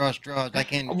can't draw straws. I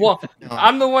can't. Well, No.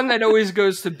 I'm the one that always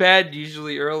goes to bed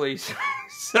usually early.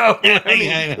 So I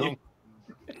mean, I know.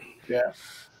 Yeah.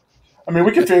 I mean,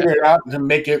 we can figure it out to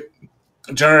make it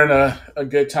during a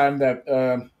good time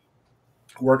that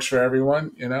works for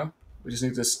everyone. You know, we just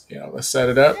need to let's set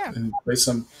it up and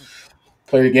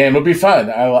play the game. It'll be fun.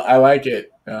 I like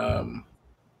it.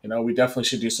 You know, we definitely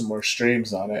should do some more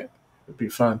streams on it. It'd be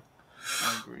fun.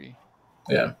 I agree.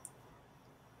 Yeah.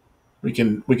 We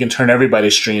can turn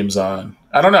everybody's streams on.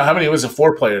 I don't know how many was it.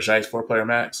 4 players, right? 4-player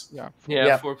max.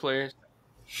 Yeah, 4 players.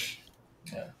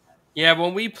 Yeah,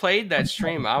 when we played that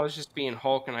stream, I was just being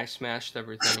Hulk and I smashed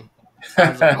everything.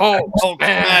 I was like, Hulk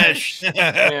smash!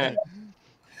 Yeah.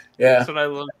 That's what I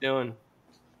love doing.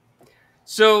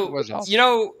 So, awesome. you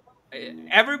know,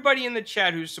 everybody in the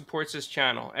chat who supports this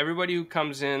channel, everybody who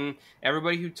comes in,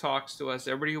 everybody who talks to us,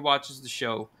 everybody who watches the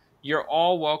show, you're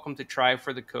all welcome to try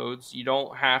for the codes. You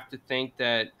don't have to think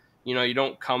that, you know, you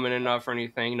don't come in enough or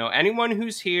anything. No, anyone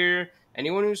who's here,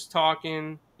 anyone who's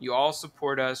talking, you all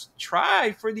support us.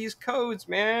 Try for these codes,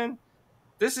 man.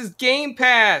 This is Game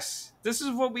Pass. This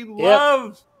is what we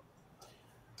love.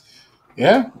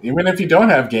 Yeah, even if you don't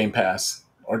have Game Pass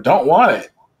or don't want it.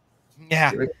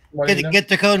 Yeah. Get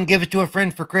the code and give it to a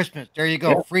friend for Christmas. There you go.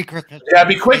 Yeah. Free Christmas. Yeah,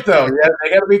 be quick though. Yeah, they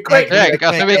gotta be quick. Yeah,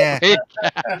 gotta be quick.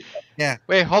 Yeah.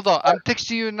 Wait, hold on. I'm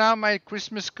texting you now my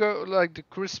Christmas code, like the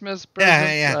Christmas present.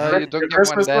 Yeah. You don't get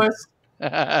Christmas one list?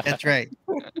 That's right.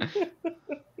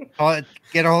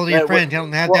 Get a hold of your friend. Tell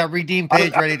him to have that redeem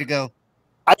page ready to go.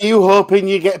 Are you hoping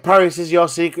you get Paris as your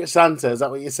secret Santa? Is that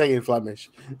what you're saying,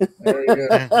 Flemish? There you go.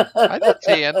 I didn't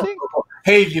say anything.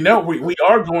 Hey, you know, we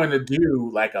are going to do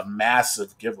like a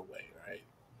massive giveaway, right?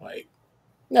 Like,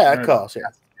 yeah, of course,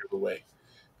 giveaway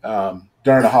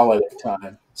during the holiday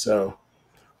time. So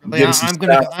I'm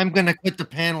gonna quit the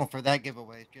panel for that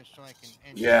giveaway just so I can.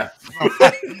 Yeah.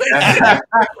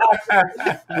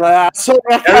 So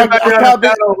I can't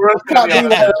be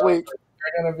that week.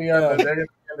 They're gonna be on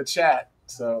the chat.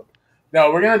 So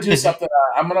no, we're gonna do something.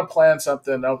 I'm gonna plan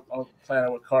something. I'll plan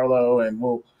it with Carlo, and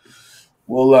we'll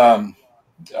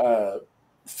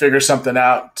figure something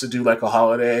out to do like a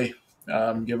holiday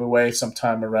giveaway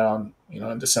sometime around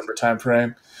in December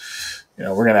timeframe. You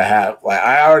know, we're gonna have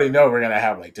I already know we're gonna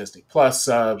have like Disney Plus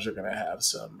subs. We're gonna have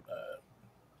some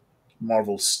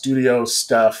Marvel Studio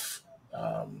stuff.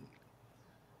 Of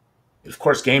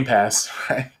course, Game Pass,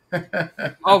 right?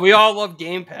 Oh, we all love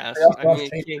Game Pass. I mean,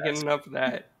 can't get enough of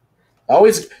that.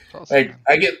 Always like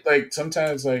I get like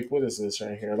sometimes like what is this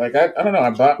right here? Like I don't know.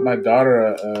 I bought my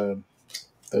daughter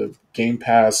the Game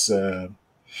Pass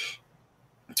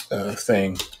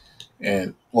thing,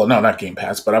 and well, no, not Game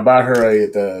Pass, but I bought her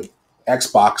the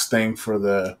Xbox thing for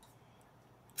the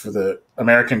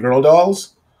American Girl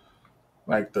dolls.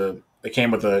 Like they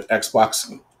came with the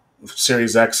Xbox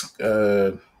Series X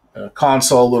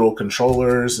console, little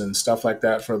controllers and stuff like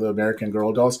that for the American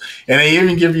Girl dolls, and they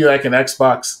even give you like an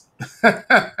Xbox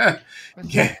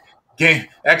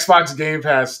Xbox Game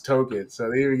Pass token. So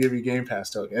they even give you Game Pass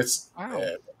token. It's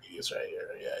it's right here.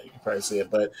 Yeah, you can probably see it,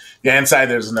 but yeah, inside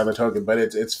there's another token. But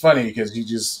it's funny because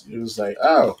it was like,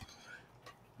 oh,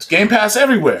 it's Game Pass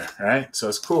everywhere, right? So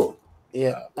it's cool.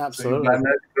 Yeah, absolutely. So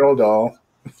American Girl doll,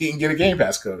 you can get a Game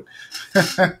Pass code.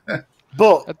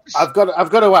 But I've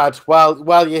got to add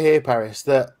while you're here, Paris,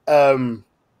 that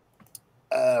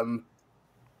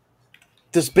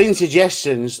there's been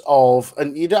suggestions of,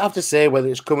 and you don't have to say whether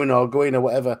it's coming or going or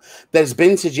whatever. There's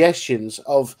been suggestions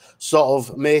of sort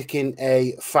of making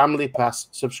a Family Pass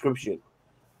subscription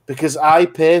because I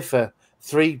pay for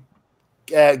 3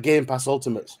 Game Pass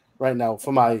Ultimates right now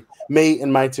for me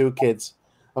and my 2 kids.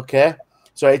 Okay,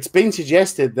 so it's been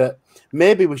suggested that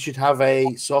maybe we should have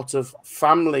a sort of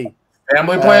family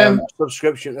plan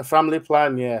subscription, a family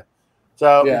plan. Yeah.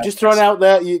 So just throwing out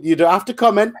there, you don't have to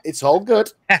comment. It's all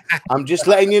good. I'm just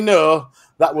letting you know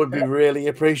that would be really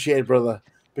appreciated, brother.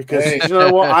 Because you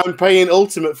know what, I'm paying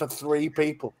Ultimate for 3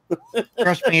 people.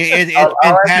 Trust me,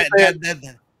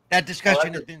 that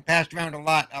discussion has been passed around a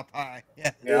lot up high.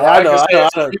 Yeah, I know.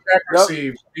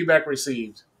 Feedback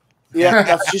received.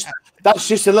 Yeah, that's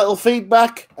just a little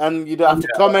feedback, and you don't have to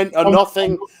comment or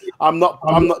nothing. I'm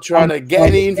not trying to get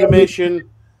any information.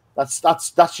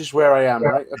 That's just where I am,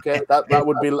 right? Okay, that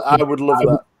would be. I would love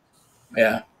that.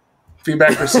 Yeah,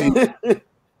 feedback received.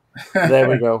 There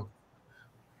we go.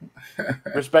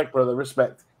 Respect, brother.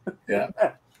 Respect. Yeah.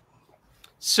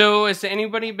 So, has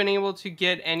anybody been able to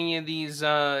get any of these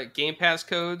Game Pass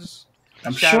codes?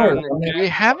 I'm Shout sure. out in the chat. We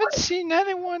haven't seen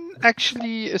anyone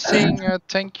actually saying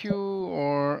thank you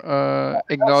or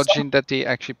acknowledging that they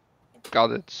actually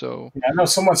got it. So Yeah, I know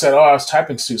someone said, "Oh, I was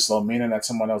typing too slow," meaning that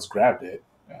someone else grabbed it.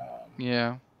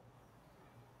 yeah.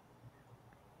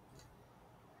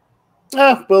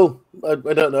 Well, I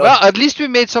don't know. Well, at least we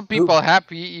made some Who- people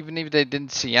happy, even if they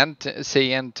didn't say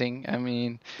anything. I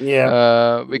mean,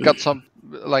 Yeah. we got some,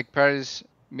 like Paris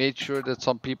made sure that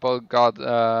some people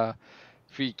got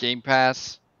free Game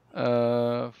Pass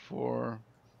for,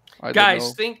 I don't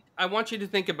Guys, know. I want you to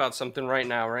think about something right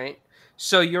now, right?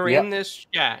 So you're Yeah. in this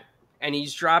chat and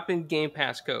he's dropping Game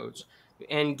Pass codes.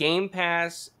 And Game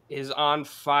Pass is on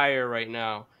fire right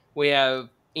now. We have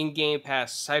in Game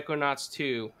Pass Psychonauts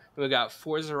 2. We got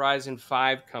Forza Horizon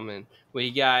 5 coming. We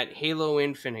got Halo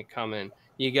Infinite coming.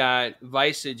 You got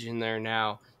Visage in there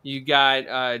now. You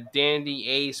got Dandy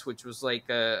Ace, which was like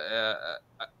a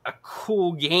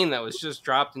cool game that was just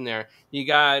dropped in there. You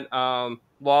got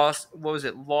Lost, what was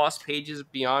it? Lost Pages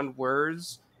Beyond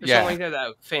Words or something Yeah. like that.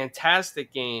 That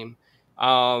fantastic game.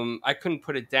 I couldn't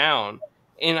put it down.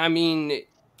 And I mean,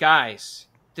 guys,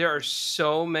 there are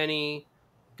so many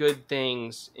good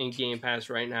things in Game Pass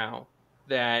right now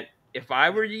that if I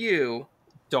were you,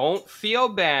 don't feel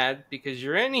bad because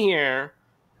you're in here.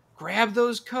 Grab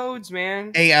those codes,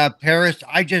 man. Hey, Paris,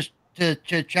 I just to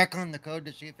check on the code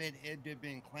to see if it had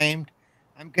been claimed.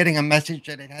 I'm getting a message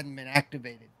that it hadn't been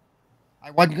activated.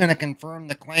 I wasn't going to confirm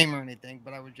the claim or anything,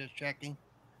 but I was just checking,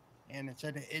 and it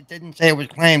said it didn't say it was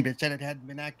claimed. It said it hadn't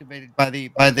been activated by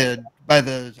the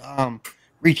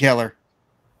retailer.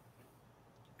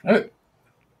 Oh.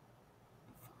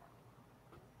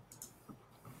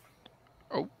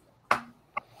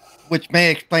 Which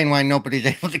may explain why nobody's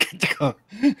able to get the code.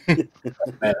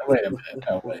 Man, wait a minute.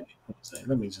 Oh, wait.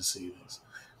 Let me just see this.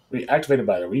 Reactivated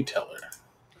by the retailer.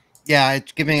 Yeah,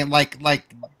 it's giving it like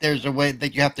there's a way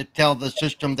that you have to tell the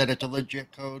system that it's a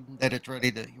legit code, that it's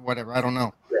ready to whatever. I don't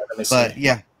know, Yeah, let me but see.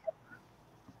 yeah.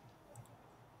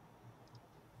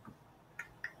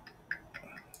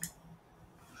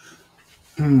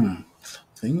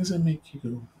 Things that make you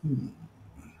go,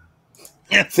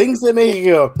 Things that make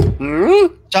you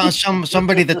go,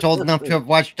 Somebody that's old enough to have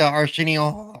watched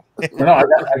Arsenio. No, I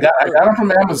got them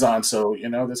from Amazon, so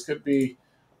this could be.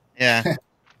 Yeah.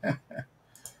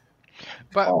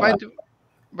 But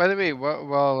by the way,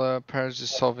 while Paris is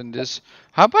solving this,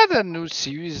 how about a new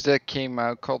series that came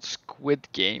out called Squid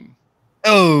Game?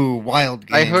 Oh, wild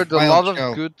game! I heard a lot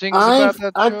of good things about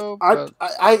that show.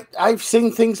 I've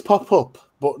seen things pop up,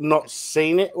 but not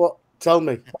seen it. What? Tell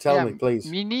me, please.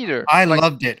 Me neither. I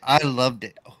loved it. I loved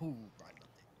it. Oh, I loved it.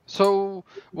 So,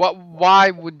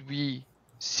 why would we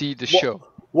see the show?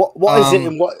 What is it,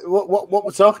 and what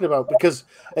we're talking about? Because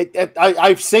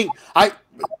I've seen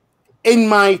in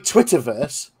my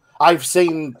Twitterverse, I've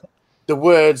seen the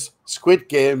words Squid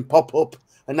Game pop up,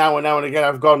 and now and again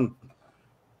I've gone,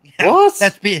 what?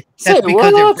 That's because it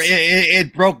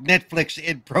broke Netflix.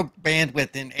 It broke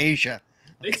bandwidth in Asia.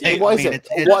 They say, what is it?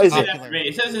 What is it?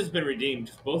 It says it's been redeemed.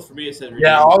 Both for me, it says redeemed.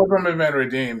 Yeah, all of them have been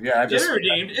redeemed. Yeah, they're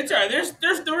redeemed. It's all right.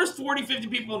 There was 40, 50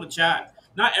 people in the chat.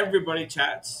 Not everybody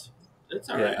chats. It's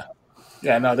all right.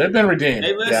 Yeah, no, they've been redeemed.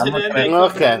 They listen in. They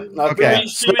okay.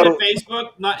 Streaming to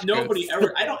Facebook. Nobody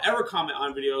ever. I don't ever comment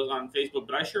on videos on Facebook,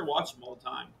 but I sure watch them all the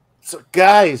time. So,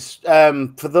 guys,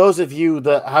 for those of you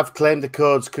that have claimed the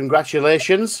codes,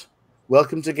 congratulations.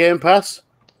 Welcome to Game Pass.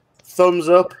 Thumbs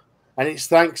up, and it's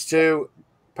thanks to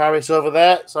Paris over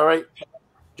there. Sorry,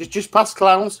 just past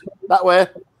clowns that way.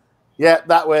 Yeah,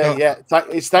 that way. Oh. Yeah,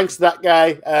 it's thanks to that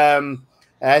guy.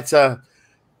 It's a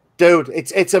dude.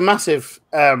 It's a massive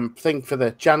thing for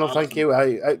the channel. Awesome. Thank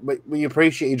you. We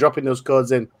appreciate you dropping those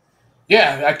codes in.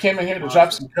 Yeah, I came in here to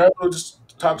drop some codes,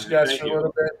 talk to you guys for a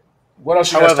little bit. What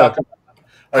else you guys talking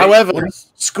about? However,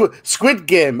 Squid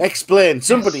Game. Explain,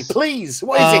 somebody, please.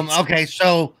 What is it? Okay,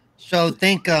 so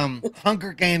think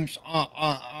Hunger Games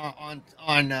on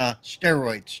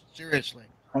steroids. Seriously.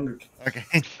 Hunger. Okay.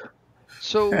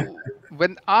 So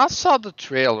when I saw the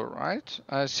trailer, right?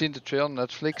 I seen the trailer on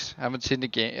Netflix. Haven't seen the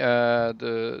game,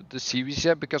 the series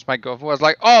yet because my girlfriend was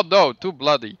like, "Oh no, too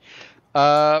bloody."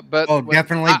 But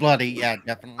definitely bloody. Yeah,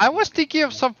 definitely. I was thinking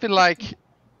of something like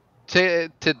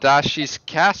Tadashi's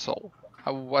Castle.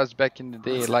 How it was back in the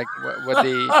day, like what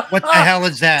they. What the hell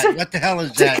is that? What the hell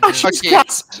is that?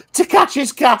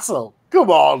 Takashi's Castle. Come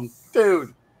on,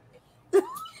 dude.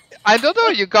 I don't know.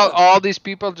 You got all these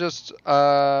people just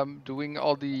doing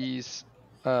all these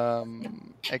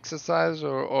exercise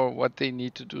or what they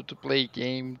need to do to play a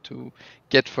game to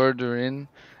get further in,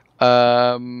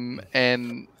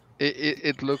 and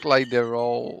it looked like they're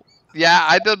all Yeah,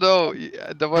 I don't know.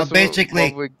 That was what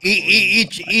basically, we're going on.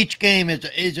 each game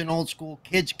is an old school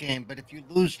kids game. But if you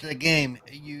lose the game,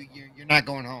 you're not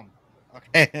going home.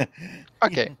 Okay.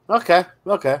 Okay, Okay.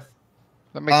 Okay.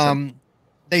 that makes sense.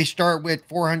 They start with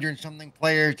 400 something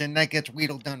players, and that gets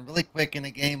wheedled done really quick in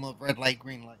a game of red light,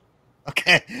 green light.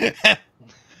 Okay.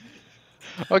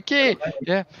 Okay,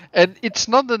 yeah, and it's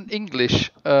not an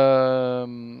English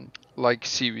like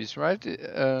series, right?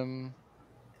 It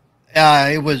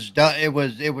was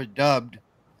dubbed,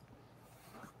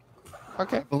 I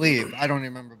Okay. believe. I don't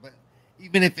remember, but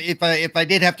even if I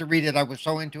did have to read it, I was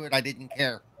so into it I didn't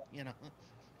care. You know.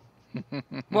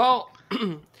 Well,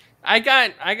 I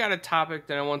got a topic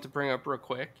that I want to bring up real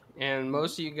quick, and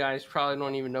most of you guys probably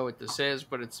don't even know what this is,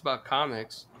 but it's about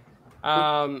comics.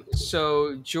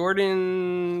 So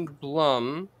Jordan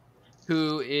Blum,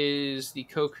 who is the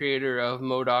co-creator of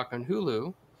Modoc on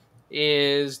Hulu,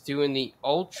 is doing the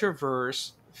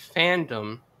Ultraverse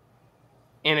fandom.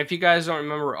 And if you guys don't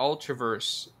remember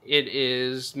Ultraverse, it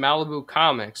is Malibu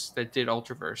Comics that did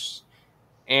Ultraverse.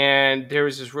 And there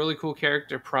was this really cool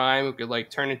character, Prime, who could like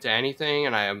turn into anything,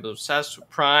 and I am obsessed with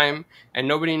Prime, and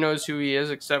nobody knows who he is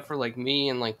except for like me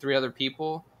and like 3 other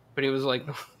people. But he was like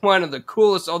one of the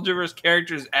coolest Ultraverse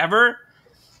characters ever.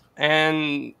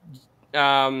 And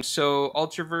so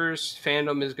Ultraverse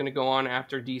fandom is going to go on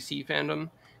after DC fandom,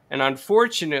 and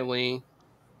unfortunately,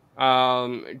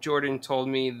 Jordan told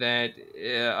me that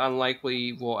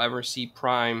unlikely we'll ever see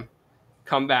Prime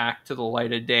come back to the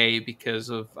light of day because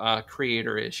of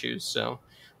creator issues. So I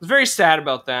was very sad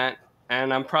about that,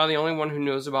 and I'm probably the only one who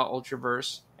knows about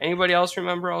Ultraverse. Anybody else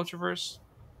remember Ultraverse?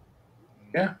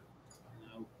 Yeah,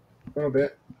 a little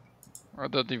bit. I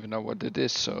don't even know what it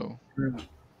is, so. But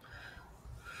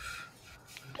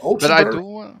I Ultraverse.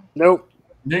 do. Nope.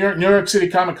 New York City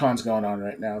Comic Con's going on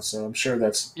right now, so I'm sure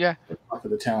that's Yeah. the talk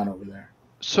of the town over there.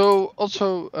 So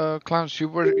also, Clowns, you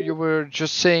were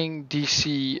just saying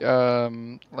DC,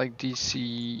 like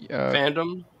DC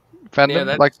Fandom. fandom.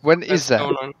 Yeah, Like when is that?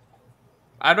 going on.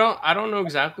 I don't know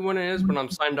exactly when it is, but I'm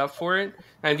signed up for it.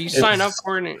 And if you sign up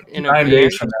for it in 9 advance,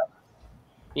 days from now.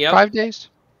 yep. 5 days?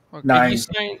 Okay. 9. If you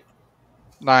sign,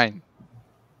 9.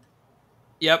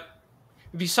 yep.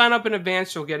 If you sign up in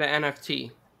advance, you'll get an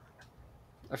NFT,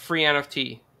 a free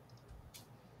NFT.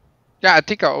 Yeah, I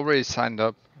think I already signed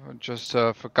up. I just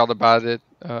forgot about it.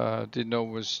 Didn't know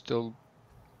it was still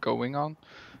going on,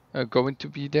 going to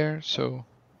be there. So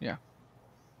yeah.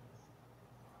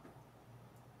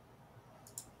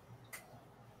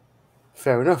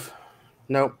 Fair enough.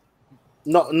 Nope.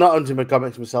 Not into my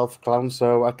comics myself, Clown,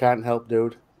 so I can't help,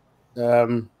 dude.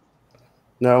 No.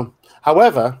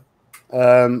 However,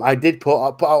 I did put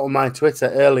out on my Twitter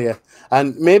earlier,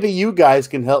 and maybe you guys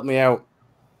can help me out.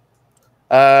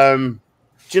 Do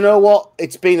you know what?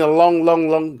 It's been a long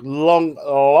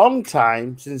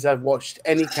time since I've watched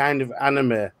any kind of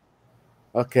anime.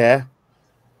 Okay.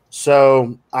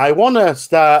 So I want to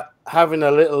start having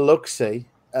a little look-see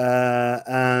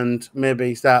and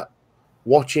maybe start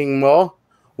watching more.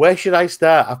 Where should I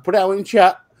start? I've put it out in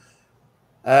chat.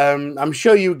 I'm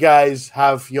sure you guys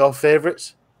have your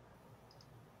favorites.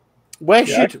 Where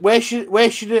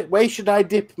should I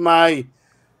dip my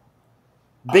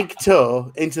big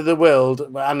toe into the world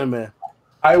of anime?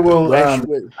 I will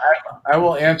I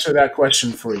will answer that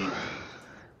question for you.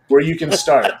 Where you can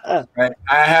start. Right?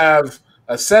 I have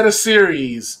a set of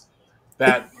series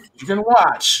that you can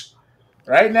watch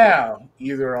right now,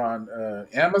 either on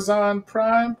Amazon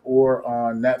Prime or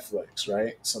on Netflix.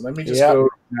 Right. So let me just go.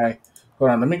 Hold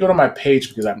on. Let me go to my page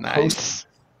because I posted,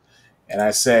 and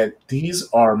I said these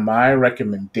are my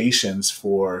recommendations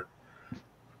for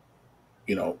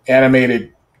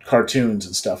animated cartoons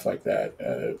and stuff like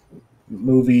that,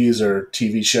 movies or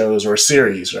TV shows or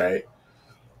series. Right.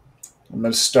 I'm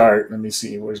going to start. Let me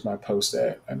see. Where's my post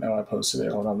at? I know I posted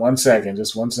it. Hold on 1 second.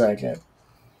 Just 1 second.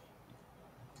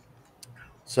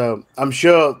 So I'm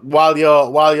sure while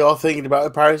you're thinking about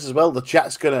the Paris as well, the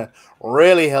chat's gonna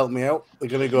really help me out. They're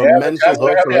gonna go mental.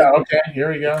 Hopefully, okay.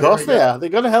 Here we go. Of course they are. They're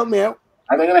gonna help me out.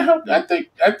 Are they gonna help? I think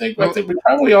we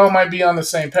probably all might be on the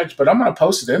same page, but I'm gonna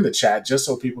post it in the chat just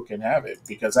so people can have it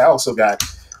because I also got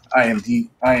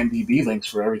IMDb links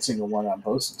for every single one I'm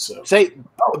posting. So say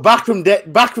back from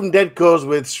dead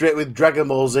goes straight with Dragon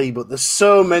Ball Z, but there's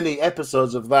so many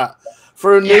episodes of that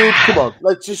for a noob. Come on,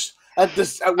 let's just.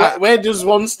 Where does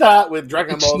one start with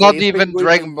Dragon Ball Z? It's not even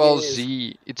Dragon Ball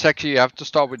Z. It's actually you have to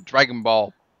start with Dragon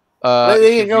Ball. There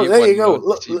you go.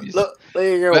 Look,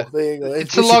 there you go.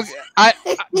 It's a long.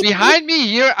 Behind me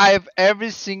here, I have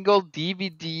every single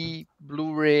DVD,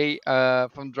 Blu-ray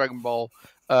from Dragon Ball.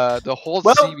 The whole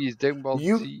series, Dragon Ball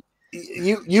Z.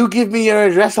 You give me your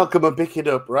address, I'll come and pick it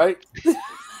up, right? So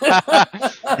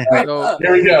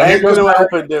here we go. Ain't gonna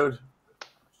happen, dude.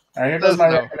 All right, here goes Let's my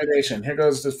know. recommendation. Here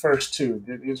goes the first two.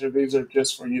 These are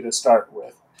just for you to start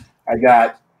with. I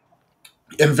got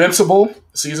Invincible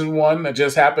season 1 that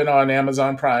just happened on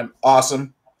Amazon Prime.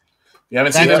 Awesome. If you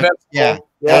haven't seen That's Invincible,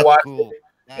 that's go watch cool. it.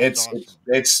 That's awesome.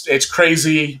 It's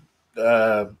crazy.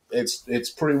 It's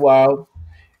pretty wild.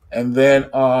 And then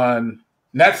on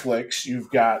Netflix, you've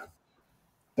got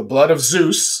The Blood of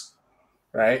Zeus.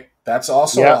 Right, that's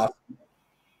also Yep.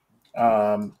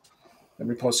 awesome. Let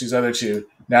me post these other two.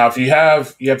 Now, if you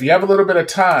have a little bit of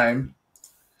time,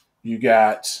 you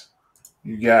got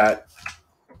Dota,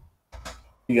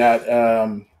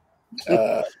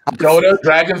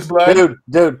 Dragon's Blood.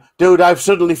 Dude, I've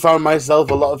suddenly found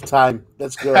myself a lot of time.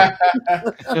 Let's go.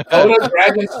 Dota,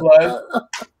 Dragon's Blood.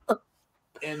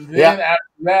 And then after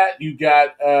that, you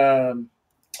got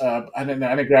I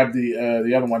didn't grab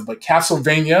the other one, but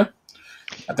Castlevania.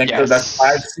 I think that's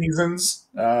 5 seasons.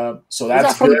 So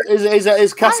that's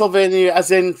is Castlevania as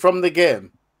in from the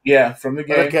game? Yeah, from the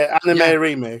game. Okay, anime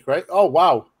remake, right? Oh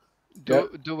wow. Do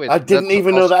it. I didn't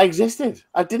even know that existed.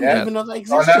 I didn't even know that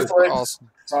existed. It's on Netflix. Awesome.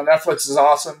 It's on Netflix. Is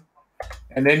awesome.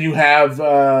 And then you have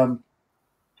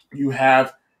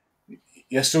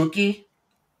Yasuki.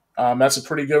 That's a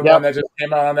pretty good one that just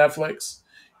came out on Netflix.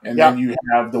 And then you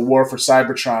have The War for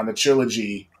Cybertron, the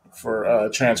trilogy for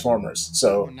Transformers.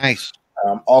 So nice.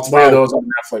 All 3 of those on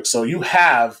Netflix. So you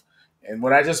have, and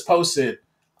what I just posted,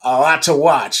 a lot to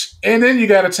watch. And then you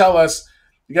got to tell us.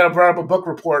 You got to bring up a book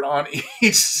report on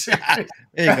each. There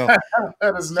you go.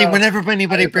 See, whenever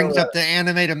anybody brings up the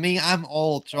anime to me, I'm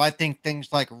old, so I think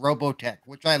things like Robotech,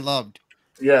 which I loved.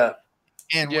 Yeah.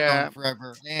 And went on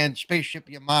forever. And Spaceship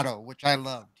Yamato, which I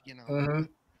loved. You know. Mm-hmm.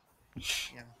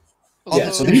 Yeah.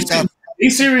 So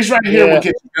these series right here will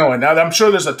get you going. Now I'm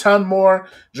sure there's a ton more.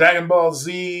 Dragon Ball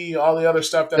Z, all the other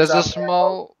stuff. That's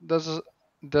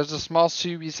there's a small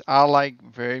series I like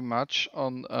very much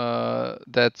on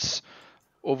that's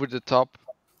over the top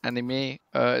anime.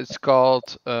 It's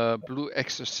called Blue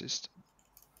Exorcist.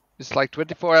 It's like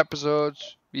 24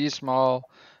 episodes, really small,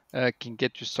 can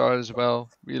get you started as well.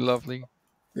 Really lovely.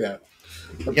 Yeah.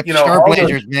 Yep, Star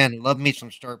Blazers, man. Love me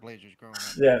some Star Blazers growing up.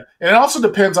 Yeah. And it also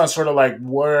depends on sort of like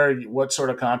what sort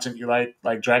of content you like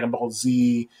Dragon Ball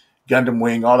Z, Gundam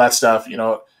Wing, all that stuff,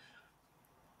 a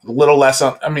little less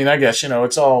on, I guess,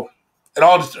 it all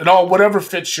whatever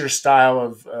fits your style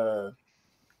of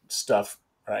stuff,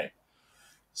 right?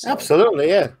 So, absolutely,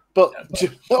 yeah. But you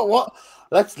know what?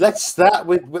 Let's start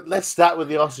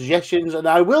with your suggestions, and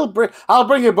I'll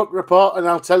bring a book report, and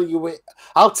I'll tell you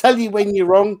when you're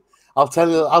wrong. I'll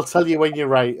tell you when you're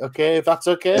right. Okay, if that's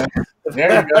okay.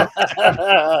 There you go.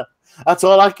 That's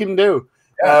all I can do.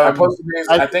 Yeah, go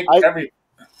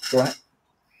ahead.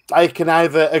 I can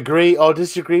either agree or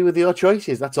disagree with your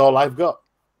choices. That's all I've got,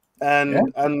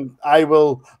 and I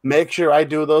will make sure I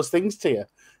do those things to you.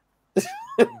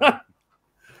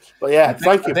 But yeah,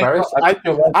 thank you, Paris.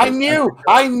 I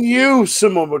knew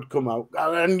someone would come out.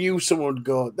 I knew someone would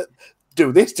go,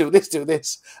 do this.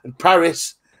 And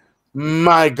Paris,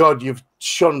 my God, you've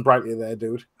shone brightly there,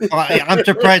 dude. I'm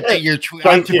surprised that your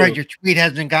tweet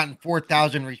hasn't gotten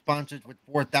 4,000 responses with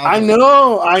 4,000. I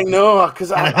know,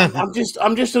 because I'm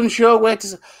just unsure where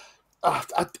to.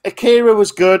 Akira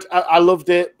was good. I loved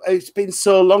it. It's been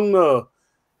so long though.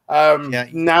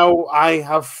 Now I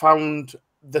have found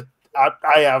that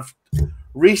I have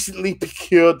recently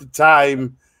procured the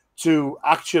time to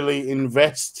actually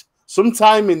invest some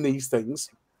time in these things.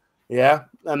 Yeah,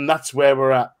 and that's where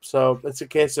we're at. So it's a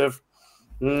case of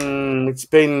it's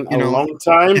been a long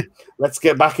time. Let's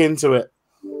get back into it.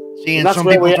 See, and some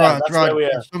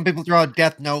people throw out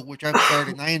Death Note, which I've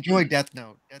started, and I enjoy Death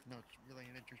Note. Death Note's really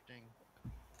an interesting.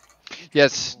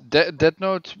 Yes, Death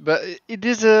Note, but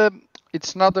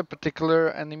it's not a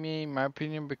particular anime in my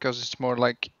opinion because it's more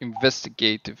like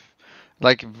investigative,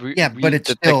 like but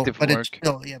it's still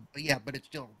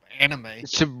anime.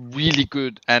 It's a really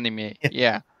good anime.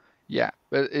 Yeah,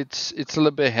 but it's a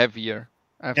little bit heavier.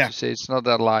 I have to say, it's not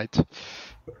that light.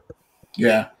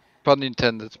 Yeah, pun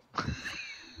intended.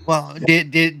 Well,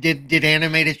 did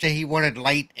Animated say he wanted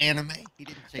light anime? He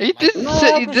didn't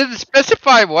say. He didn't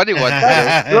specify what he wanted.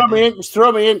 Just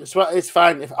throw me in. It's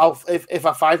fine. If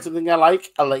I find something I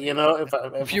like, I'll let you know.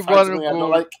 If you find something I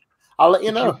don't like, I'll let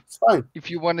you know. It's fine.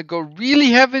 If you want to go really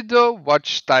heavy though,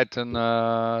 watch Titan.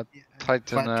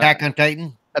 Attack on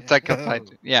Titan. Attack on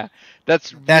Titan. Yeah,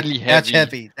 that's really heavy. That's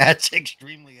heavy. That's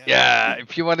extremely heavy. Yeah,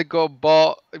 if you want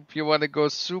to go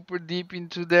super deep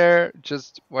into there,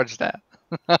 just watch that.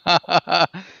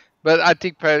 But I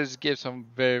think Paris gave some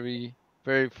very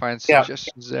Very fine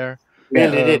suggestions there.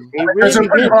 Really did. He Because they're really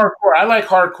pretty did. hardcore. I like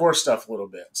hardcore stuff a little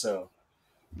bit. So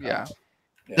Yeah.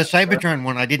 The Cybertron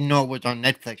one, I didn't know it was on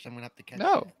Netflix. I'm gonna have to catch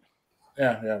No.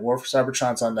 that. Yeah. War for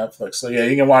Cybertron's on Netflix. So yeah,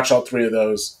 you can watch all three of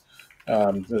those.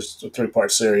 There's a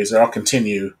 3-part series. They're all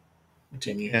continues.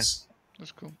 Yeah.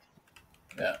 That's cool.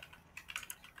 Yeah.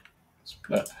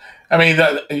 I mean,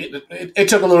 it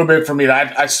took a little bit for me.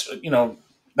 That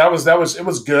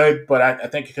was good, but I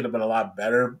think it could have been a lot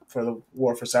better for the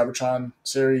War for Cybertron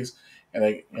series.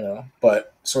 And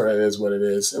but sort of is what it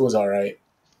is. It was all right.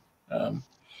 And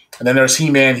then there's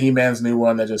He-Man. He-Man's new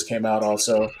one that just came out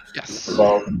also. Yes.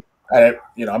 So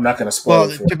I'm not going to spoil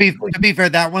it. To be fair,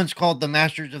 that one's called the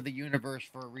Masters of the Universe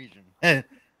for a reason. They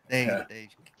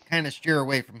kind of steer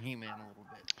away from He-Man a little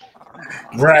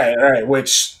bit. Right.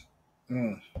 Which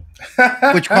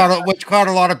caught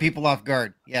a lot of people off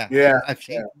guard. Yeah. I've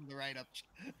seen the write-ups.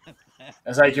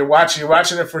 It's like you're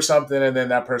watching it for something, and then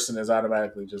that person is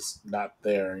automatically just not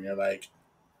there, and you're like,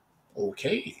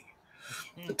 okay,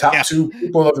 the top two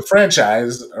people of the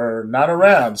franchise are not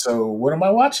around, so what am I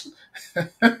watching?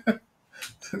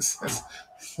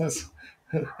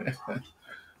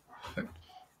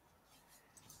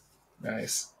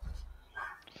 Nice.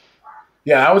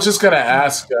 Yeah, I was just gonna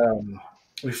ask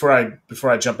before I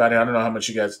jump out here. I don't know how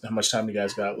much time you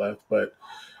guys got left, but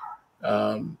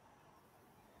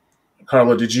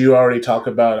Carlo, did you already talk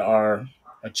about our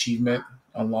achievement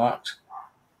unlocked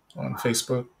on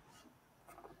Facebook?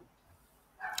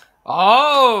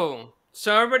 Oh,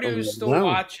 so everybody who's still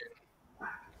watching,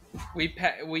 we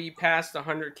passed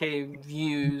 100K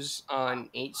views on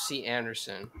HC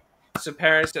Anderson. So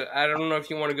Paris, I don't know if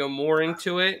you want to go more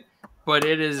into it, but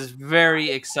it is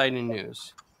very exciting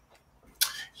news.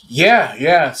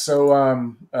 Yeah.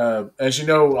 So as you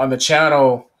know, on the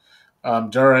channel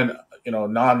during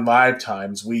non-live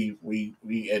times, we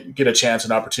get a chance,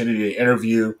 an opportunity to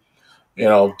interview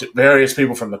various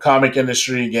people from the comic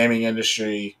industry, gaming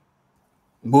industry,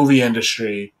 movie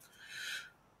industry,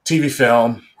 TV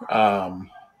film,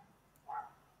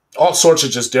 all sorts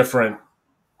of just different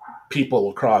people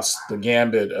across the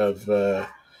gambit of the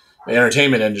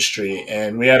entertainment industry.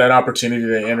 And we had an opportunity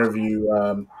to interview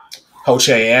Hoche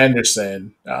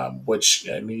Anderson, which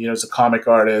is a comic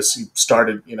artist. He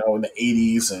started in the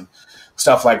 80s and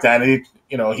stuff like that. And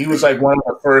he was like one of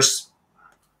the first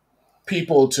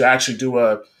people to actually do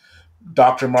a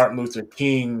Dr. Martin Luther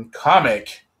King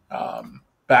comic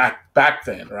back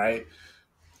then, right?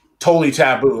 Totally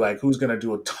taboo. Like, who's going to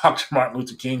do a Dr. Martin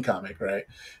Luther King comic, right?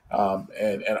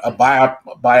 And a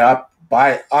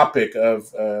biopic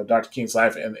of Dr. King's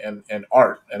life and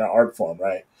art, and an art form,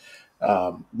 right?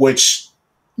 Which,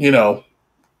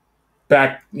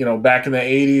 back in the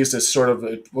 80s,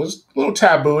 it was a little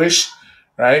taboo-ish,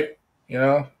 right?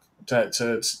 To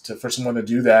for someone to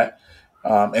do that,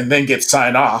 and then get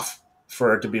signed off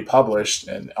for it to be published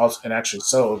and actually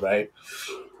sold, right?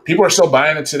 People are still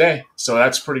buying it today, so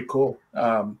that's pretty cool.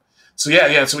 So we got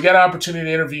an opportunity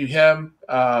to interview him.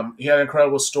 He had an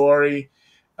incredible story.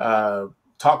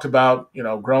 Talked about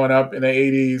growing up in the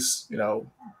 80s,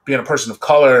 being a person of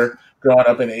color, growing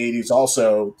up in the 80s,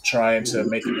 also trying to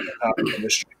make it in the comic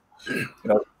industry.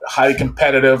 Highly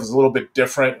competitive, is a little bit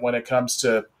different when it comes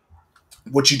to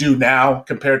what you do now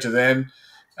compared to then.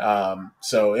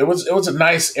 So it was a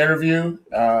nice interview.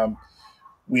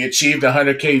 We achieved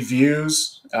 100K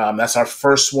views. That's our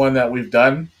first one that we've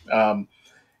done.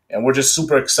 And we're just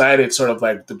super excited, sort of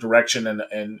like the direction and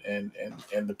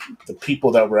the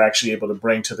people that we're actually able to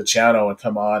bring to the channel and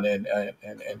come on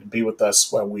and be with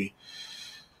us when we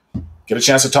get a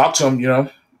chance to talk to them,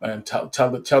 and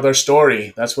tell their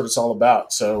story. That's what it's all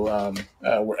about. So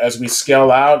as we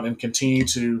scale out and continue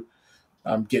to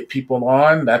get people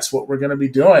on, that's what we're going to be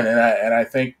doing. And I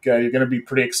think you're going to be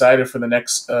pretty excited for the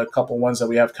next couple ones that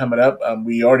we have coming up.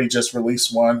 We already just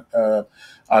released one,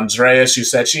 Andreas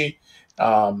Usechi,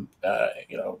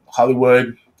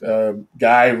 Hollywood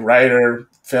guy, writer,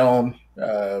 film,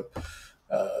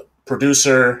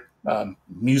 producer,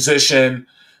 musician,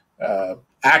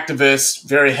 activist,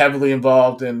 very heavily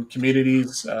involved in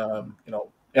communities,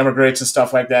 immigrants and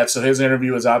stuff like that. So his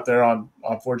interview is out there on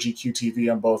 4GQ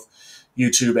TV on both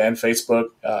YouTube and Facebook.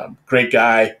 Great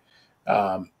guy.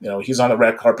 He's on the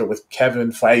red carpet with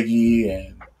Kevin Feige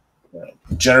and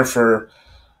Jennifer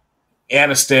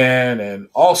Aniston and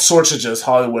all sorts of just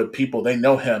Hollywood people. They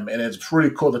know him, and it's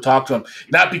pretty cool to talk to him,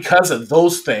 not because of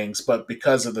those things, but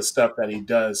because of the stuff that he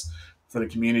does for the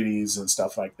communities and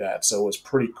stuff like that. So it's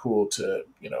pretty cool to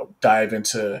dive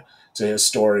into his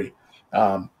story.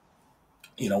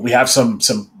 We have some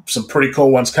pretty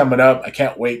cool ones coming up. I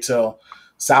can't wait till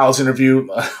Sal's interview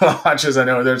launches. I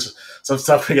know there's some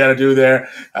stuff we got to do there,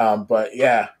 but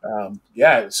yeah.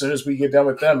 As soon as we get done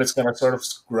with them, it's going to sort of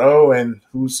grow, and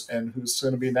who's going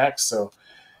to be next. So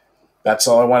that's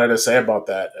all I wanted to say about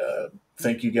that.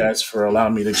 Thank you guys for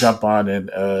allowing me to jump on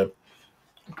and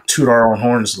toot our own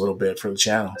horns a little bit for the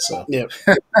channel. So yeah.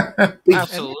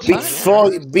 Absolutely.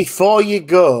 Before you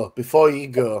go,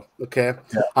 okay,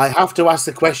 yeah. I have to ask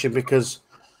the question because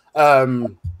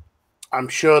I'm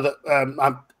sure that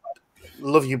I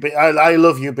love you. I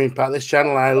love you being part of this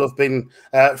channel. I love being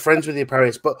friends with you,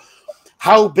 Paris. But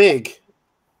how big,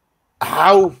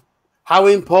 how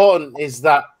important is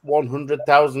that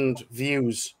 100,000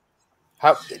 views?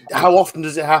 How often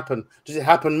does it happen? Does it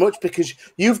happen much? Because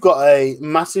you've got a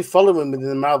massive following within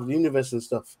the Marvel Universe and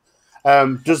stuff.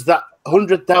 Does that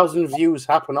 100,000 views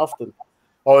happen often?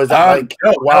 Or is that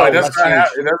no, it does not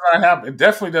happen. It does not happen. It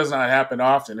definitely does not happen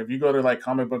often. If you go to like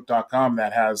comicbook.com,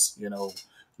 that has,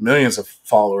 millions of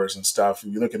followers and stuff,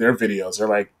 and you look at their videos, they're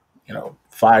like,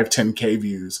 5, 10K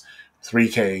views,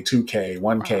 3K, 2K,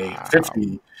 1K,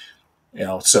 50.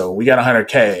 So we got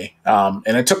 100K,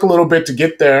 and it took a little bit to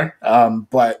get there,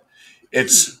 but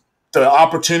it's the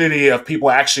opportunity of people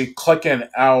actually clicking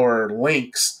our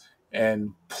links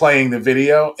and playing the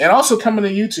video, and also coming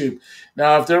to YouTube.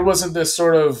 Now, if there wasn't this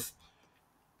sort of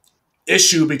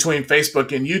issue between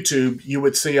Facebook and YouTube, you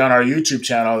would see on our YouTube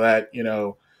channel that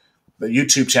the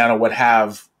YouTube channel would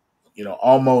have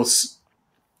almost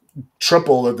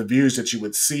triple of the views that you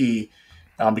would see.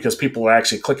 Because people are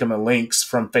actually clicking the links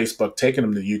from Facebook, taking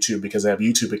them to YouTube because they have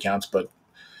YouTube accounts. But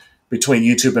between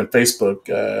YouTube and Facebook,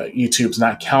 YouTube's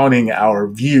not counting our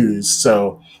views.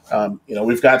 So,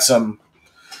 we've got some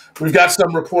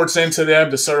reports into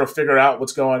them to sort of figure out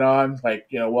what's going on. Like,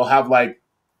 we'll have like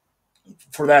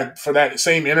for that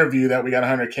same interview that we got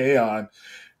 100K on,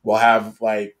 we'll have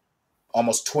like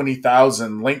almost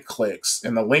 20,000 link clicks,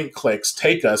 and the link clicks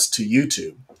take us to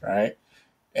YouTube, right?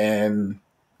 And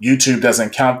YouTube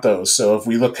doesn't count those. So if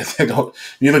we look at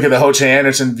you look at the Ho Che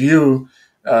Anderson view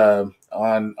on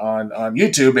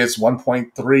YouTube, it's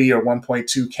 1.3 or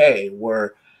 1.2K,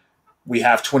 where we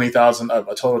have 20,000 a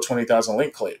total of 20,000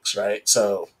 link clicks, right?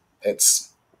 So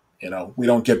it's we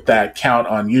don't get that count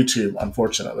on YouTube,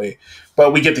 unfortunately,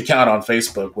 but we get the count on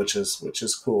Facebook, which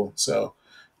is cool. So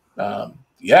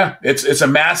it's a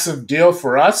massive deal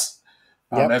for us.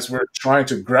 As we're trying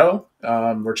to grow.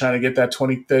 We're trying to get that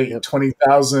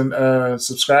 20,000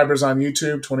 subscribers on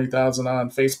YouTube, 20,000 on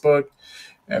Facebook,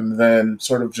 and then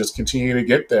sort of just continue to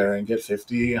get there and get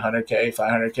 50, 100K,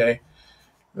 500K,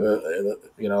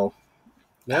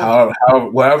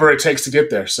 whatever it takes to get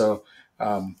there. So,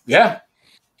 yeah.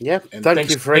 And thank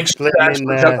you for explaining.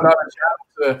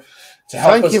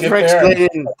 Thank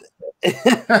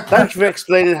you for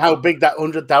explaining how big that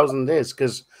 100,000 is,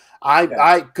 because I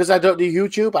don't do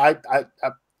YouTube. I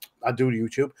do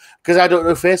YouTube because I don't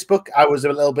know Facebook. I was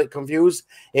a little bit confused.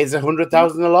 Is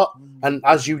 100,000 a lot? And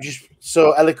as you just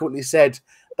so eloquently said,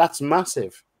 that's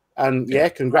massive. And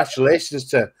congratulations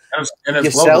to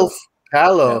yourself,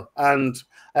 Carlo, and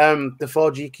the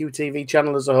 4GQ TV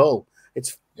channel as a whole.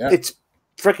 It's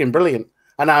freaking brilliant,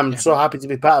 and I'm so happy to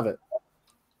be part of it.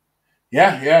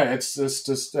 It's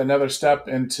just another step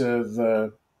into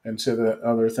the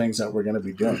other things that we're going to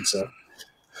be doing. So,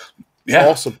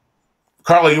 awesome.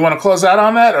 Carlo, you want to close out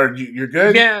on that, or you're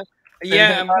good? Yeah.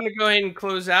 I'm going to go ahead and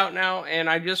close out now, and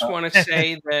I just want to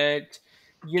say that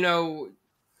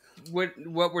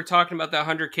what we're talking about, that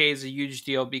 100K is a huge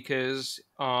deal, because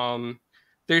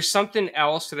there's something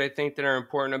else that I think that are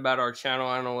important about our channel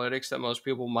analytics that most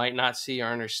people might not see or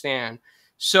understand.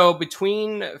 So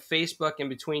between Facebook and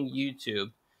between YouTube,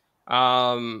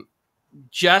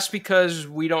 just because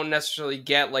we don't necessarily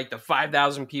get like the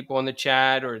 5,000 people in the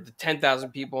chat or the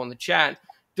 10,000 people in the chat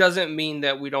doesn't mean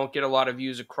that we don't get a lot of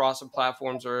views across the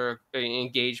platforms or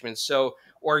engagements. So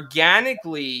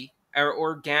organically, our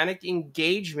organic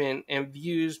engagement and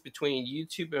views between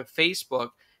YouTube and Facebook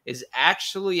is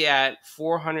actually at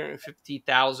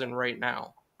 450,000 right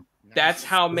now. That's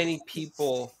how many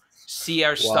people see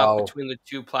our stuff between the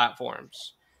two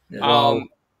platforms.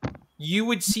 You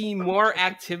would see more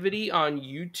activity on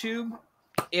YouTube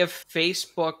if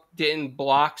Facebook didn't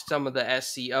block some of the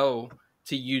SEO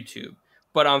to YouTube.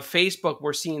 But on Facebook,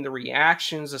 we're seeing the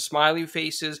reactions, the smiley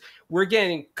faces. We're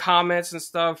getting comments and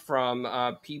stuff from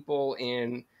people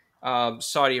in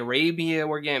Saudi Arabia.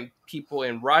 We're getting people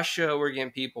in Russia. We're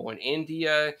getting people in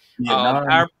India.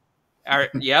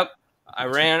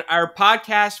 Iran. Our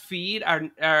podcast feed,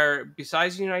 our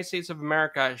besides the United States of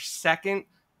America, our second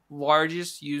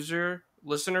largest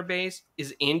listener base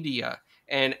is India,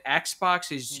 and Xbox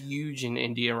is huge in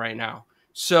India right now.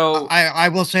 So I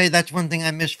will say that's one thing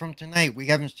I missed from tonight. We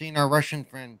haven't seen our Russian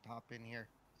friend pop in here.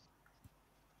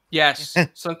 yes,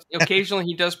 so occasionally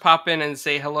he does pop in and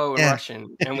say hello in Yeah.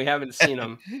 Russian, and we haven't seen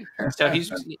him. So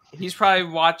he's probably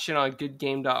watching on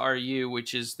goodgame.ru,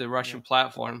 which is the Russian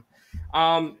platform.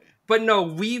 But no,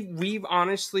 we've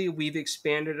honestly we've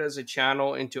expanded as a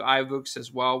channel into iVoox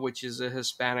as well, which is a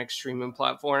Hispanic streaming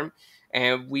platform,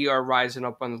 and we are rising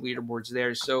up on the leaderboards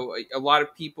there. So a lot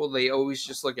of people, they always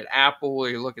just look at Apple or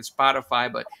you look at Spotify,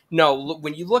 but no,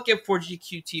 when you look at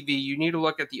 4GQ TV, you need to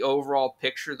look at the overall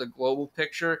picture, the global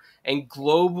picture, and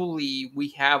globally we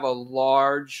have a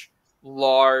large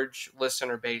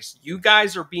listener base. You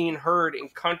guys are being heard in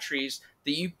countries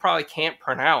that you probably can't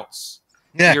pronounce.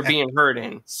 You're being heard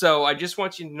in. So I just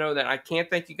want you to know that I can't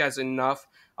thank you guys enough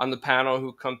on the panel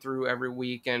who come through every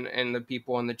week, and the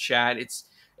people in the chat. It's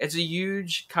a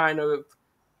huge kind of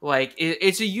like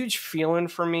it's a huge feeling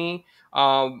for me,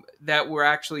 that we're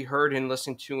actually heard and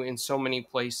listened to in so many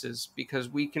places, because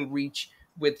we can reach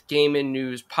with gaming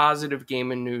news, positive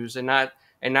gaming news, and not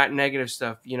negative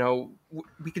stuff. You know,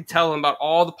 we can tell them about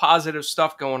all the positive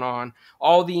stuff going on,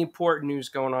 all the important news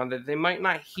going on that they might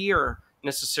not hear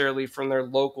necessarily from their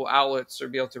local outlets or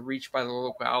be able to reach by the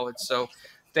local outlets. So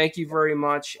thank you very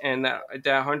much. And that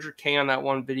 100K on that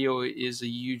one video is a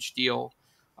huge deal.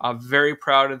 I'm very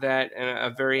proud of that, and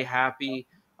I'm very happy,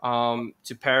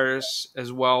 to Paris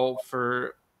as well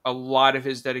for a lot of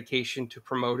his dedication to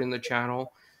promoting the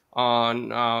channel on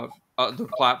the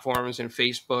platforms and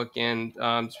Facebook, and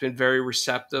it's been very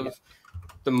receptive.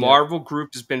 The Marvel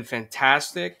group has been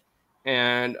fantastic,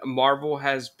 and Marvel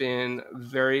has been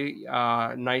very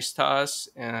nice to us,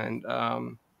 and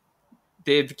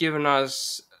they've given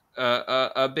us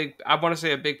a big, I want to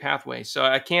say a big pathway. So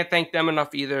I can't thank them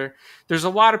enough either. There's a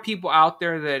lot of people out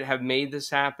there that have made this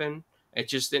happen. It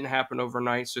just didn't happen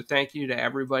overnight. So thank you to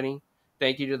everybody.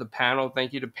 Thank you to the panel.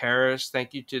 Thank you to Paris.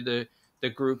 Thank you to the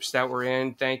groups that we're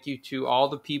in. Thank you to all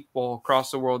the people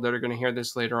across the world that are going to hear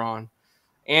this later on.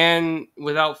 And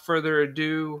without further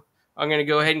ado, I'm going to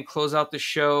go ahead and close out the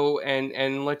show,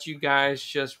 and let you guys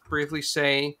just briefly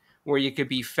say where you could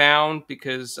be found,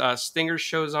 because Stinger's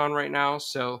show's on right now.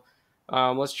 So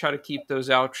let's try to keep those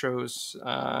outros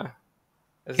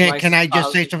as nice Can as I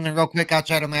just say possible. something real quick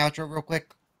outside of my outro, real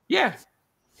quick? Yeah.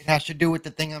 It has to do with the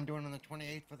thing I'm doing on the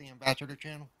 28th for the Ambassador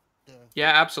channel.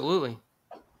 Yeah, absolutely.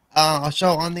 So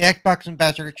on the Xbox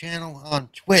Ambassador channel on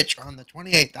Twitch on the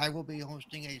 28th, I will be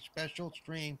hosting a special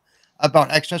stream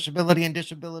about accessibility and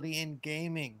disability in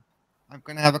gaming. I'm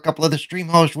going to have a couple of the stream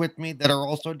hosts with me that are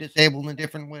also disabled in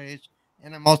different ways,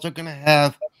 and I'm also going to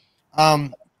have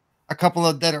a couple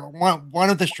of that are one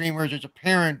of the streamers is a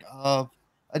parent of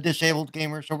a disabled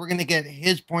gamer, so we're going to get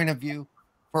his point of view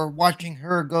for watching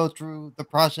her go through the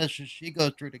processes she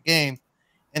goes through the game.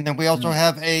 And then we also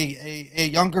have a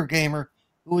younger gamer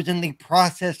who is in the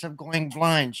process of going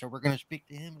blind. So we're going to speak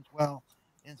to him as well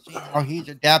and see how he's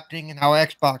adapting and how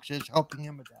Xbox is helping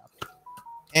him adapt.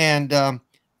 And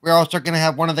we're also going to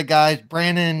have one of the guys,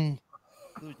 Brandon,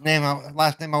 whose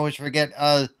last name I always forget,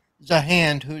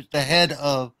 Zahand, who's the head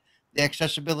of the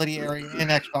accessibility area in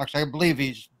Xbox. I believe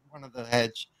he's one of the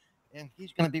heads. And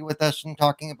he's going to be with us and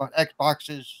talking about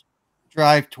Xbox's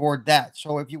drive toward that.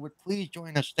 So if you would please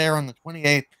join us there on the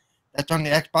 28th, that's on the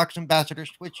Xbox Ambassadors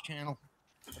Twitch channel.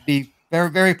 I'd be very,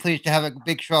 very pleased to have a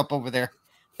big show up over there.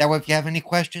 That way, if you have any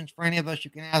questions for any of us,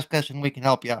 you can ask us and we can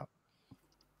help you out.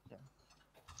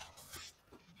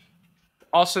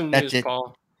 Awesome news,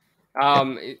 Paul.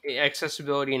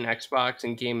 Accessibility in Xbox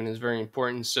and gaming is very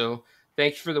important. So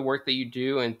thank you for the work that you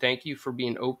do, and thank you for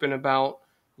being open about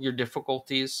your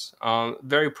difficulties.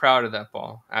 Very proud of that,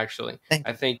 Paul. Actually,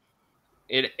 I think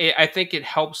it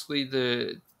helps lead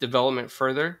the development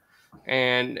further,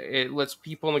 and it lets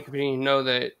people in the community know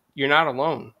that you're not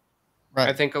alone. Right.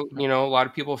 I think a lot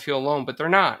of people feel alone, but they're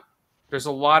not. There's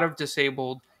a lot of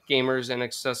disabled gamers and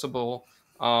accessible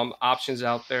options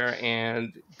out there,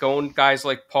 and going guys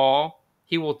like Paul,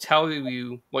 he will tell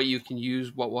you what you can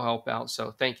use, what will help out.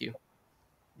 So thank you.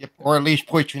 Yep, or at least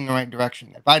point you in the right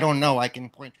direction. If I don't know, I can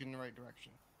point you in the right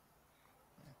direction.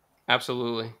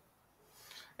 Absolutely.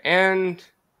 And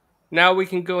now we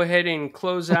can go ahead and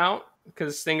close out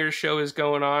because Stinger's show is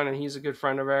going on, and he's a good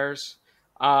friend of ours.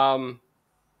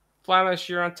 Flamish,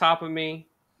 you're on top of me.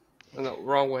 No,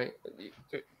 wrong way.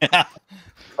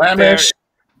 Flamish.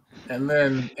 And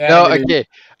then okay.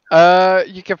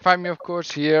 You can find me, of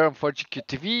course, here on 4GQ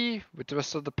TV with the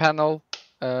rest of the panel.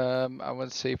 I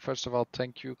want to say, first of all,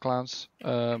 thank you, clowns.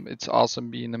 It's awesome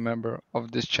being a member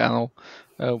of this channel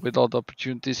with all the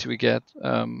opportunities we get.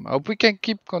 I hope we can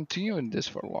keep continuing this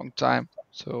for a long time,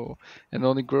 and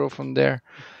only grow from there.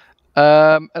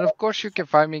 And of course, you can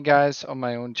find me, guys, on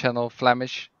my own channel,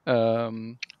 Flamish,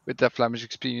 with the Flamish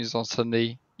Experience on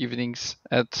Sunday evenings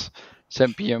at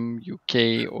 7 p.m.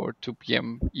 UK or 2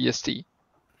 p.m. EST.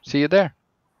 See you there.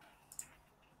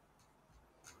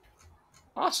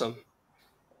 Awesome.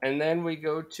 And then we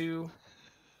go to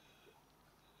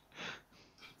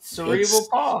Cerebral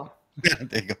Paw. There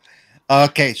you go.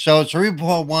 Okay, so Cerebral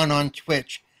Paul 1 on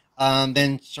Twitch,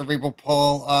 then Cerebral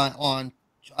Paul on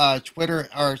Twitter,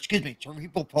 or excuse me,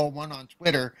 Cerebral Paul 1 on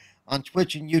Twitter, on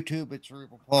Twitch and YouTube, it's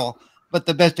Cerebral Paul. But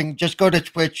the best thing, just go to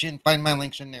Twitch and find my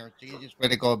links in there. It's the easiest way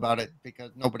to go about it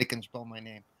because nobody can spell my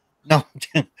name. No.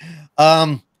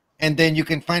 And then you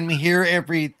can find me here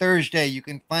every Thursday. You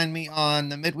can find me on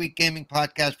the Midweek Gaming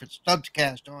Podcast with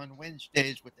Stubbscast on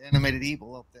Wednesdays with Animated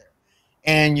Evil up there.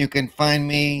 And you can find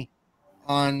me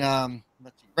on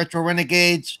Retro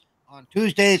Renegades on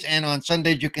Tuesdays, and on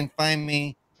Sundays you can find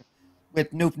me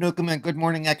with Noof Nukem and Good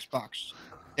Morning Xbox.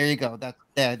 There you go. That's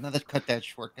that. Now let's cut that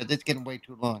short because it's getting way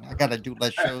too long. I gotta do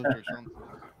less shows or something.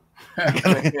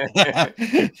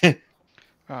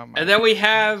 And then we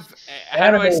have how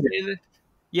do I say this?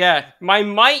 Yeah, my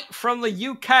mate from the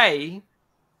UK.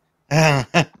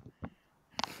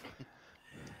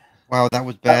 Wow, that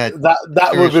was bad.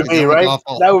 That would be me, right?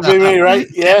 Awful. That would be me, right?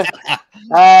 Yeah.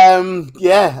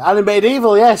 Yeah, Animated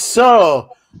Evil, yes.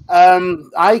 So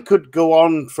I could go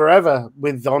on forever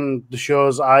on the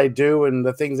shows I do and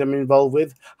the things I'm involved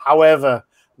with. However,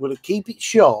 I'm going to keep it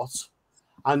short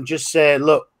and just say,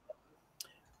 look,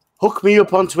 hook me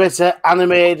up on Twitter,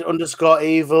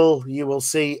 animated_evil. You will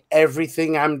see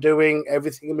everything I'm doing,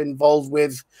 everything I'm involved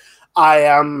with. I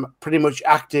am pretty much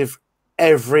active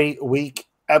every week.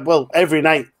 Every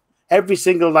night. Every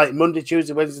single night. Monday,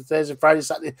 Tuesday, Wednesday, Thursday, Friday,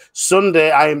 Saturday,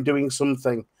 Sunday, I am doing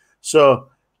something. So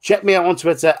check me out on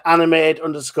Twitter,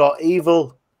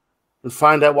 animated_evil, and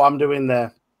find out what I'm doing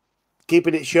there.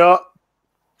 Keeping it short.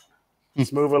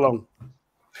 Let's move along.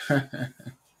 All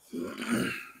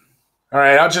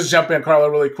right, I'll just jump in, Carlo,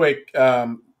 really quick.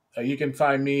 You can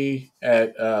find me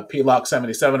at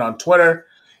PLock77 on Twitter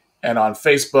and on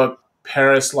Facebook,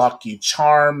 Paris Locky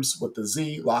Charms with the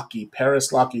Z.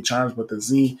 Paris Locky Charms with the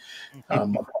Z. I'll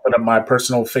put up my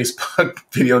personal Facebook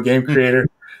video game creator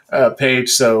page.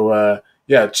 So,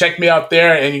 yeah, check me out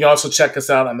there. And you can also check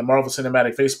us out on the Marvel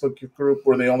Cinematic Facebook group.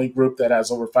 We're the only group that has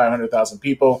over 500,000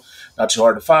 people. Not too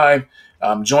hard to find.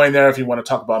 Join there if you want to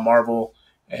talk about Marvel.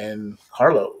 And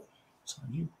Carlo, it's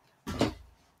on you.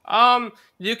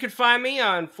 You can find me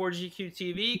on 4GQ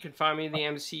TV. You can find me in the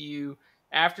MCU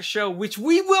After Show, which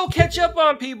we will catch up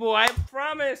on, people. I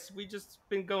promise. We just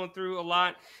been going through a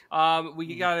lot.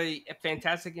 We got a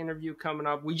fantastic interview coming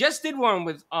up. We just did one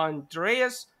with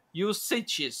Andreas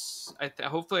Yusicius.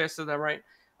 Hopefully I said that right.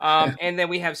 And then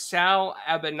we have Sal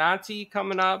Abenanti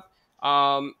coming up.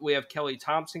 We have Kelly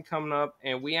Thompson coming up,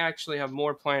 and we actually have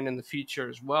more planned in the future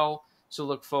as well. So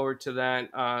look forward to that.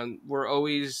 We're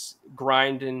always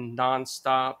grinding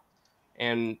nonstop,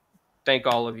 and thank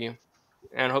all of you.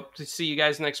 And hope to see you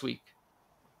guys next week.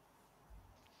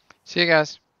 See you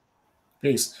guys.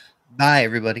 Peace. Bye,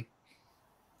 everybody.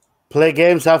 Play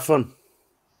games, have fun.